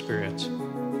excellent experience.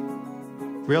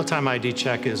 Real-time ID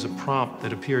check is a prompt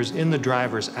that appears in the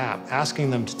driver's app asking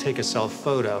them to take a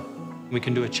self-photo. We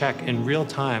can do a check in real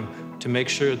time to make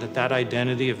sure that that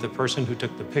identity of the person who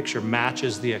took the picture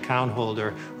matches the account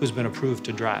holder who's been approved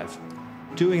to drive.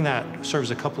 Doing that serves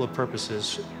a couple of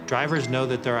purposes. Drivers know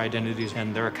that their identities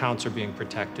and their accounts are being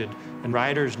protected, and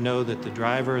riders know that the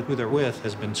driver who they're with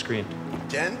has been screened.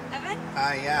 Jen? Evan?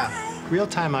 Yeah.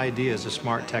 Real-time ID is a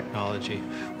smart technology.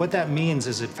 What that means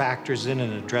is it factors in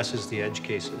and addresses the edge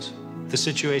cases. The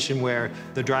situation where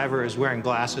the driver is wearing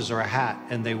glasses or a hat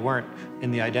and they weren't in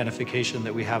the identification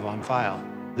that we have on file.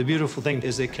 The beautiful thing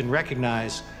is it can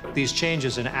recognize these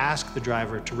changes and ask the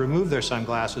driver to remove their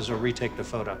sunglasses or retake the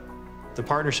photo. The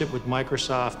partnership with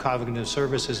Microsoft Cognitive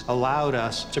Services allowed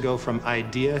us to go from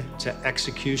idea to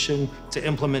execution to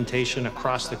implementation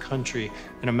across the country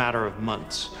in a matter of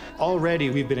months. Already,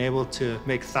 we've been able to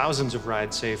make thousands of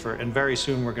rides safer, and very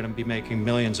soon we're going to be making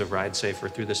millions of rides safer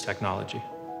through this technology.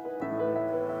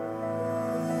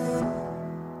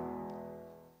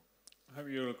 I hope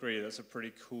you'll agree that's a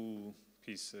pretty cool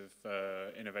piece of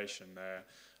innovation there.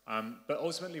 But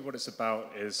ultimately what it's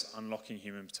about is unlocking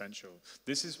human potential.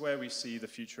 This is where we see the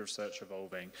future of search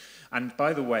evolving. And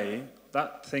by the way,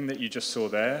 that thing that you just saw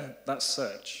there, that's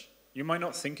search. You might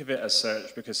not think of it as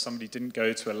search because somebody didn't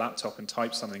go to a laptop and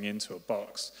type something into a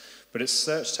box, but it's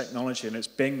search technology and it's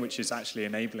Bing which is actually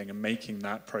enabling and making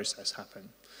that process happen.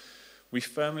 We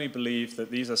firmly believe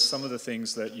that these are some of the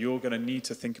things that you're going to need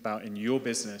to think about in your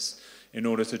business in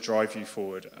order to drive you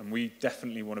forward. And we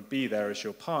definitely want to be there as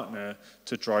your partner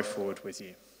to drive forward with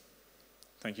you.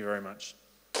 Thank you very much.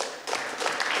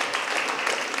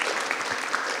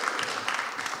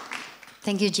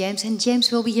 Thank you, James. And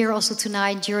James will be here also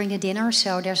tonight during the dinner,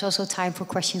 so there's also time for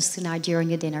questions tonight during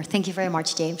the dinner. Thank you very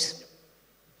much, James.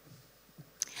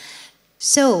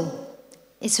 So,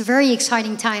 it's a very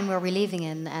exciting time where we're living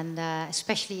in, and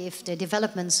especially if the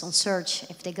developments on search,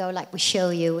 if they go like we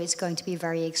show you, it's going to be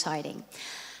very exciting.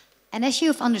 And as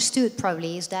you've understood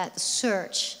probably, is that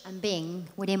search and Bing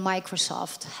within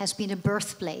Microsoft has been a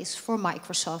birthplace for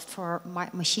Microsoft for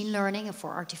machine learning and for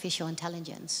artificial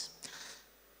intelligence.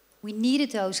 We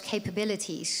needed those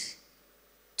capabilities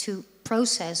to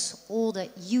process all the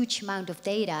huge amount of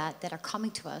data that are coming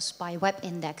to us by web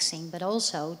indexing, but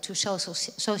also to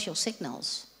social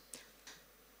signals.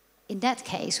 In that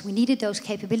case, we needed those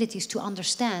capabilities to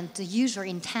understand the user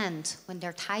intent when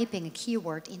they're typing a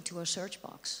keyword into a search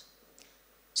box.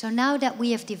 So now that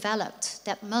we have developed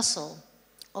that muscle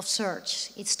of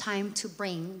search, it's time to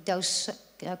bring those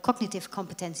cognitive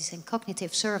competencies and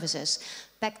cognitive services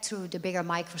back to the bigger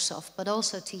Microsoft, but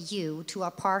also to you, to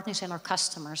our partners and our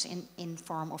customers in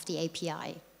form of the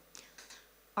API.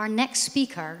 Our next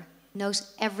speaker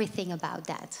knows everything about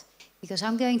that, because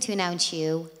I'm going to announce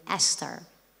you Esther.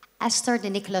 Esther de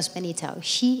Nicolas Benito.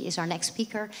 She is our next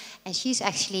speaker, and she's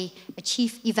actually a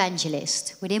chief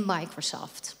evangelist within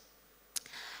Microsoft.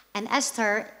 And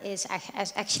Esther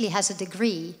actually has a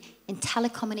degree in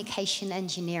telecommunication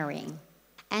engineering,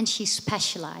 and she's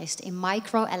specialized in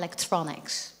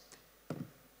microelectronics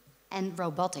and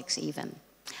robotics even.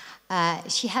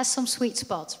 She has some sweet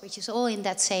spots, which is all in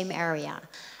that same area.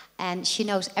 And she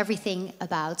knows everything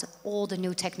about all the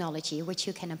new technology, which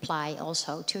you can apply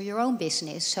also to your own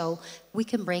business, so we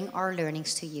can bring our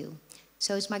learnings to you.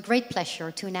 So it's my great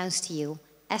pleasure to announce to you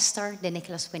Esther de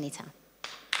Nicolas Benito.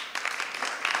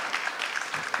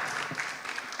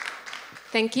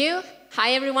 Thank you.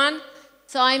 Hi, everyone.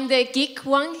 So I'm the geek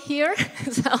one here.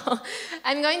 So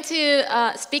I'm going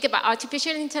to speak about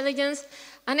artificial intelligence.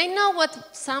 And I know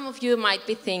what some of you might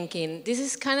be thinking. This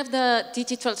is kind of the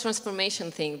digital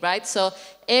transformation thing, right? So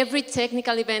every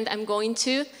technical event I'm going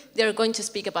to, they're going to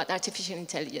speak about artificial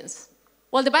intelligence.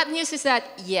 Well, the bad news is that,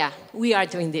 yeah, we are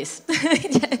doing this.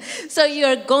 So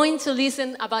you're going to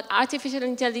listen about artificial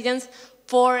intelligence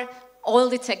for all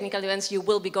the technical events you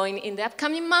will be going in the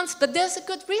upcoming months, but there's a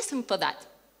good reason for that.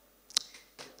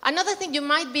 Another thing you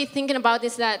might be thinking about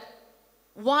is that,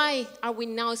 why are we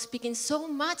now speaking so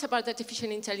much about artificial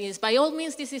intelligence? By all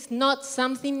means, this is not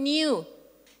something new.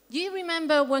 Do you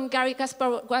remember when Garry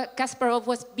Kasparov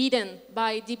was beaten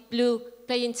by Deep Blue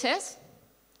playing chess?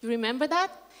 You remember that?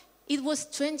 It was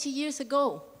 20 years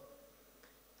ago.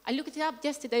 I looked it up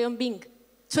yesterday on Bing.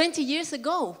 20 years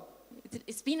ago.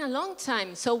 It's been a long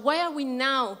time. So why are we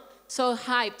now so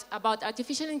hyped about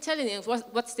artificial intelligence?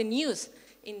 What's the news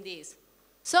in this?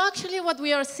 So actually what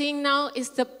we are seeing now is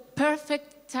the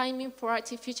perfect timing for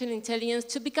artificial intelligence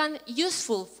to become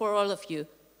useful for all of you,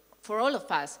 for all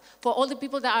of us, for all the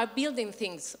people that are building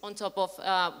things on top of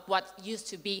what used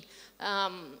to be,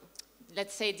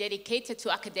 let's say, dedicated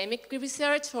to academic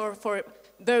research or for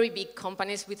very big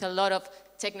companies with a lot of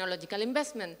technological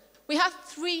investment. We have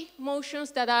three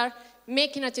motions that are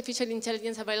making artificial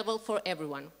intelligence available for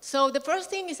everyone. So the first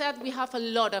thing is that we have a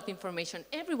lot of information.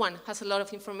 Everyone has a lot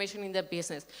of information in their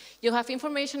business. You have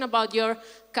information about your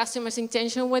customers'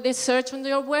 intention when they search on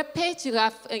your web page. You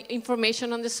have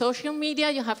information on the social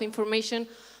media. You have information,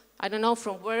 I don't know,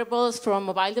 from wearables, from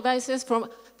mobile devices, from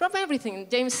everything.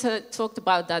 James talked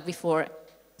about that before.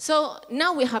 So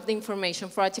now we have the information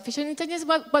for artificial intelligence,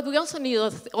 but we also need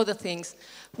other things.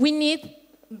 We need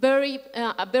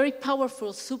a very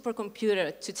powerful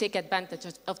supercomputer to take advantage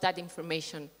of that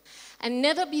information. And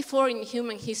never before in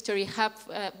human history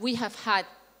we have had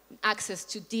access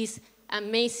to this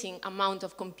amazing amount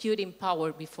of computing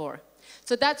power before.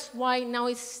 So that's why now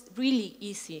it's really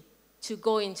easy to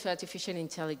go into artificial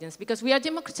intelligence, because we are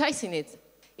democratizing it.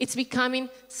 It's becoming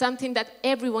something that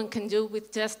everyone can do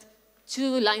with just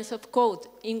 2 lines of code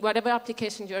in whatever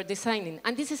application you're designing.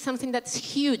 And this is something that's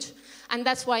huge. And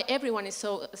that's why everyone is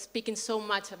speaking so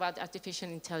much about artificial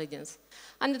intelligence.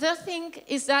 And the third thing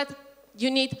is that you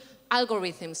need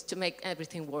algorithms to make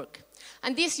everything work.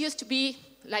 And this used to be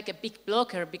like a big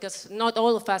blocker, because not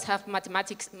all of us have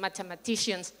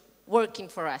mathematicians working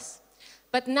for us.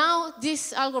 But now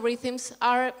these algorithms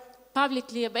are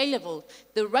publicly available.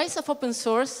 The rise of open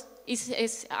source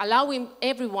is allowing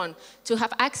everyone to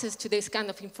have access to this kind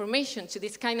of information, to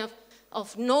this kind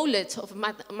of knowledge, of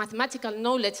mathematical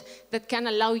knowledge that can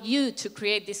allow you to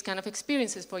create these kind of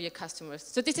experiences for your customers.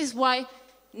 So this is why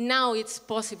now it's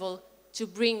possible to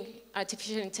bring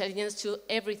artificial intelligence to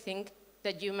everything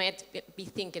that you might be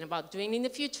thinking about doing in the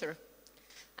future.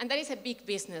 And that is a big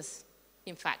business,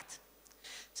 in fact.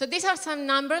 So these are some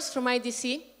numbers from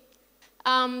IDC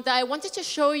that I wanted to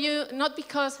show you, not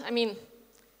because, I mean,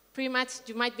 pretty much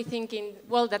you might be thinking,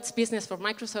 well, that's business for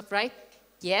Microsoft, right?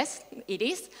 Yes, it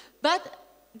is. But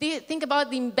think about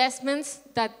the investments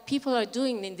that people are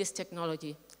doing in this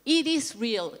technology. It is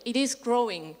real, it is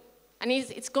growing, and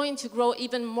it's going to grow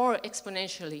even more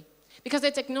exponentially. Because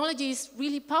the technology is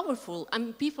really powerful,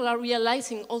 and people are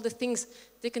realizing all the things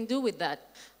they can do with that.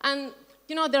 And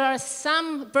you know, there are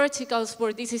some verticals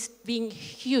where this is being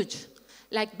huge,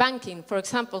 like banking, for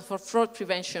example, for fraud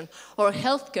prevention, or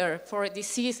healthcare for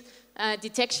disease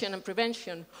detection and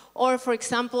prevention, or, for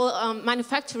example,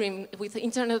 manufacturing with the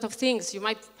Internet of Things. You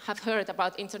might have heard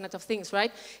about Internet of Things,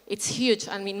 right? It's huge.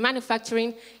 I mean,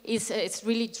 manufacturing it's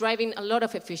really driving a lot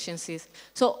of efficiencies.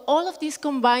 So all of these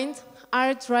combined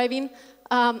are driving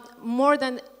more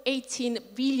than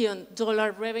 $18 billion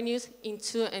revenues in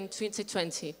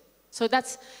 2020. So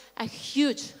that's a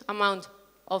huge amount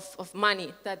of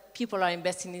money that people are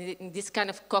investing in this kind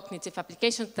of cognitive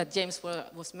applications that James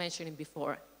was mentioning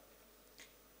before.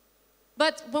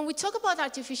 But when we talk about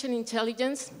artificial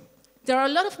intelligence, there are a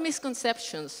lot of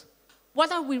misconceptions.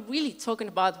 What are we really talking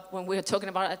about when we're talking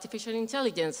about artificial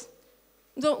intelligence?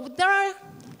 There are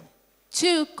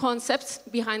two concepts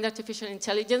behind artificial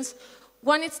intelligence.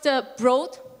 One is the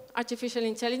broad artificial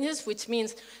intelligence, which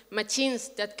means machines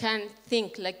that can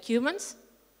think like humans.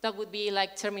 That would be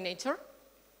like Terminator,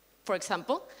 for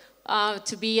example.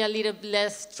 To be a little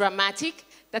less dramatic,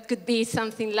 that could be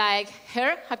something like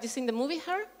Her. Have you seen the movie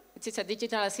Her? It's a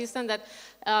digital assistant that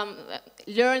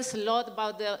learns a lot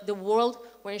about the world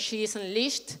when she is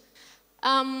unleashed.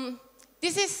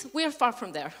 We are far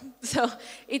from there. So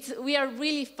we are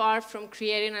really far from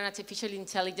creating an artificial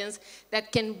intelligence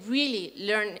that can really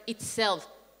learn itself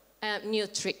new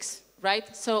tricks,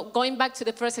 right? So going back to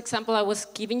the first example I was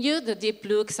giving you, the Deep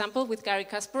Blue example with Garry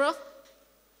Kasparov,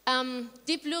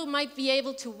 Deep Blue might be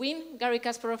able to win Garry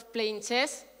Kasparov playing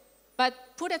chess, but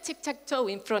put a tic-tac-toe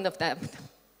in front of them.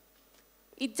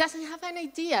 It doesn't have an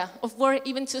idea of where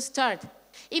even to start.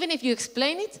 Even if you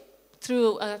explain it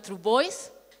through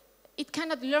voice, it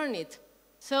cannot learn it.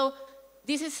 So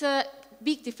this is a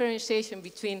big differentiation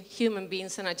between human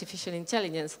beings and artificial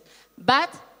intelligence.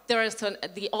 But there is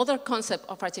the other concept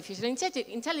of artificial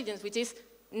intelligence, which is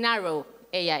narrow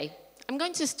AI. I'm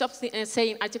going to stop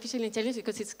saying artificial intelligence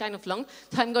because it's kind of long,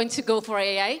 so I'm going to go for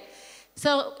AI.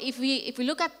 So if we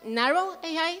look at narrow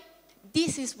AI,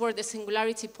 this is where the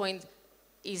singularity point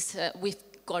is we've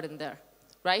gotten there,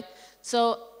 right?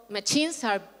 So machines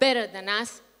are better than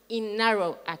us in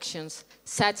narrow actions,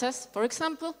 such as, for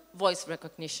example, voice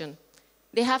recognition.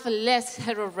 They have a less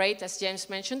error rate, as James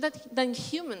mentioned, than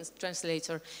human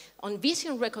translator. On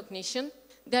vision recognition,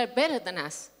 they're better than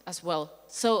us as well.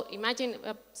 So imagine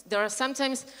there are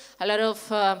sometimes a lot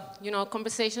of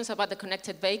conversations about the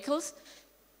connected vehicles.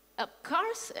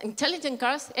 Cars, intelligent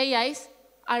cars, AIs,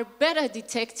 are better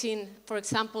detecting, for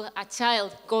example, a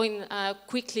child going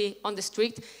quickly on the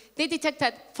street. They detect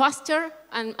that faster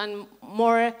and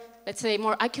more, let's say,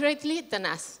 more accurately than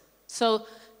us. So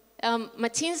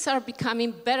machines are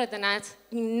becoming better than us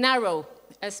in narrow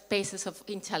spaces of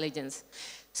intelligence.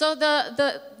 So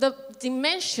the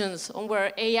dimensions on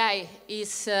where AI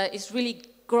is really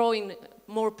growing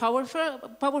more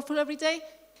powerful every day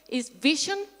is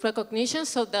vision recognition,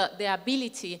 so the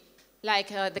ability, like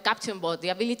the Captain Bot, the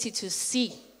ability to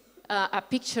see a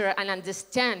picture and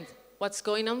understand what's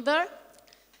going on there.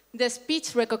 The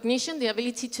speech recognition, the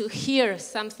ability to hear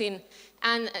something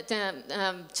and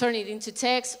turn it into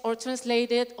text or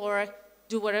translate it or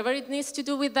do whatever it needs to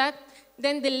do with that.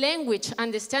 Then the language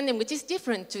understanding, which is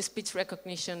different to speech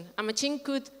recognition. A machine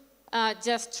could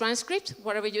just transcript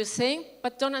whatever you're saying,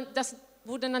 but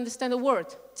wouldn't understand a word,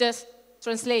 just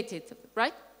translate it,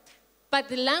 right? But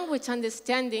the language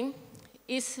understanding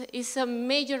is a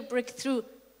major breakthrough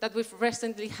that we've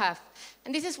recently have.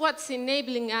 And this is what's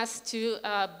enabling us to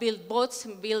build bots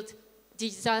and build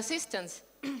digital assistants.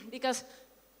 Because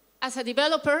as a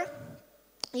developer,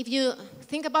 if you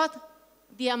think about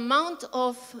the amount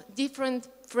of different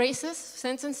phrases,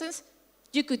 sentences,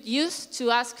 you could use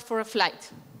to ask for a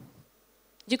flight.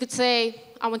 You could say,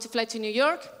 I want to fly to New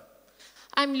York.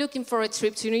 I'm looking for a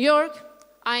trip to New York.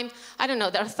 I don't know,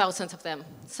 there are thousands of them.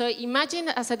 So imagine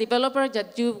as a developer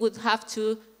that you would have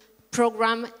to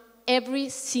program every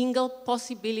single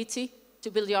possibility to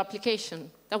build your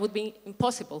application. That would be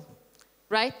impossible,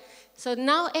 right? So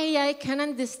now AI can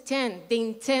understand the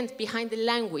intent behind the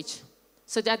language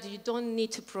so that you don't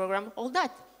need to program all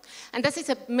that. And that is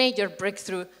a major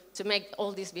breakthrough to make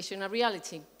all this vision a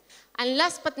reality. And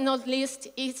last but not least,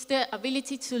 it's the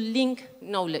ability to link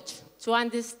knowledge, to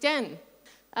understand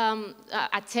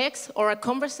a text or a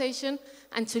conversation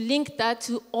and to link that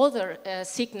to other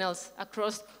signals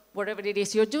across whatever it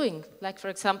is you're doing. Like, for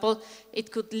example,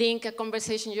 it could link a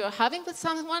conversation you're having with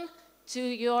someone to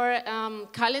your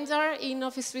calendar in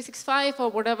Office 365 or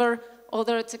whatever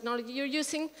other technology you're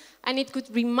using, and it could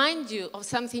remind you of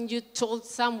something you told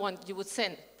someone you would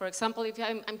send. For example, if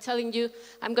I'm telling you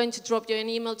I'm going to drop you an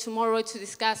email tomorrow to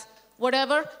discuss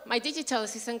whatever, my digital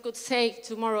assistant could say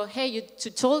tomorrow, hey, you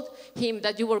told him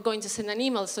that you were going to send an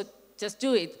email, so just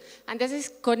do it. And this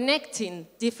is connecting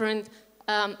different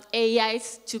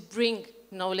AIs to bring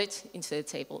knowledge into the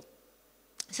table.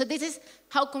 So this is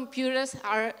how computers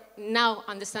are now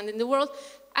understanding the world,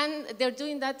 and they're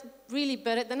doing that really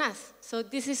better than us. So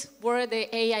this is where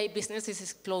the AI business is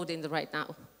exploding right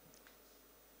now.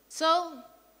 So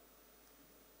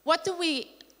what do we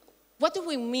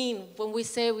mean when we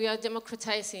say we are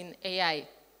democratizing AI?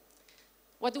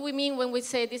 What do we mean when we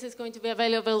say this is going to be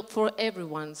available for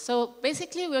everyone? So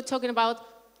basically, we're talking about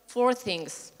 4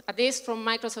 things. At least from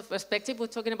Microsoft's perspective, we're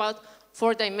talking about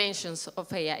 4 dimensions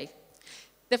of AI.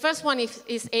 The first one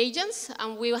is agents,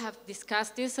 and we have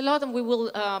discussed this a lot, and we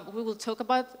will talk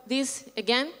about this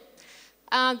again.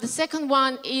 The second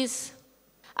one is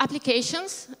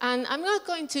applications, and I'm not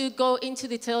going to go into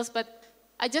details, but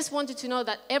I just wanted to know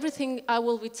that everything I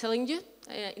will be telling you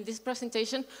in this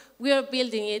presentation, we are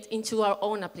building it into our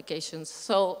own applications.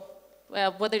 So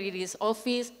whether it is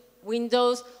Office,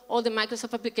 Windows, all the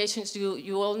Microsoft applications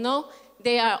you all know,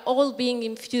 they are all being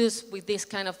infused with this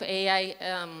kind of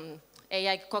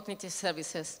AI cognitive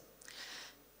services.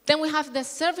 Then we have the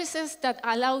services that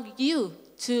allow you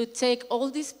to take all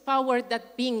this power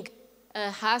that Bing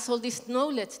has, all this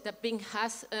knowledge that Bing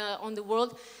has on the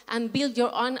world, and build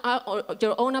your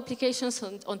own applications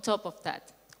on top of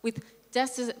that, with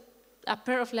just a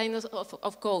pair of lines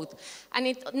of code. And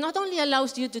it not only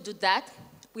allows you to do that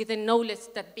with the knowledge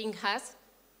that Bing has,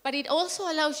 but it also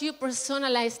allows you to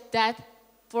personalize that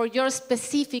for your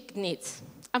specific needs.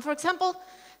 And for example,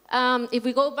 if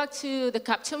we go back to the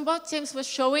caption bot James was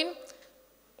showing,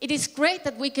 it is great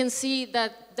that we can see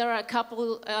that there are a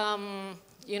couple,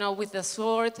 with a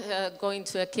sword going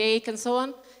to a cake and so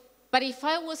on. But if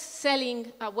I was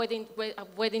selling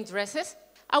wedding dresses,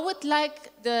 I would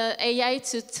like the AI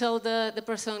to tell the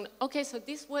person, okay, so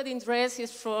this wedding dress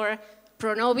is for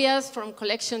Pronovias from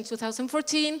collection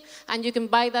 2014, and you can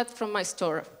buy that from my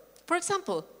store. For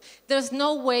example, there's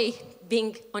no way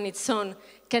Bing on its own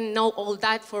can know all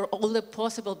that for all the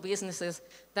possible businesses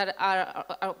that are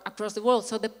across the world.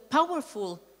 So the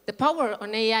power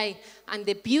on AI and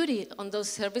the beauty on those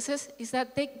services is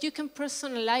that you can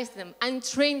personalize them and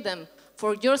train them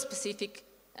for your specific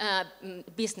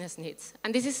business needs.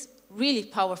 And this is really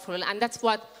powerful, and that's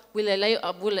what will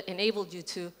enable you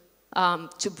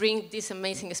to bring these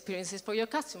amazing experiences for your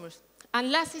customers. And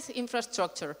last is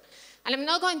infrastructure. And I'm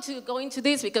not going to go into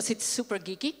this because it's super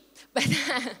geeky, but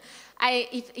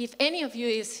if any of you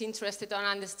is interested in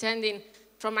understanding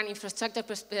from an infrastructure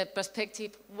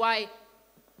perspective why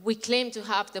we claim to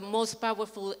have the most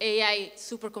powerful AI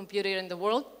supercomputer in the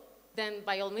world, then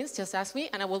by all means, just ask me,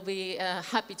 and I will be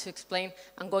happy to explain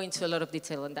and go into a lot of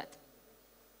detail on that.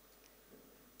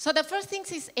 So the first thing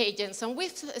is agents, and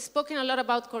we've spoken a lot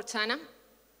about Cortana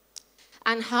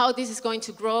and how this is going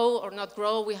to grow or not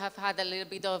grow. We have had a little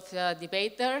bit of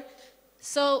debate there.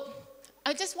 So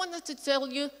I just wanted to tell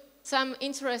you some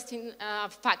interesting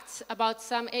facts about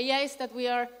some AIs that we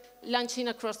are launching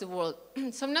across the world.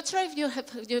 So I'm not sure if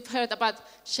you've heard about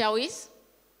Xiaois.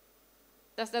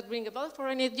 Does that ring a bell for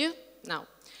any of you? No.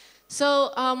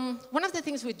 So one of the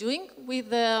things we're doing with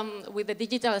the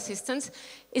digital assistants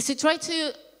is to try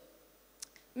to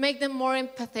make them more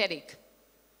empathetic.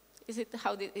 Is it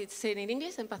how it's said in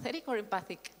English, empathetic or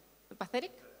empathic?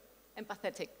 Empathetic?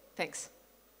 Empathetic, thanks.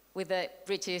 With the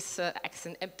British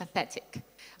accent, empathetic.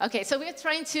 Okay, so we're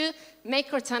trying to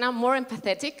make Cortana more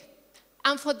empathetic,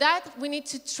 and for that we need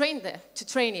to train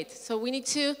it. So we need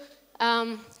to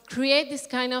create this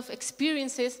kind of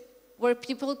experiences where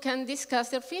people can discuss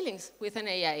their feelings with an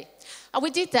AI. And we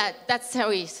did that, that's how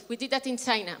it is. We did that in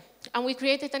China. And we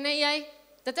created an AI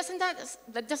that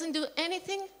doesn't do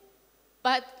anything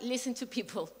but listen to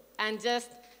people and just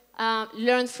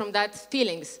learn from that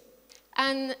feelings.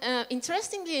 And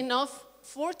interestingly enough,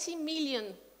 40 million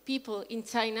people in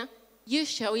China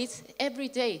use Xiaois every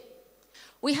day.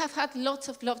 We have had lots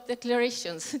of love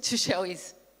declarations to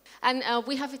Xiaois. And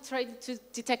we have tried to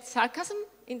detect sarcasm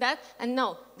in that, and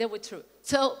no, they were true.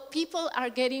 So people are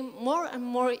getting more and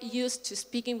more used to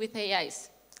speaking with AIs.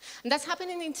 And that's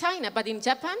happening in China, but in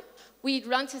Japan, we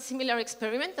ran a similar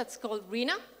experiment that's called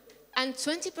RINA, and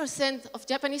 20% of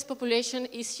Japanese population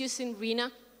is using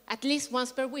RINA at least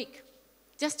once per week.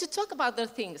 just to talk about their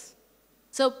things.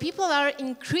 So people are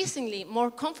increasingly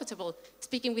more comfortable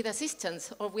speaking with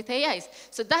assistants or with AIs.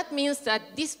 So that means that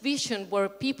this vision where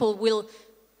people will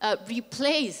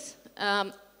replace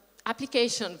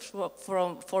applications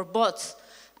for bots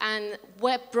and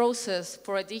web browsers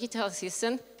for a digital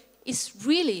assistant is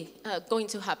really going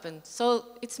to happen. So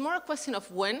it's more a question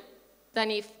of when than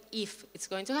if it's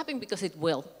going to happen, because it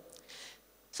will.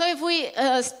 So if we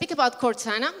speak about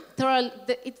Cortana,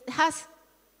 it has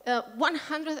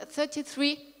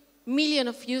 133 million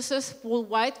of users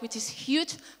worldwide, which is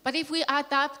huge. But if we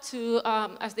add up to,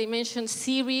 as they mentioned,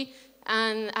 Siri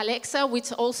and Alexa,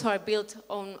 which also are built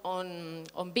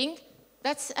on Bing,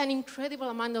 that's an incredible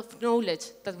amount of knowledge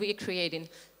that we're creating.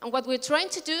 And what we're trying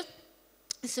to do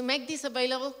is to make this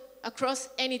available across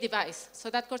any device, so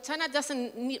that Cortana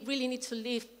doesn't really need to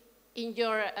live in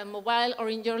your mobile or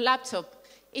in your laptop.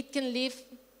 It can live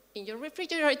in your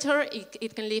refrigerator,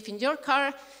 it can live in your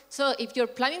car. So if you're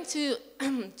planning to,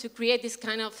 to create this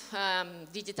kind of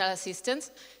digital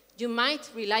assistants, you might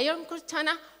rely on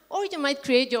Cortana, or you might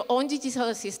create your own digital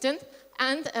assistant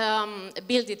and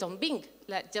build it on Bing,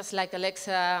 just like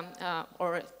Alexa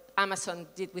or Amazon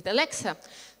did with Alexa.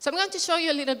 So I'm going to show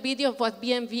you a little video of what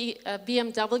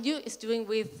BMW is doing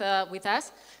with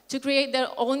us to create their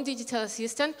own digital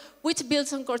assistant, which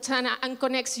builds on Cortana and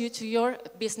connects you to your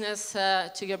business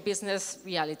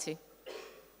reality.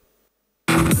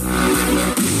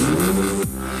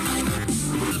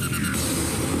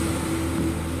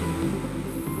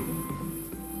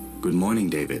 Good morning,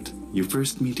 David. Your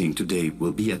first meeting today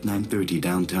will be at 9:30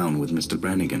 downtown with Mr.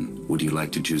 Brannigan. Would you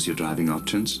like to choose your driving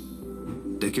options?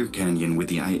 Decker Canyon with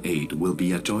the i8 will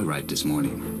be a joyride this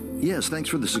morning. Yes, thanks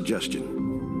for the suggestion.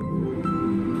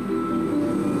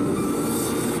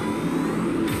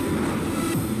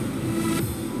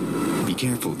 Be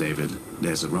careful, David.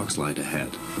 There's a rock slide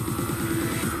ahead.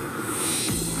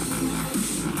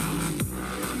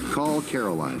 Call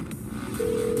Caroline.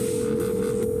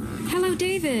 Hello,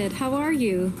 David. How are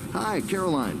you? Hi,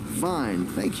 Caroline. Fine,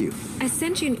 thank you. I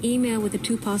sent you an email with the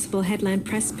 2 possible headline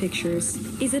press pictures.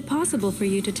 Is it possible for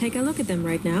you to take a look at them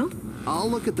right now? I'll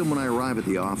look at them when I arrive at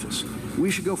the office.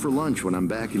 We should go for lunch when I'm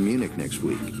back in Munich next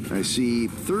week. I see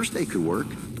Thursday could work.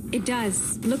 It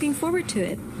does. Looking forward to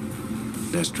it.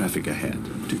 There's traffic ahead.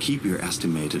 To keep your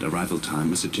estimated arrival time,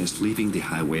 we suggest leaving the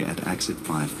highway at exit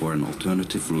 5 for an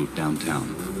alternative route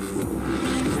downtown.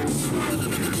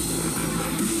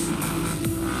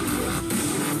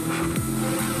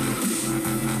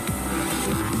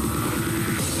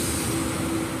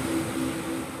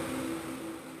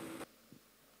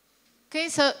 Okay,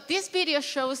 so this video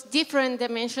shows different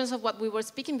dimensions of what we were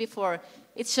speaking before.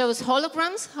 It shows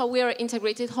holograms, how we are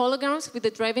integrated holograms with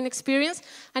the driving experience,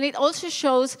 and it also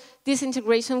shows this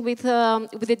integration with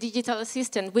the digital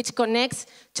assistant, which connects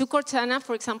to Cortana,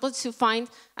 for example, to find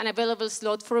an available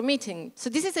slot for a meeting. So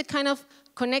this is a kind of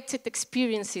connected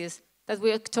experiences that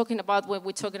we are talking about when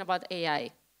we're talking about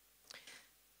AI.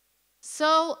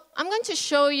 So I'm going to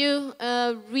show you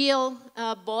a real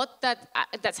bot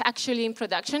that's actually in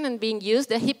production and being used,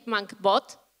 the Hipmunk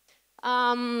bot.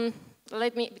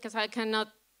 Because I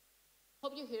cannot,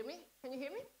 hope you hear me. Can you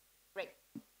hear me? Great.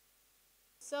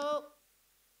 So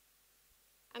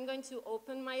I'm going to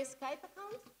open my Skype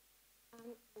account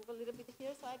and move a little bit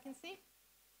here so I can see.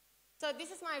 So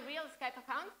this is my real Skype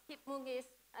account. Hipmunk is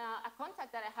a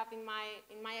contact that I have in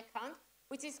my account,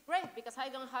 which is great because I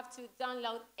don't have to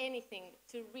download anything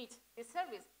to reach this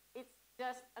service. It's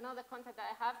just another contact that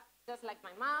I have, just like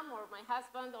my mom or my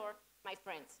husband or my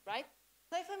friends, right?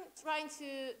 So if I'm trying to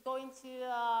go into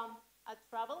a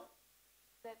travel,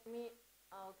 let me,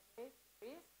 okay,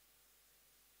 please.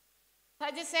 So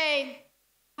I just say,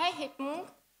 hi, Hipmunk.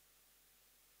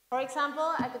 For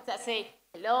example, I could just say,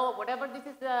 hello, whatever. This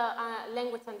is the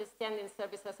language understanding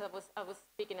service as I was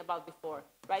speaking about before,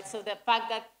 right? So the fact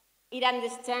that it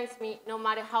understands me no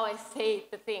matter how I say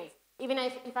the things. Even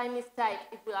if I mistype,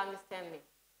 it will understand me.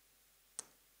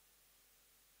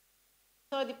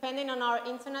 So depending on our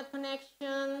internet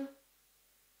connection,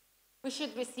 we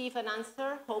should receive an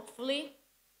answer, hopefully.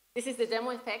 This is the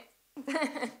demo effect.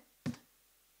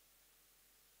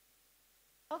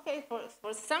 Okay,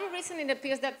 for some reason it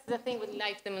appears that's the thing with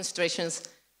live demonstrations.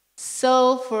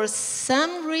 So for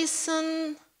some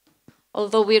reason,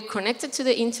 although we're connected to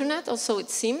the internet, or so it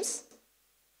seems,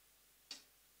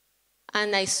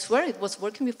 and I swear it was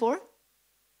working before.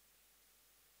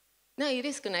 No, it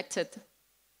is connected.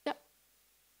 Yep.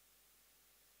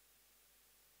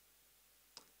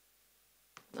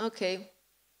 Okay.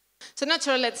 So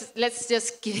naturally, let's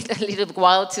just give it a little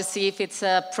while to see if it's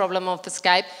a problem of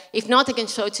Skype. If not, I can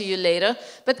show it to you later.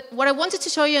 But what I wanted to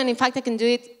show you, and in fact I can do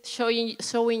it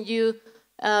showing you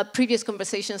previous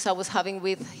conversations I was having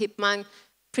with Hipman,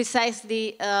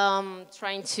 precisely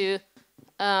trying to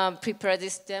prepare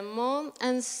this demo.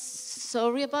 And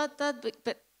sorry about that,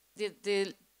 but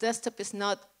the desktop is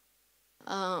not,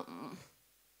 I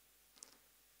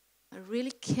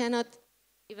really cannot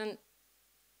even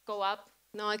go up.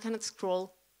 No, I cannot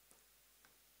scroll.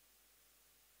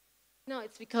 No,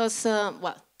 it's because,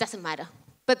 well, doesn't matter.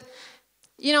 But,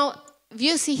 you know, if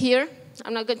you see here,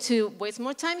 I'm not going to waste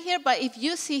more time here, but if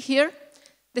you see here,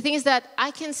 the thing is that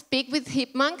I can speak with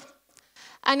Hipman,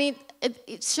 and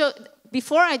it showed,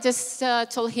 before I just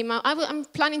told him, I'm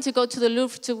planning to go to the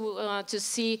Louvre to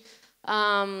see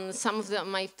some of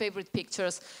my favorite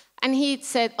pictures. And he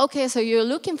said, okay, so you're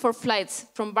looking for flights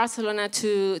from Barcelona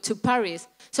to Paris.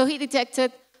 So he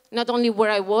detected not only where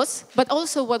I was, but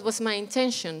also what was my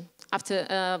intention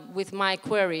after with my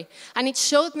query. And it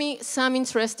showed me some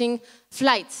interesting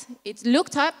flights. It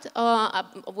looked up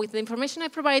with the information I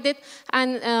provided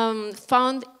and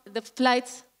found the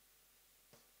flights,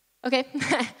 okay,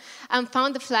 and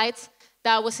found the flights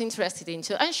that I was interested in,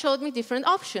 and showed me different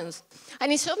options.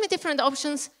 And it showed me different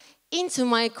options into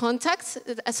my contacts.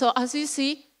 So as you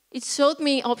see, it showed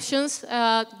me options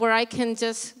where I can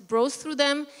just browse through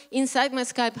them inside my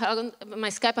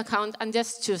Skype account and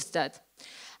just choose that.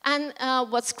 And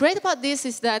what's great about this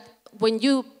is that when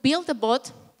you build a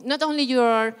bot, not only you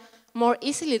are more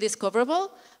easily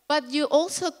discoverable, but you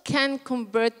also can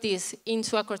convert this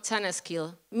into a Cortana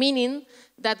skill, meaning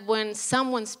that when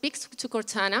someone speaks to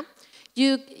Cortana,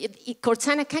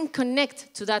 Cortana can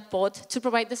connect to that bot to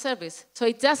provide the service. So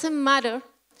it doesn't matter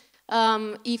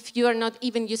if you are not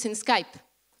even using Skype.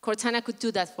 Cortana could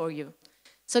do that for you.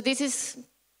 So this is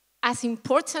as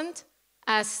important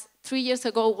as 3 years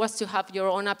ago was to have your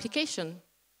own application,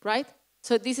 right?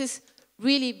 So this is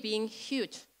really being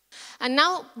huge. And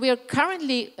now we are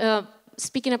currently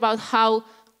speaking about how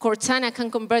Cortana can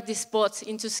convert these bots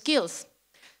into skills.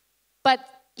 But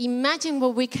imagine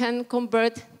what we can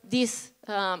convert this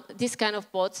kind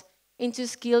of bots into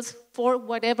skills for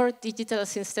whatever digital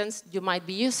assistance you might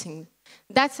be using.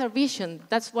 That's our vision.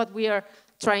 That's what we are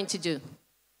trying to do.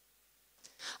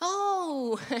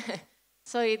 Oh,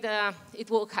 so it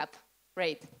woke up.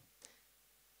 Great.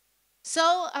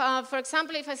 So, for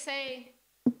example, if I say,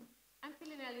 I'm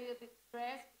feeling a little bit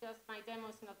stressed because my demo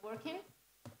is not working.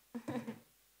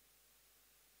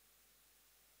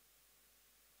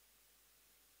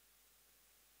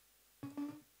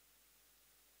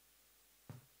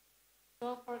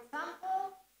 So, for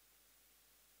example,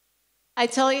 I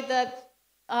tell it that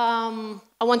I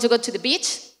want to go to the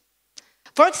beach.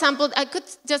 For example, I could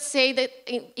just say that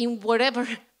in whatever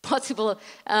possible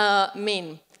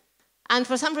mean. And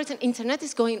for some reason, internet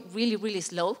is going really, really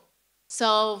slow.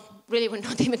 So really, we're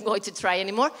not even going to try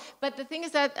anymore. But the thing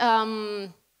is that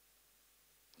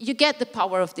you get the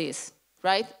power of this,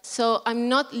 right? So I'm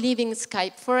not leaving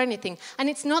Skype for anything. And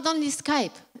it's not only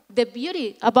Skype. The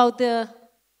beauty about the...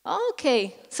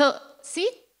 Okay, so see?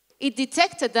 It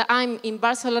detected that I'm in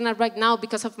Barcelona right now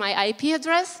because of my IP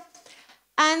address.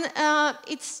 And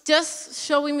it's just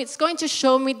showing me, it's going to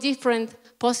show me different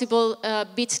possible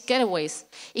beach getaways.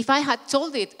 If I had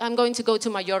told it I'm going to go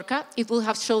to Mallorca, it would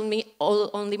have shown me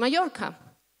only Mallorca.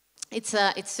 It's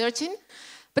searching.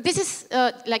 But this is,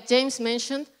 like James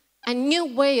mentioned, a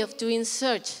new way of doing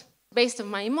search based on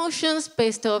my emotions,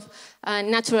 based on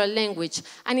natural language.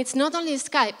 And it's not only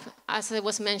Skype, as I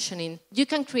was mentioning. You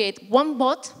can create one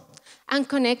bot and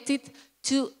connect it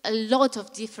to a lot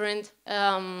of different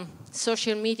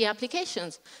social media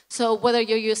applications. So whether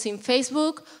you're using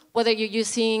Facebook, whether you're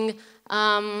using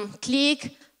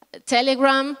Click,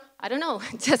 Telegram, I don't know,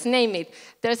 just name it.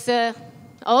 There's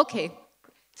okay.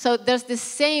 So there's the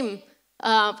same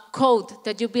code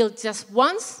that you build just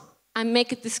once and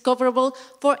make it discoverable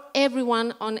for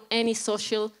everyone on any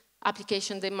social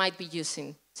application they might be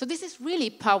using. So this is really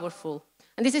powerful.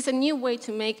 And this is a new way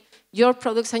to make your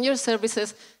products and your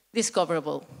services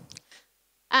discoverable.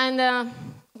 And,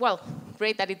 well,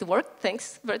 great that it worked.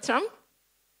 Thanks, Bertram.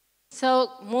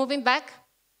 So moving back.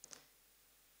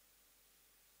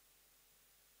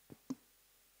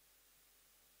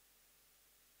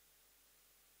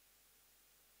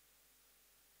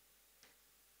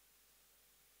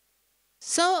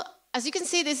 So, as you can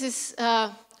see, this is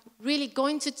really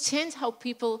going to change how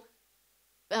people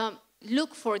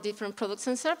look for different products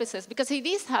and services, because it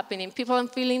is happening. People are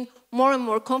feeling more and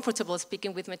more comfortable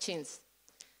speaking with machines.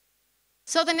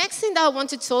 So the next thing that I want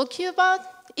to talk to you about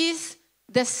is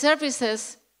the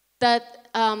services that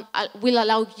will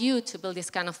allow you to build these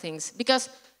kind of things. Because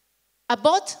a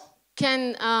bot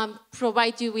can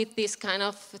provide you with this kind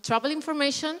of travel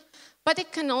information, but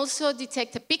it can also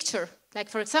detect a picture. Like,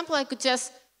 for example, I could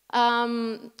just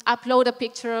upload a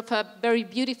picture of a very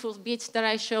beautiful beach that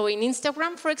I show in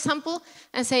Instagram, for example,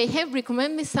 and say, hey,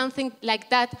 recommend me something like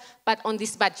that, but on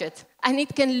this budget. And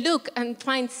it can look and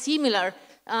find similar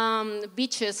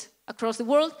beaches across the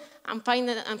world and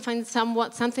find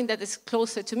something that is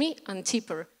closer to me and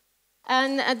cheaper.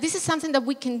 And this is something that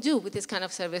we can do with this kind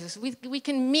of services. We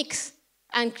can mix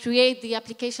and create the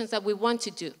applications that we want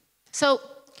to do. So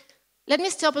let me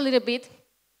stop a little bit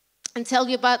and tell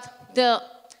you about the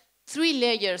 3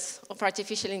 layers of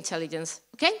artificial intelligence,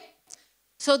 okay?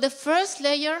 So the first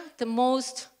layer,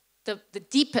 the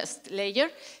deepest layer,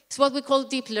 is what we call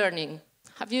deep learning.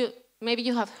 Maybe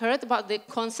you have heard about the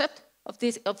concept of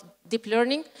deep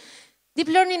learning. Deep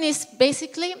learning is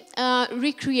basically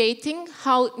recreating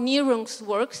how neurons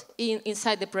work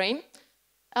inside the brain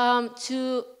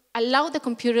to allow the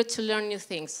computer to learn new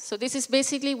things. So this is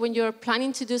basically when you're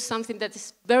planning to do something that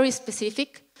is very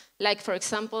specific, like, for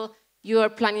example, you are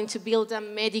planning to build a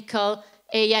medical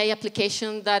AI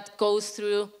application that goes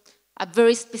through a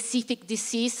very specific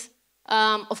disease.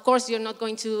 Of course, you're not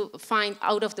going to find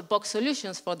out-of-the-box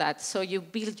solutions for that. So you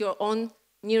build your own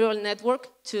neural network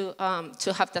to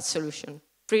have that solution.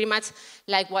 Pretty much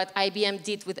like what IBM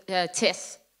did with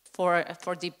chess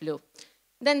for Deep Blue.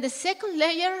 Then the second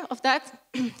layer of that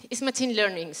is machine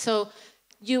learning. So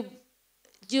you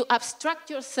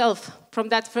abstract yourself from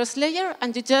that first layer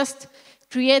and you just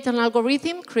create an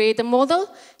algorithm, create a model,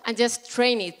 and just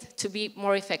train it to be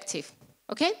more effective,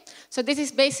 okay? So this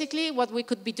is basically what we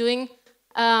could be doing,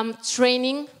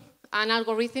 training an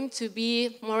algorithm to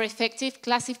be more effective,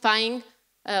 classifying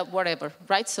whatever,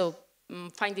 right? So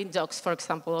finding dogs, for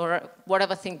example, or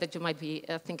whatever thing that you might be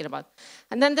thinking about.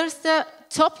 And then there's the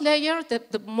top layer,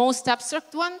 the most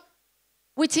abstract one,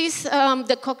 which is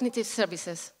the cognitive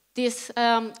services. This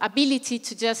ability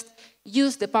to just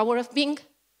use the power of Bing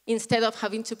instead of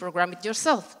having to program it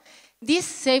yourself. This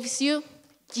saves you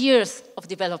years of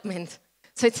development.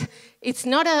 So it's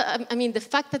not I mean, the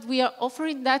fact that we are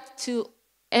offering that to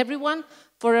everyone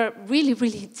for a really,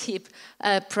 really cheap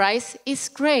price is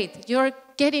great. You're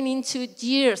getting into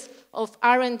years of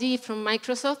R&D from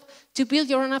Microsoft to build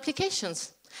your own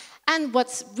applications. And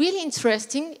what's really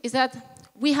interesting is that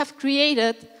we have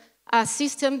created a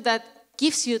system that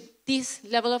gives you this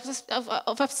level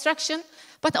of abstraction,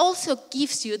 but also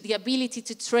gives you the ability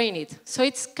to train it. So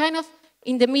it's kind of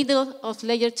in the middle of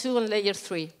layer 2 and layer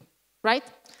 3, right?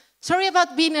 Sorry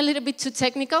about being a little bit too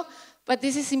technical, but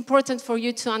this is important for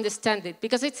you to understand it,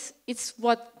 because it's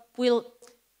what will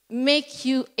make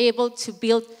you able to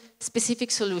build specific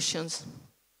solutions.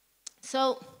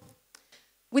 So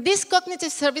with these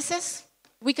cognitive services,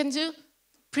 we can do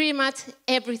pretty much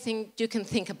everything you can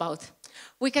think about.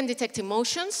 We can detect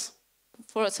emotions.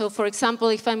 So for example,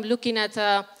 if I'm looking at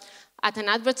an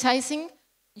advertising,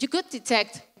 you could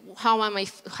detect how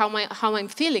I'm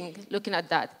feeling looking at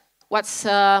that.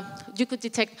 You could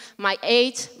detect my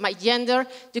age, my gender.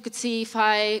 You could see if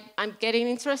I'm getting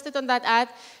interested in that ad.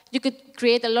 You could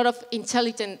create a lot of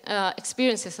intelligent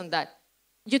experiences on that.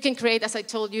 You can create, as I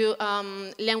told you,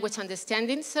 language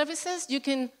understanding services. You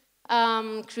can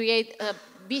create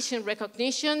vision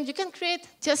recognition. You can create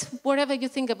just whatever you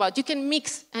think about. You can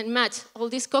mix and match all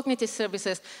these cognitive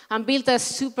services and build a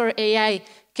super AI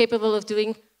capable of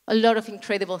doing a lot of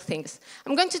incredible things.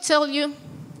 I'm going to tell you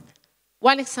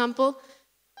one example.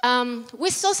 We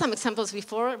saw some examples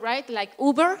before, right? Like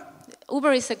Uber.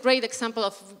 Uber is a great example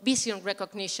of vision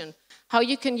recognition, how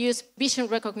you can use vision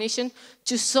recognition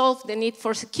to solve the need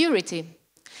for security.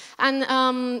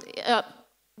 And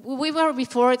we were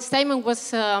before, Simon was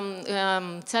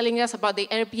telling us about the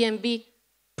Airbnb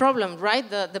problem, right?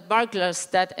 The burglars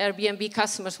that Airbnb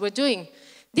customers were doing.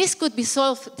 This could be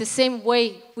solved the same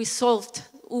way we solved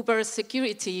Uber's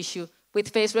security issue with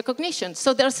face recognition.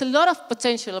 So there's a lot of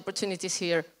potential opportunities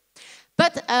here.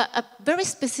 But a very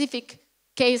specific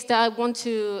case that I want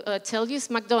to tell you is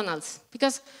McDonald's.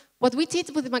 Because what we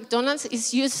did with McDonald's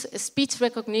is use speech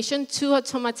recognition to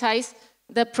automatize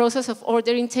the process of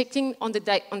ordering taking on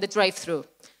the drive-thru.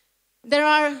 There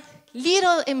are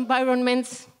little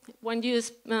environments, when you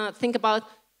think about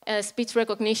speech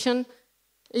recognition,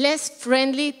 less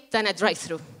friendly than a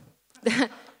drive-thru.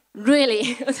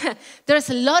 Really. There's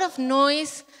a lot of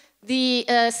noise. The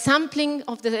sampling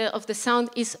of the sound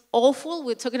is awful.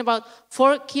 We're talking about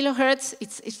 4 kilohertz.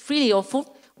 It's really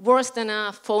awful. Worse than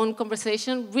a phone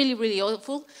conversation. Really, really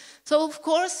awful. So, of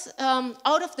course,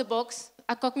 out of the box,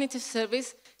 a cognitive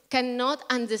service cannot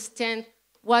understand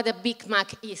what a Big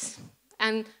Mac is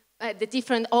and the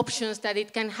different options that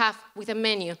it can have with a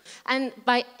menu. And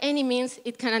by any means,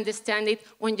 it can understand it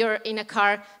when you're in a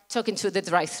car talking to the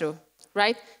drive-thru,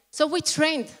 right? So we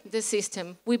trained the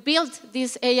system. We built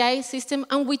this AI system,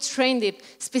 and we trained it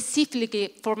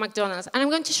specifically for McDonald's. And I'm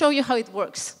going to show you how it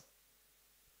works.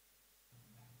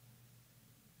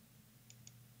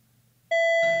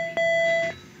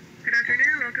 Good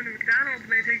afternoon, welcome to McDonald's.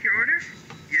 May I take your order?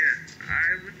 Yes,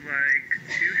 I would like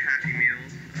 2 Happy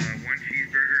Meals, 1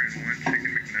 cheeseburger and 1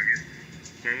 chicken McNugget,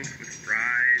 both with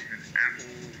fries and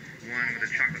apples, 1 with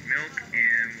a chocolate milk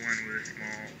and 1 with a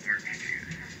small orange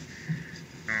juice.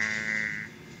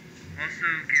 Also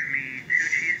give me 2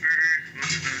 cheeseburgers,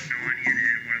 both of those no onion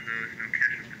and 1 of those no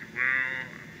ketchup as well,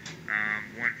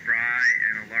 1 fry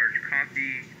and a large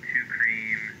coffee, 2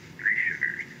 cream, 3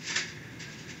 sugars.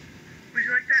 Would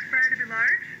you like that fry to be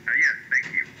large? Yes,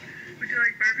 thank you. Would you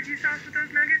like barbecue sauce with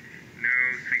those nuggets? No,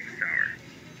 sweet and sour.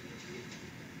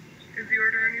 Is the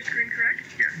order on your screen correct?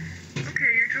 Yes.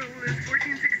 Okay, your total is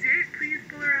 $14.68. Please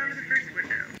pull around to the first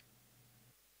window.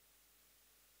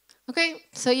 Okay,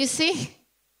 so you see,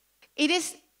 it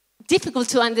is difficult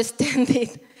to understand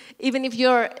it, even if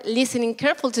you're listening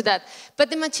careful to that. But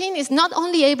the machine is not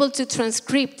only able to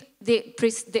transcript the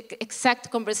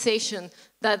exact conversation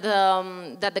that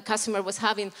the customer was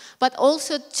having, but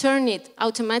also turn it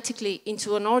automatically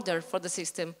into an order for the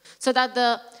system, so that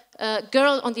the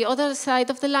girl on the other side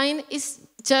of the line is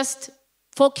just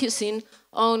focusing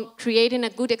on creating a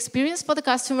good experience for the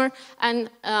customer and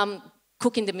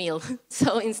cooking the meal.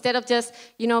 So instead of just,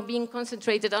 being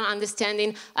concentrated on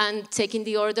understanding and taking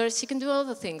the orders, she can do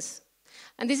other things.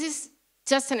 And this is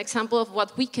just an example of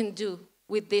what we can do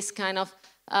with this kind of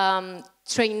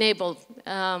trainable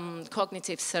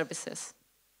cognitive services.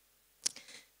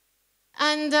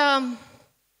 And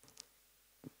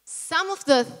some of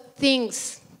the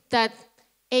things that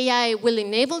AI will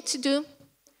enable to do,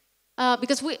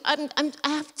 because I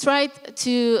have tried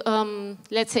to,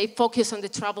 let's say, focus on the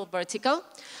travel vertical,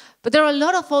 but there are a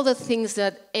lot of other things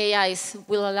that AIs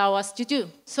will allow us to do.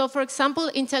 So, for example,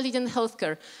 intelligent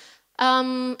healthcare.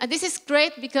 And this is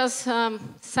great because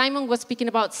Simon was speaking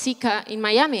about Zika in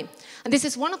Miami. And this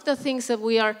is one of the things that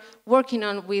we are working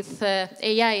on with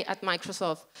AI at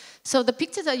Microsoft. So the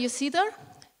picture that you see there,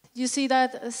 you see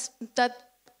that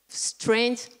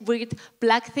strange, weird,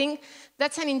 black thing?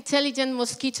 That's an intelligent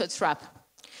mosquito trap.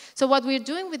 So what we're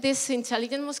doing with this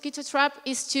intelligent mosquito trap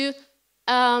is to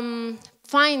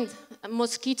find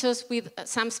mosquitoes with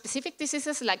some specific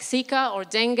diseases like Zika or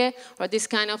dengue or this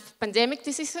kind of pandemic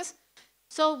diseases.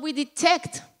 So we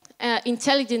detect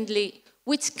intelligently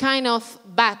which kind of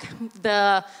bag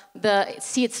the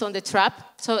sits on the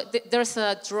trap. So there's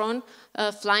a drone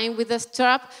flying with the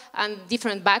trap, and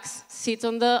different bags sit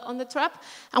on the trap.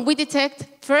 And we detect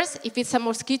first if it's a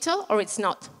mosquito or it's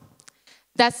not.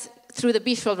 That's through the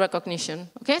visual recognition.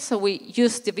 Okay, so we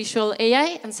use the visual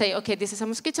AI and say, okay, this is a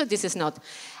mosquito, this is not.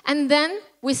 And then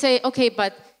we say, okay,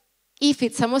 but if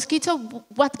it's a mosquito,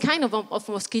 what kind of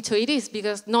mosquito it is?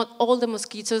 Because not all the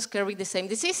mosquitoes carry the same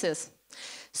diseases.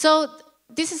 So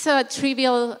this is a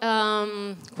trivial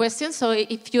question. So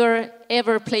if you're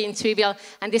ever playing trivial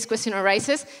and this question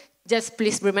arises, just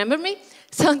please remember me.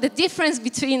 So the difference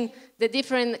between the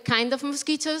different kind of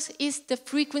mosquitoes is the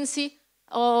frequency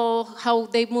of how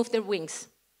they move their wings.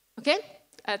 Okay?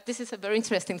 This is a very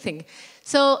interesting thing.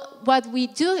 So what we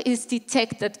do is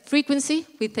detect that frequency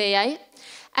with AI,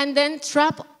 and then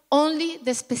trap only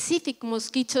the specific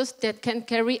mosquitoes that can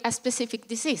carry a specific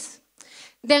disease.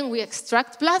 Then we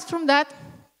extract blood from that,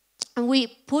 and we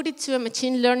put it to a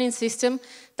machine learning system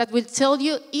that will tell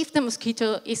you if the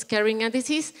mosquito is carrying a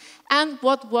disease and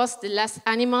what was the last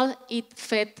animal it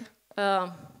fed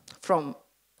from,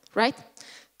 right?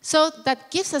 So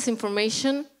that gives us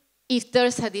information if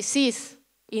there's a disease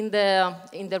in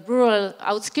the rural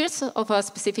outskirts of a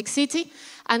specific city,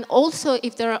 and also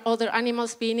if there are other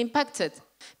animals being impacted.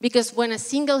 Because when a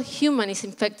single human is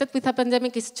infected with a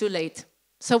pandemic, it's too late.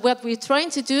 So what we're trying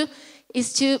to do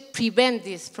is to prevent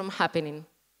this from happening.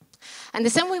 And the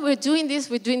same way we're doing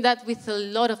that with a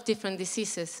lot of different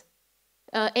diseases.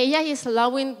 AI is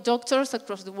allowing doctors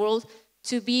across the world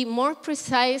to be more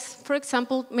precise, for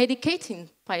example, medicating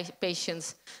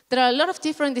patients. There are a lot of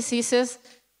different diseases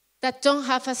that don't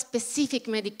have a specific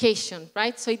medication,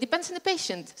 right? So it depends on the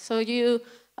patient. So you,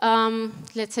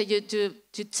 let's say you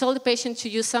tell the patient to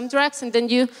use some drugs, and then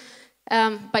you,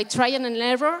 by trial and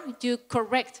error, you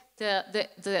correct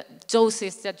the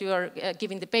doses that you are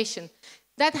giving the patient.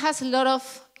 That has a lot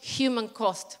of human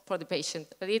cost for the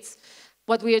patient. But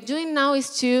what we are doing now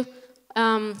is to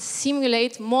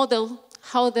simulate, model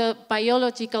how the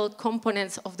biological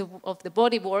components of the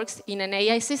body works in an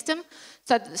AI system,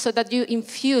 so that you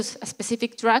infuse a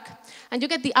specific drug, and you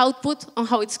get the output on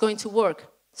how it's going to work.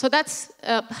 So that's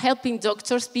helping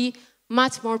doctors be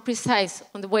much more precise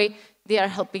on the way they are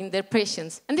helping their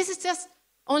patients. And this is just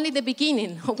only the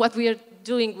beginning of what we are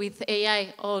doing with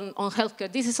AI on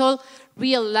healthcare. This is all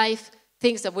real-life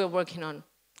things that we're working on.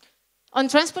 On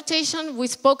transportation, we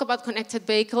spoke about connected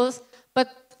vehicles, but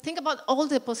think about all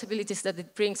the possibilities that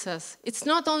it brings us. It's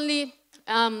not only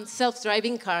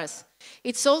self-driving cars.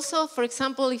 It's also, for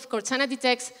example, if Cortana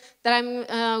detects that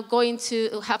I'm going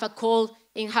to have a call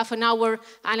in half an hour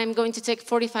and I'm going to take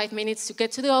 45 minutes to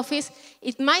get to the office,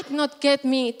 it might not get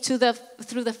me through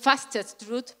the fastest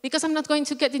route because I'm not going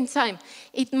to get in time.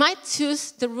 It might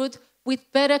choose the route with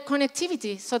better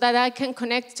connectivity so that I can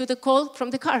connect to the call from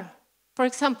the car, for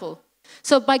example.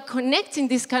 So by connecting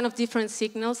these kind of different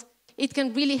signals, it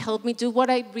can really help me do what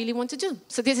I really want to do.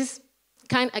 So this is,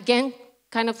 again,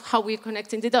 kind of how we're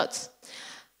connecting the dots.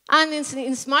 And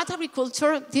in smart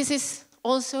agriculture, this is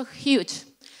also huge.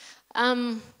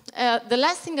 The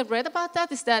last thing I read about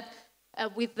that is that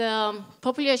with the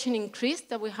population increase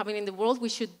that we're having in the world, we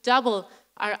should double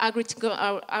our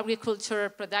agriculture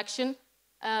production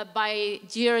by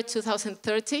year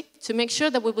 2030 to make sure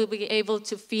that we will be able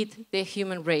to feed the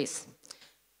human race.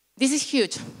 This is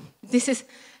huge. This is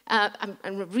a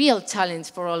real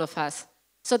challenge for all of us.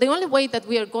 So the only way that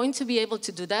we are going to be able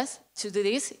to do this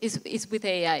is with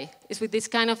AI, is with this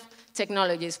kind of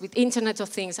technologies, with Internet of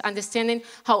Things, understanding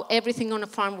how everything on a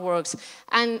farm works,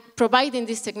 and providing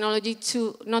this technology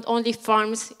to not only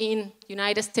farms in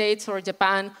United States or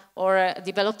Japan or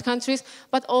developed countries,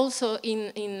 but also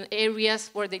in areas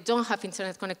where they don't have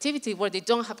internet connectivity, where they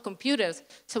don't have computers.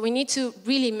 So we need to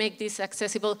really make this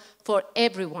accessible for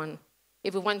everyone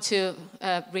if we want to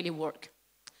really work.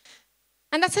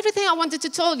 And that's everything I wanted to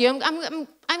tell you.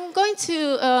 I'm going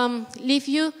to leave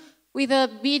you with a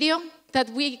video that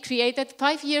we created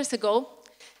 5 years ago.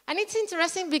 And it's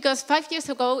interesting because 5 years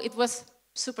ago, it was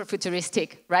super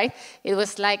futuristic, right? It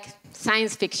was like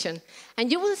science fiction. And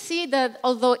you will see that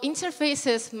although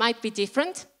interfaces might be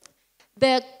different,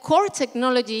 the core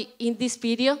technology in this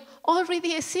video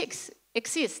already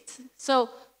exists. So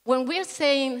when we're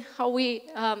saying how we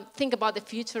think about the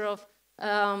future of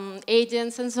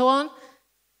agents and so on,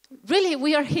 really,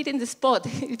 we are hitting the spot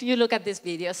if you look at this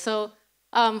video. So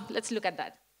let's look at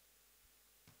that.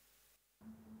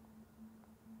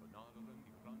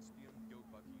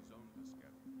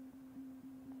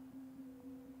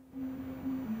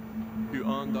 Uw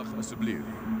aandacht alsjeblieft.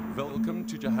 Welcome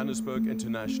to Johannesburg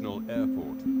International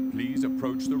Airport. Please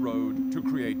approach the road to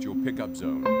create your pickup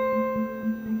zone.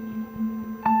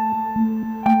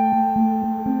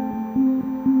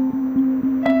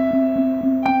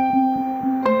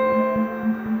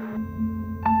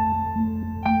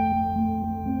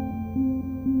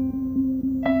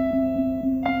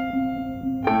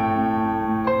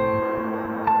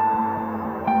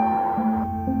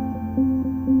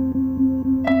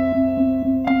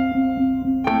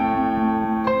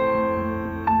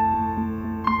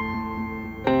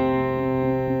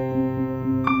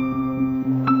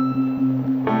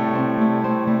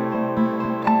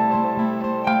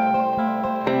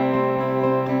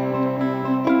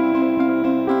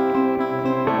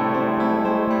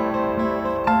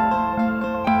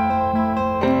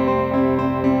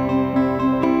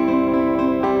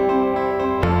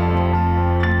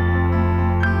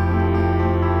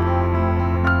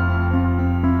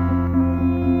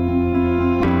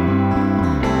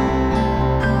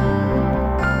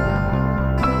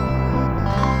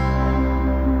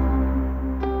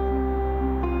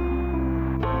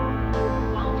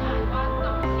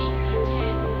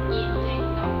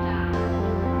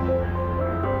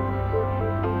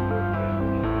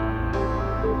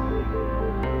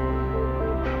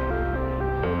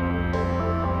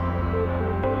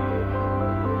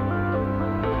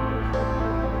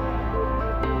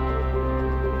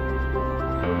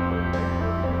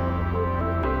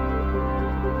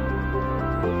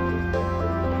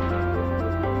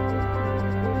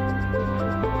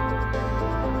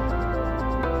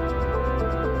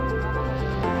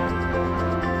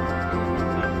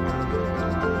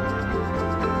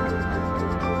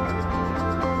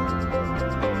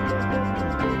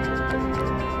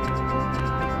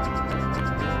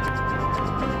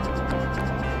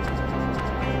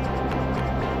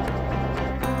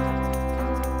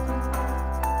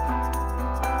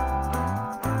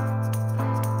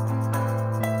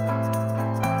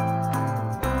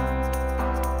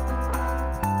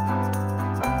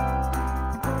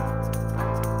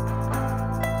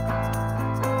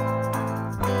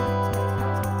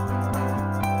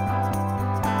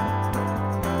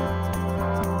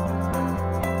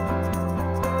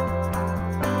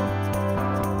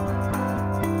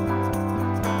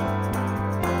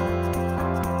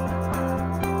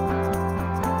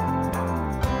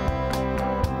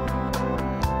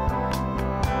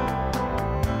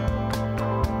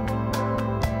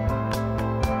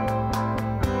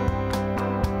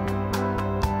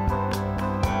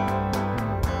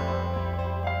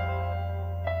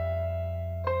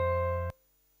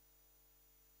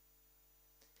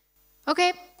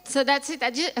 Okay, so that's it.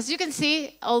 As you can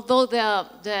see, although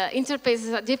the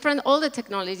interfaces are different, all the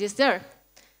technology is there.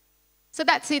 So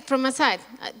that's it from my side.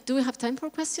 Do we have time for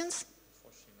questions?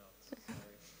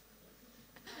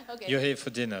 Okay. You're here for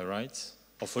dinner, right?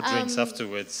 Or for drinks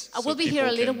afterwards? I will be here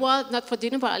a little while, not for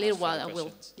dinner, but a little while I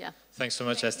will. Yeah. Thanks so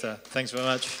much, Esther. Thanks very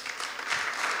much.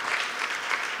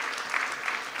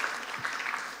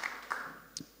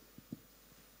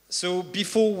 So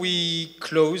before we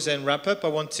close and wrap up, I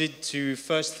wanted to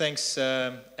first thank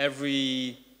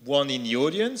everyone in the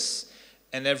audience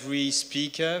and every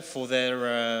speaker for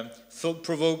their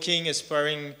thought-provoking,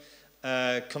 aspiring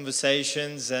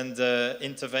conversations and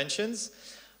interventions.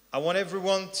 I want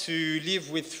everyone to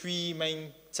leave with 3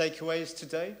 main takeaways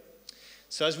today.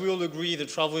 So as we all agree, the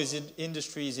travel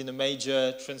industry is in a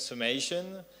major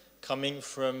transformation, coming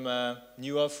from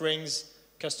new offerings,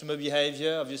 customer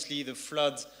behavior, obviously the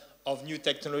flood of new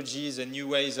technologies and new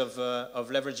ways of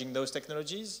leveraging those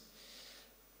technologies.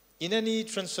 In any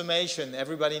transformation,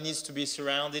 everybody needs to be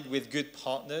surrounded with good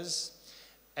partners.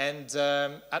 And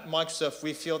at Microsoft,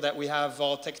 we feel that we have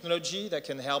our technology that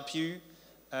can help you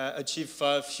achieve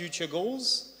future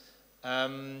goals.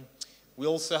 We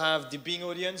also have the Bing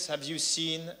audience, have you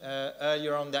seen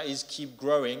earlier on, that is keep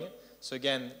growing. So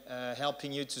again,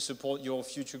 helping you to support your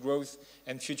future growth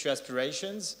and future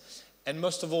aspirations. And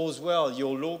most of all as well,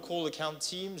 your local account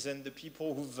teams and the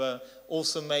people who've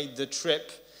also made the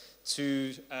trip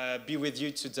to be with you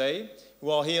today,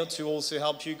 who are here to also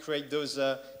help you create those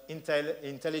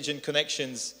intelligent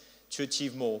connections to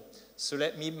achieve more. So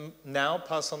let me now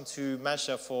pass on to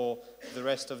Masha for the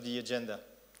rest of the agenda.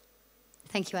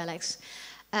 Thank you, Alex.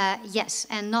 Yes,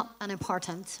 and not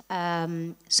unimportant.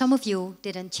 Some of you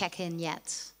didn't check in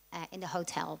yet in the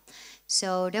hotel.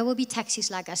 So there will be taxis,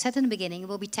 like I said in the beginning,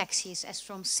 will be taxis as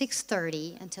from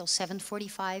 6:30 until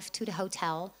 7:45 to the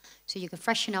hotel. So you can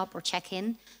freshen up or check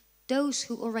in. Those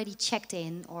who already checked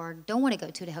in or don't want to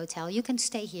go to the hotel, you can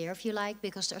stay here if you like,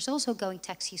 because there's also going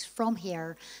taxis from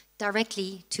here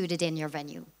directly to the dinner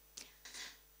venue.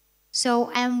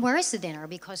 So, and where is the dinner?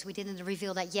 Because we didn't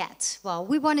reveal that yet. Well,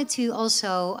 we wanted to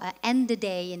also end the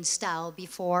day in style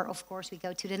before, of course, we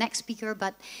go to the next speaker.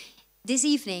 But this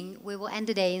evening, we will end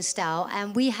the day in style.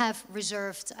 And we have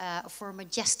reserved for a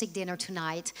majestic dinner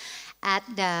tonight at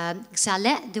the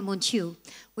Xalet de Montjuïc,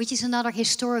 which is another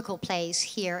historical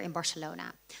place here in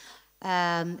Barcelona.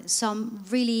 Some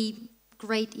really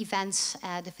great events.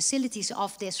 The facilities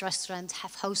of this restaurant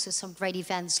have hosted some great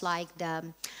events like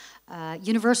the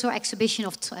Universal Exhibition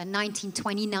of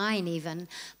 1929 even,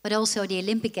 but also the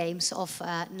Olympic Games of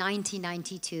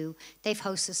 1992. They've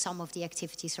hosted some of the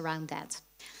activities around that.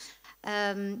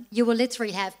 You will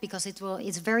literally have, because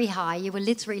it's very high, you will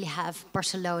literally have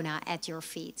Barcelona at your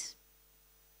feet.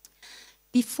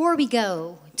 Before we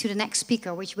go to the next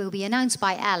speaker, which will be announced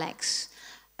by Alex,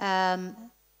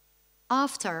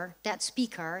 after that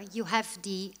speaker, you have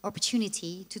the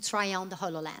opportunity to try on the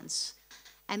HoloLens.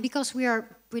 And because we are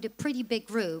with a pretty big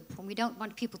group, and we don't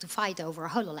want people to fight over a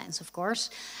HoloLens, of course,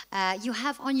 you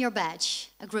have on your badge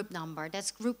a group number.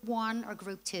 That's group 1 or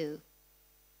group 2.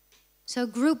 So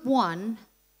group 1,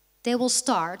 they will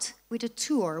start with a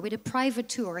tour, with a private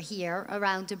tour here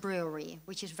around the brewery,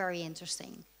 which is very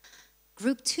interesting.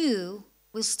 Group 2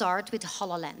 will start with the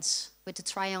HoloLens, with the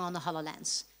try-on on the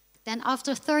HoloLens. Then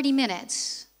after 30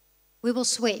 minutes, we will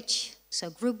switch. So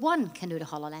group 1 can do the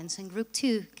HoloLens, and group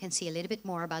 2 can see a little bit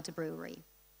more about the brewery.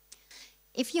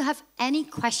 If you have any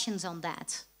questions on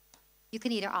that, you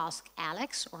can either ask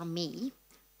Alex or me,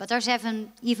 but there's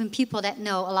even people that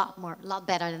know a lot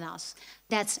better than us.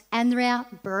 That's Andrea,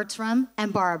 Bertram,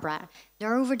 and Barbara.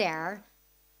 They're over there.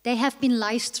 They have been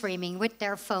live streaming with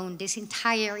their phone this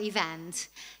entire event,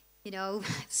 you know,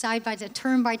 side by side,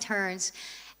 turn by turns.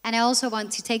 And I also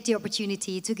want to take the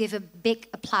opportunity to give a big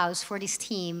applause for this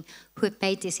team who have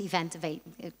made this event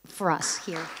available for us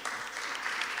here.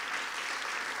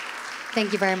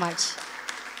 Thank you very much.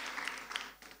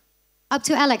 Up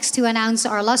to Alex to announce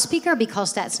our last speaker,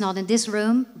 because that's not in this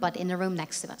room, but in the room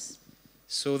next to us.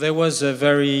 So there was a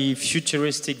very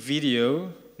futuristic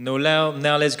video.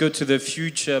 Now let's go to the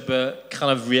future, but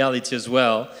kind of reality as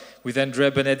well, with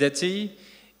Andrea Benedetti.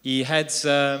 He heads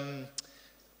the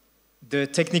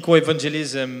technical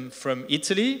evangelism from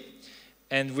Italy,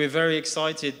 and we're very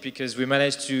excited because we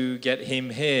managed to get him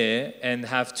here and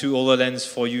have 2 HoloLens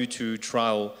for you to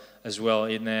trial as well.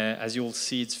 As you'll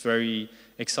see, it's very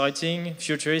exciting,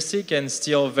 futuristic, and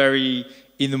still very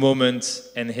in the moment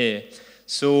and here.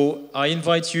 So I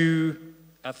invite you,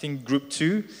 I think group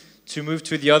 2, to move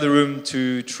to the other room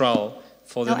to trial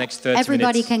for the next 30 minutes.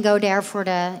 Everybody can go there for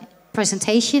the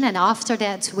presentation, and after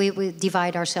that we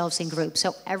divide ourselves in groups.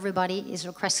 So everybody is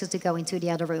requested to go into the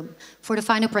other room for the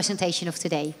final presentation of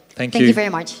today. Thank you very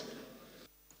much.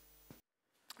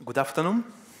 Good afternoon.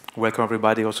 Welcome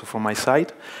everybody also from my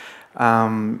side.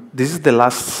 This is the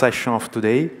last session of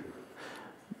today,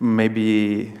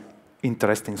 maybe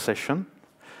interesting session.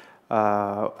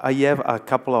 I have a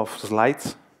couple of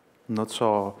slides, not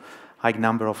so high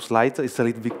number of slides. It's a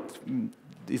little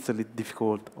bit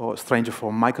difficult or strange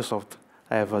for Microsoft.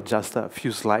 I have just a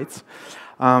few slides.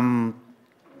 In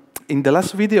the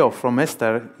last video from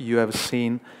Esther, you have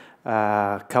seen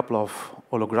a couple of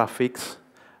holographics,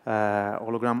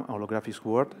 holographic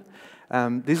word.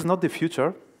 This is not the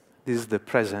future, this is the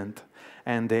present.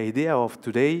 And the idea of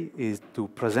today is to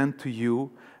present to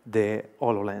you the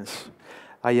HoloLens.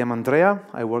 I am Andrea,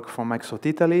 I work for Microsoft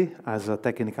Italy as a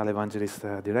technical evangelist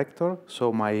director.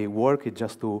 So my work is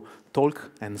just to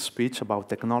talk and speak about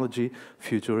technology,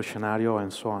 future scenario,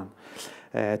 and so on.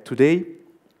 Today,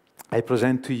 I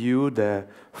present to you the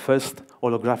first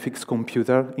holographic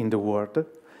computer in the world,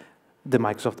 the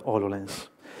Microsoft HoloLens.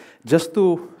 Just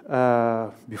to,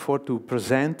 before to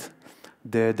present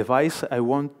the device, I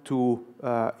want to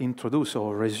introduce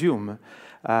or resume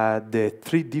the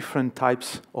three different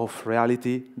types of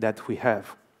reality that we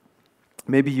have.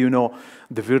 Maybe you know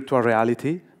the virtual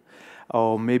reality,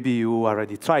 or maybe you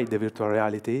already tried the virtual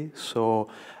reality. So,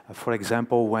 for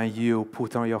example, when you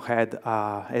put on your head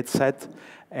a headset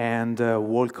and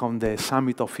walk on the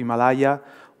summit of Himalaya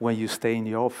when you stay in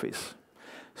your office.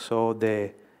 So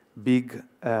the big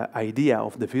idea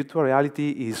of the virtual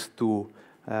reality is to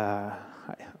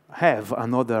have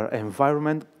another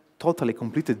environment totally,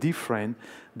 completely different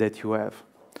that you have.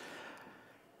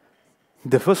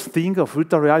 The first thing of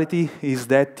virtual reality is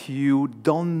that you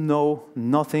don't know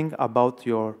nothing about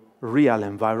your real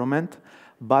environment,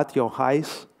 but your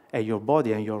eyes and your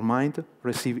body and your mind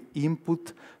receive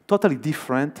input totally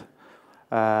different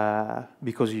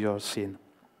because you're seeing.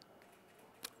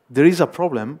 There is a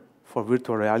problem for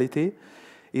virtual reality,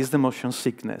 is the motion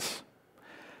sickness.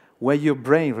 When your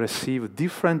brain receives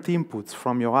different inputs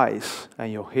from your eyes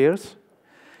and your ears,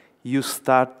 you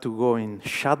start to go in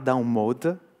shutdown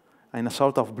mode, in a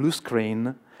sort of blue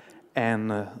screen,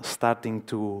 and starting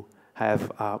to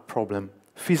have a problem,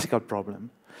 physical problem.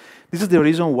 This is the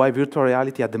reason why virtual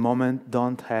reality at the moment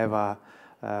don't have a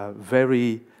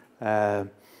very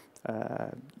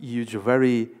huge,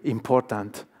 very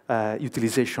important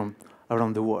utilization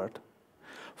around the world.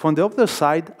 From the other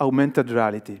side, augmented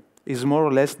reality is more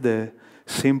or less the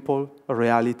simple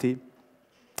reality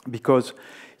because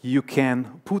you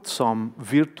can put some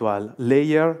virtual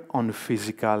layer on the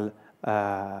physical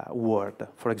world.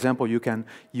 For example, you can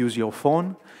use your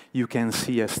phone, you can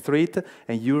see a street,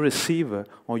 and you receive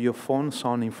on your phone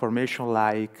some information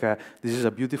like, this is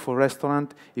a beautiful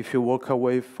restaurant, if you walk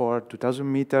away for 2,000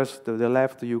 meters to the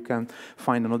left, you can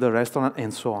find another restaurant,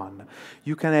 and so on.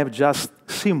 You can have just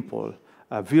simple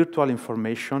virtual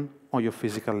information on your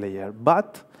physical layer.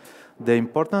 But the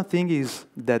important thing is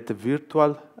that the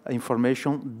virtual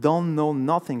information don't know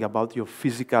nothing about your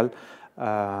physical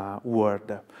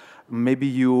world. Maybe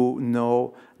you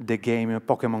know the game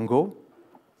Pokemon Go.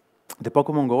 The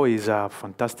Pokemon Go is a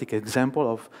fantastic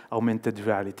example of augmented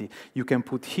reality. You can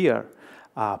put here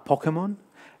a Pokemon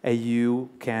and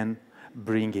you can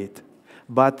bring it.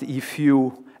 But if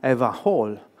you have a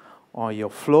hole on your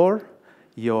floor,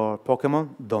 your Pokemon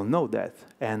don't know that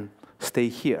and stay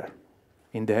here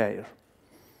in the air.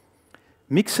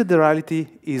 Mixed reality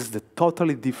is the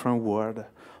totally different world.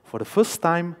 For the first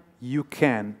time, you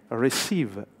can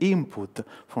receive input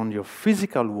from your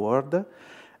physical world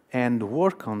and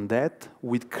work on that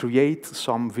with create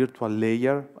some virtual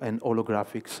layer and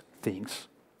holographic things.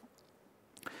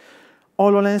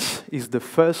 HoloLens is the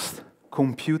first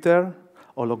computer,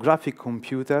 holographic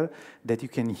computer, that you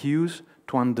can use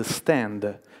to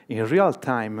understand in real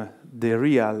time the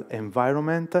real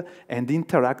environment and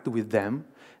interact with them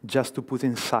just to put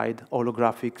inside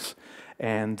holographics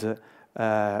and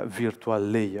virtual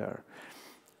layer.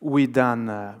 With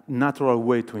a natural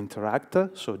way to interact,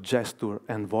 so gesture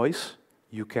and voice.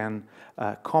 You can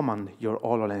command your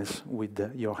HoloLens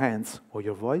with your hands or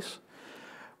your voice.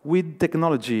 With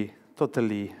technology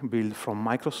totally built from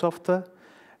Microsoft,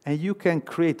 and you can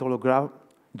create hologram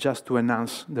just to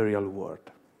enhance the real world.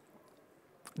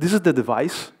 This is the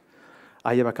device.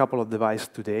 I have a couple of devices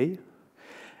today.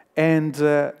 And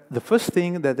the first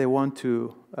thing that I want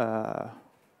to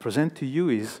present to you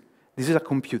is, this is a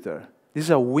computer. This is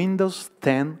a Windows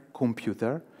 10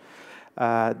 computer,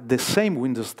 the same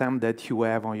Windows 10 that you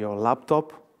have on your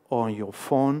laptop, on your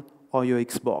phone, or your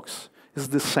Xbox. It's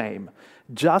the same.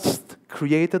 just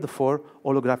created for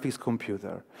holographic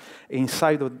computer.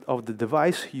 Inside of the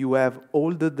device, you have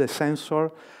all the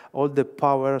sensor, all the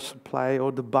power supply,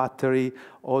 all the battery,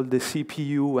 all the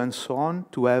CPU, and so on,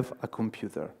 to have a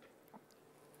computer.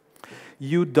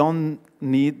 You don't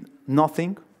need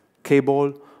nothing,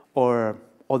 cable or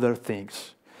other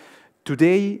things.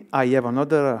 Today, I have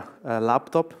another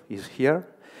laptop, is here,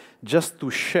 just to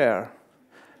share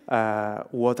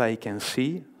what I can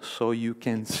see, so you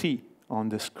can see on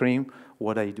the screen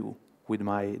what I do with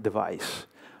my device.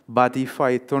 But if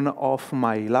I turn off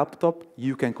my laptop,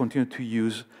 you can continue to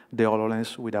use the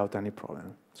HoloLens without any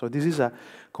problem. So this is a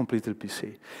completed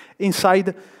PC.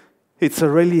 Inside, it's a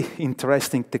really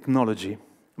interesting technology.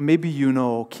 Maybe you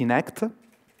know Kinect,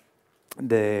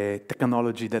 the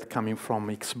technology that coming from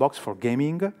Xbox for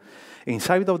gaming.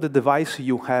 Inside of the device,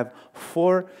 you have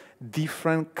 4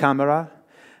 different cameras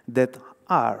that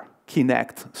are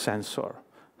Kinect sensor.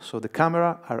 So the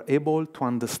camera are able to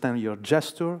understand your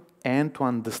gesture and to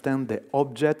understand the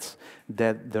objects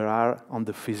that there are on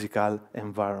the physical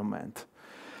environment.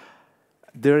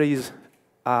 There is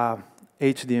a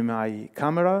HDMI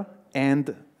camera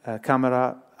and a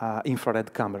camera,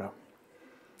 infrared camera.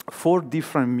 4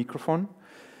 different microphones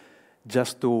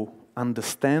just to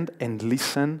understand and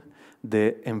listen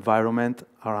the environment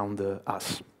around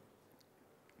us.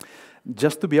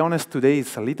 Just to be honest, today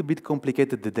it's a little bit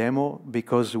complicated, the demo,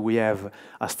 because we have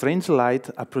a strange light,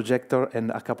 a projector,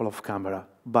 and a couple of cameras.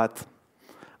 But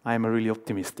I'm really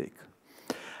optimistic.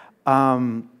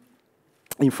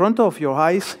 In front of your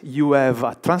eyes, you have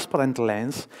a transparent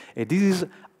lens. And this is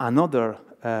another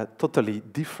totally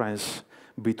difference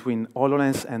between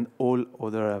HoloLens and all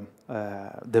other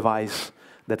devices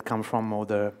that come from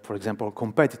other, for example,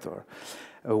 competitor.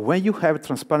 When you have a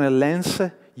transparent lens,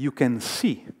 you can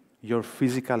see your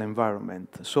physical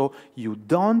environment. So you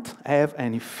don't have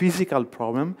any physical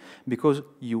problem because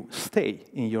you stay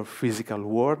in your physical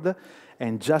world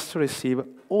and just receive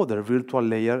other virtual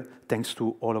layer thanks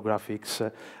to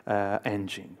holographics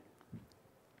engine.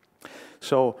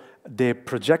 So the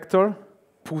projector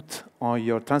put on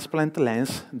your transparent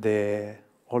lens the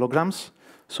holograms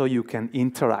so you can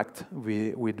interact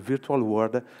with virtual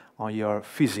world on your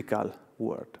physical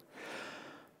world.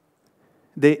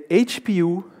 The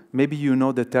HPU, maybe you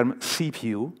know the term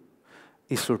CPU,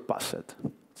 is surpassed.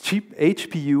 Cheap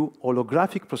HPU,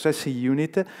 holographic processing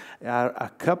unit, are a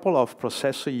couple of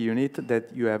processor units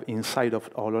that you have inside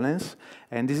of HoloLens,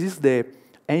 and this is the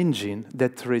engine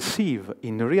that receive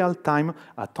in real time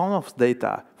a ton of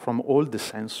data from all the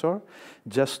sensor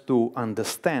just to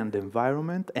understand the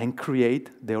environment and create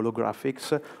the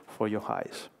holographics for your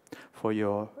eyes, for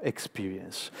your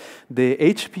experience. The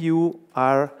HPU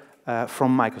are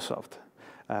from Microsoft.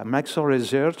 Microsoft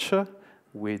Research,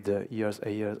 with years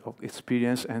of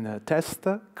experience and test,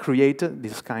 created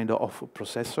this kind of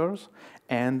processors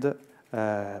and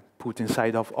put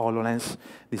inside of HoloLens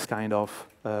this kind of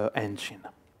engine.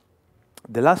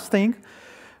 The last thing,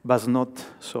 but not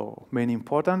so many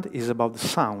important, is about the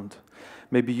sound.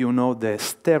 Maybe you know the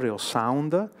stereo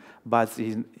sound, but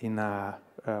in a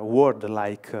word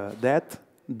like that,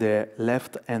 the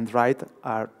left and right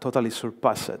are totally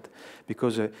surpassed.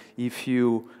 Because if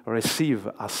you receive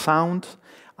a sound,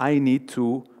 I need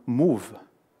to move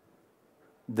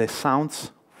the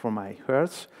sounds from my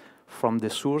ears, from the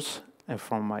source, and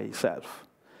from myself.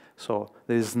 So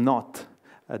there is not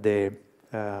the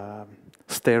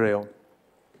stereo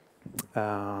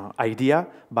idea,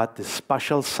 but the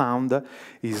spatial sound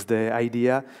is the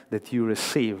idea that you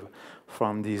receive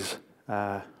from this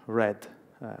red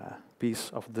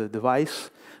piece of the device,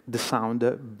 the sound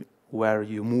where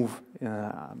you move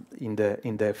in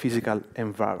the physical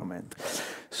environment.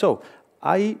 So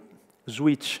I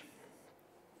switch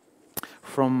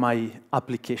from my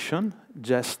application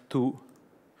just to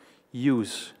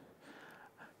use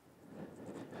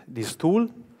this tool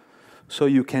so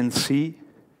you can see.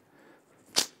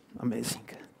 Amazing.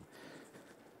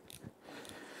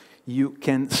 You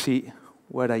can see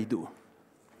what I do.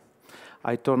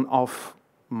 I turn off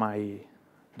my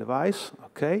device,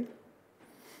 okay.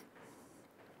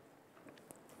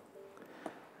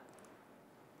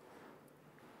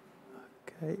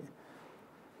 Okay.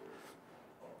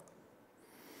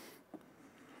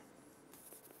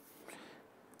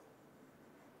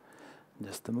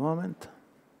 Just a moment.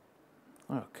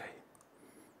 Okay.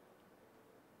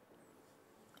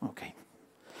 Okay.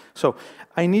 So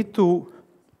I need to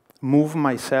move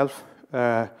myself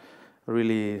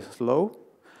really slow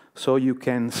so you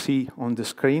can see on the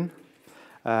screen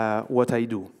what I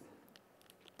do.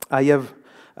 I have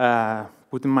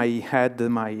put in my head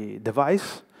my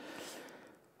device.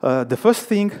 The first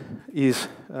thing is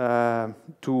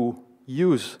to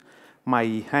use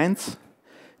my hands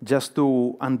just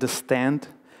to understand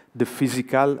the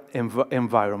physical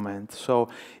environment. So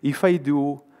if I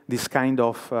do this kind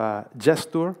of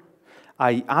gesture,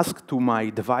 I ask to my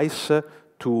device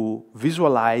to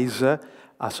visualize a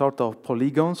sort of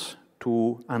polygons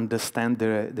to understand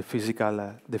the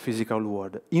physical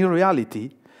world. In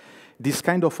reality, this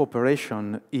kind of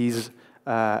operation is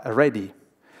ready.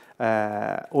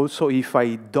 Also, if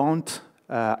I don't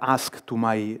ask to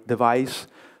my device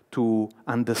to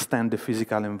understand the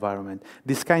physical environment.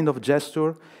 This kind of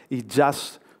gesture is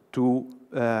just to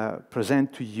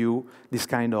present to you this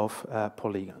kind of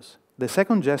polygons. The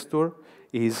second gesture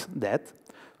is that,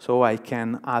 so I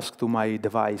can ask to my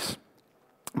device,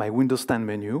 my Windows 10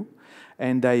 menu,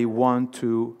 and I want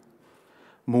to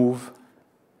move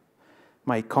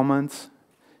my commands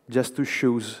just to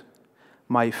choose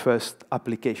my first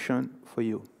application for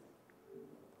you.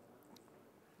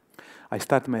 I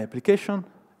start my application,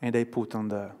 and I put on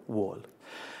the wall.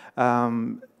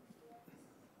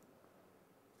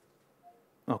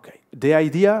 Okay, the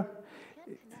idea.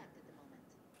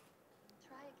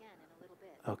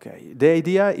 Okay, the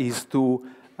idea is to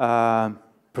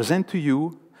present to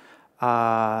you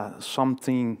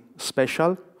something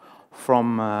special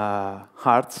from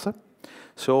Hearts.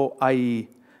 So I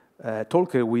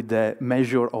talk with the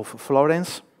measure of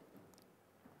Florence.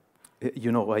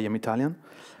 You know, I am Italian.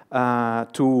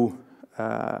 To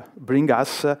bring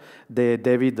us the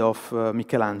David of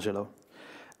Michelangelo.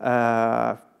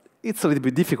 It's a little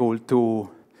bit difficult to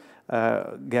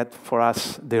get for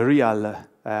us the real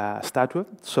statue,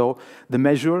 so the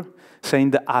measure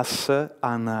send us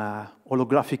an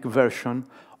holographic version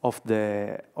of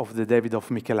the David of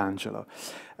Michelangelo.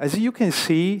 As you can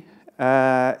see,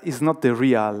 it's not the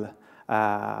real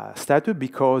statue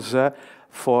because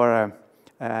for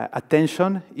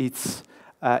attention, it's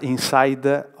inside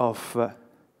of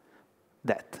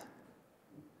that.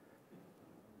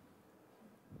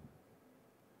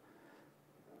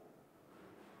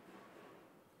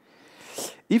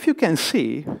 If you can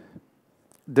see,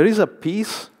 there is a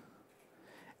piece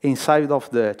inside of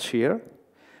the chair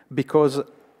because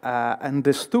I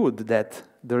understood that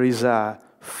there is a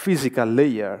physical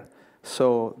layer.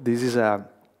 So this is a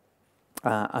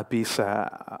piece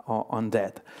on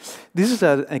that. This is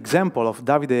an example of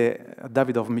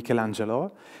David of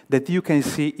Michelangelo that you can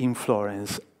see in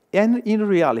Florence. And in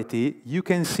reality, you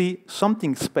can see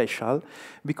something special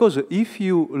because if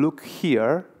you look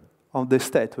here on the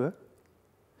statue,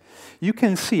 you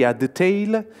can see a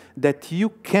detail that you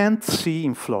can't see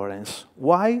in Florence.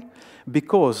 Why?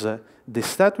 Because the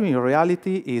statue in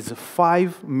reality is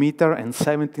 5 meters and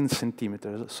 17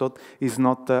 centimeters, so it's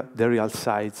not the real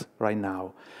size right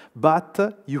now.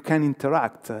 But you can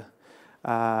interact,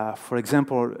 for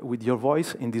example, with your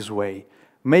voice in this way.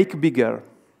 Make bigger.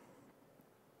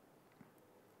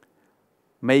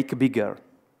 Make bigger.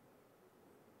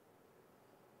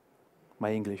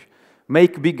 My English.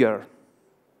 Make bigger.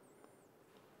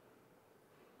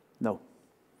 No.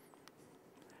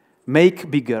 Make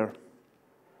bigger.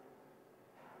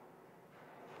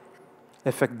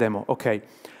 Effect demo, okay.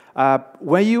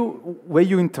 When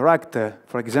you interact,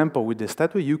 for example, with the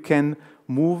statue, you can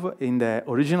move in the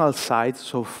original size,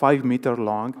 so 5 meters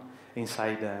long,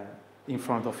 inside, in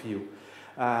front of you.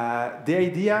 The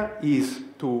idea is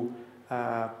to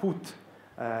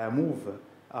move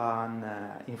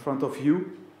in front of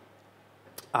you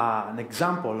an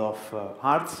example of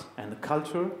arts and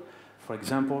culture, for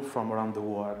example, from around the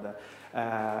world.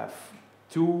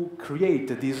 To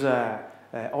create these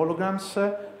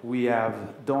holograms, we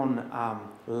have done a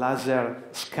laser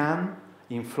scan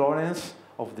in Florence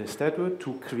of the statue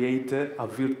to create a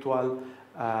virtual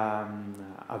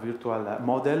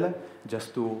model,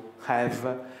 just to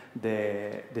have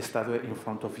the statue in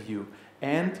front of you.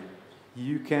 And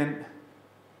you can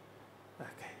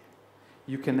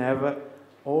have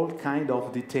all kind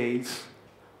of details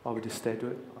of the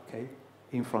statue, okay,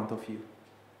 in front of you.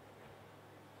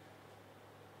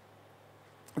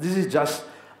 This is just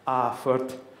a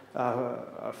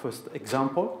first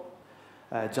example,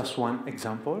 just one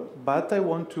example, but I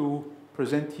want to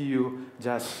present to you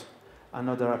just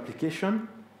another application.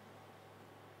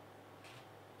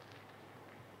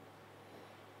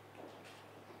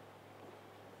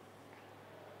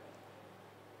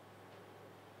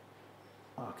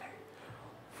 Okay.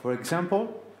 For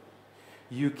example,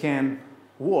 you can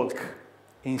walk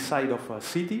inside of a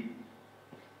city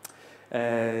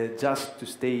just to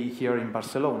stay here in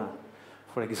Barcelona.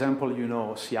 For example, you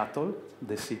know Seattle,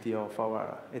 the city of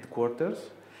our headquarters,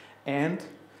 and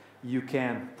you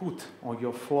can put on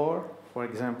your floor, for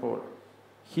example,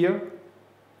 here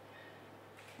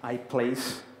I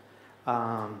place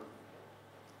an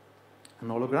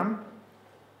hologram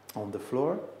on the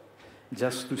floor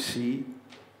just to see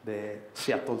the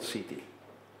Seattle city.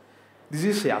 This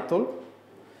is Seattle,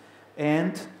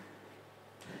 and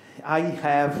I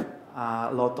have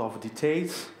a lot of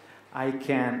details. I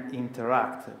can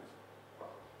interact,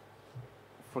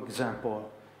 for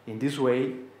example, in this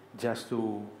way, just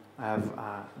to have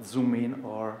a zoom in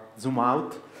or zoom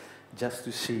out, just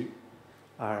to see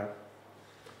a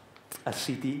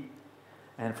city.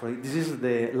 And this is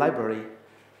the library,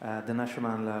 the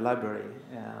National Library,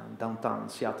 downtown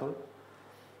Seattle.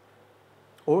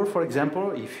 Or, for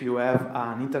example, if you have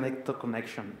an internet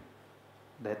connection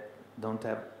that don't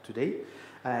have today,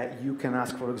 you can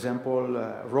ask, for example,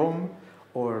 Rome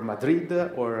or Madrid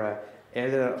or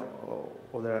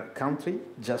other country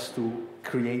just to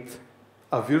create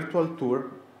a virtual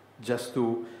tour just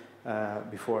to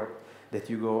before that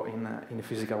you go in a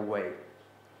physical way.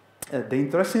 The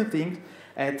interesting thing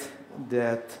is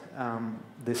that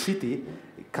the city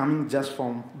coming just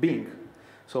from being.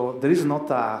 So there is not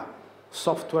a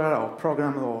software or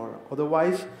program or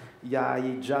otherwise. Yeah,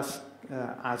 I just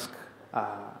ask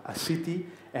a city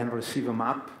and receive a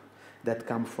map that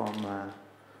comes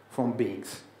from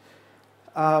beings.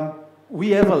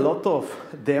 We have a lot of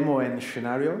demo and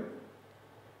scenario.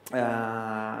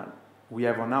 We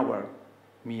have 1 hour,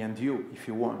 me and you, if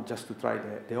you want, just to try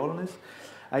the HoloLens.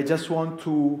 I just want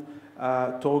to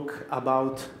talk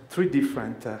about 3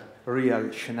 different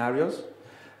real scenarios,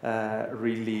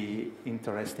 really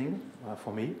interesting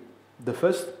for me. The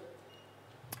first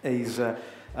is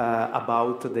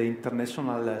about the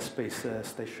International Space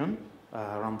Station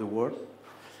around the world.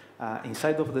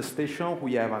 Inside of the station,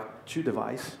 we have 2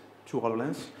 devices, 2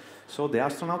 HoloLens. So the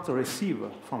astronauts receive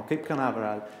from Cape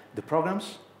Canaveral the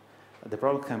programs. The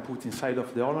program can put inside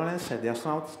of the HoloLens, and the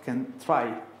astronauts can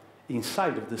try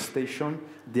inside of the station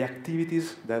the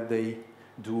activities that they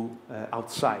do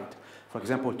outside. For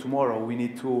example, tomorrow we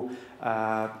need to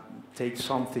take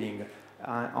something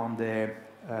on the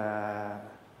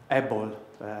Hubble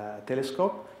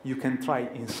telescope. You can try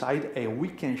inside, and we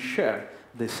can share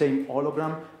the same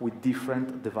hologram with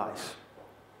different devices.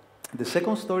 The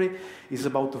second story is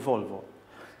about Volvo.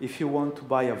 If you want to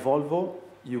buy a Volvo,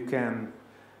 you can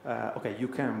you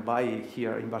can buy it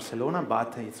here in Barcelona,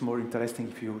 but it's more interesting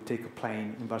if you take a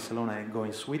plane in Barcelona and go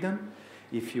in Sweden.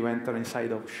 If you enter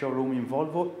inside of showroom in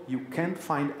Volvo, you can't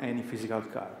find any physical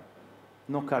car.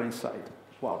 No car inside.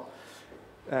 Wow.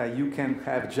 You can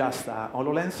have just a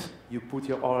HoloLens. You put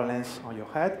your HoloLens on your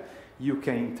head. You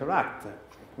can interact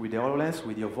with the HoloLens,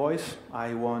 with your voice.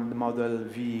 I want the model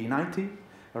V90,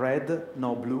 red,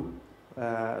 no blue,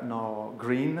 no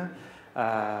green,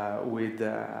 with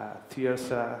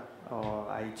tears, or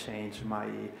I change my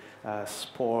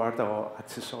sport or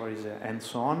accessories and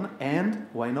so on. And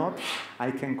why not?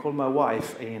 I can call my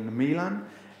wife in Milan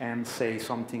and say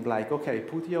something like, okay,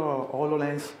 put your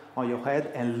HoloLens on your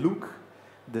head and look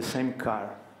the same car.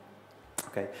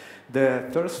 Okay. The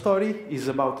third story is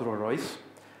about Rolls-Royce.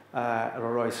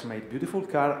 Rolls-Royce made beautiful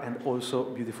car and also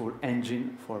beautiful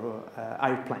engine for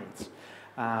airplanes.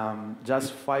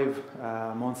 Just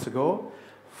 5 months ago,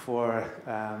 for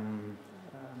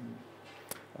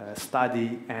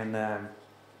study and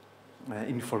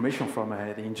information from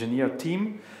the engineer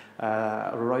team,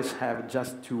 Rolls-Royce have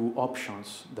just 2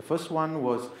 options. The first one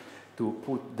was to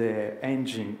put the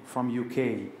engine from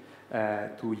UK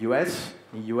to US.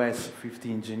 In US,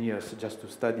 50 engineers just to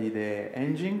study the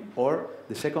engine, or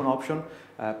the second option,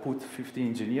 put 50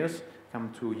 engineers,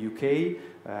 come to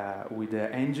UK with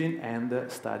the engine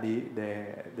and study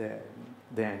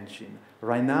the engine.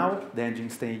 Right now, the engine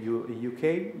stays in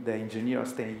UK, the engineers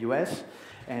stay in US,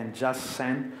 and just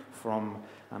send from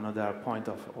another point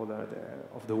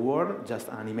of the world, just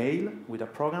an email with the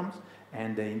programs,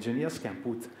 and the engineers can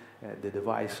put the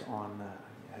device on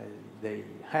their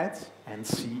heads and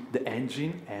see the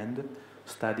engine and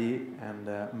study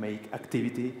and make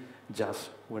activity just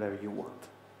wherever you want.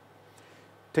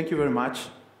 Thank you very much.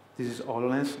 This is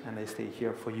HoloLens, and I stay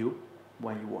here for you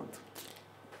when you want.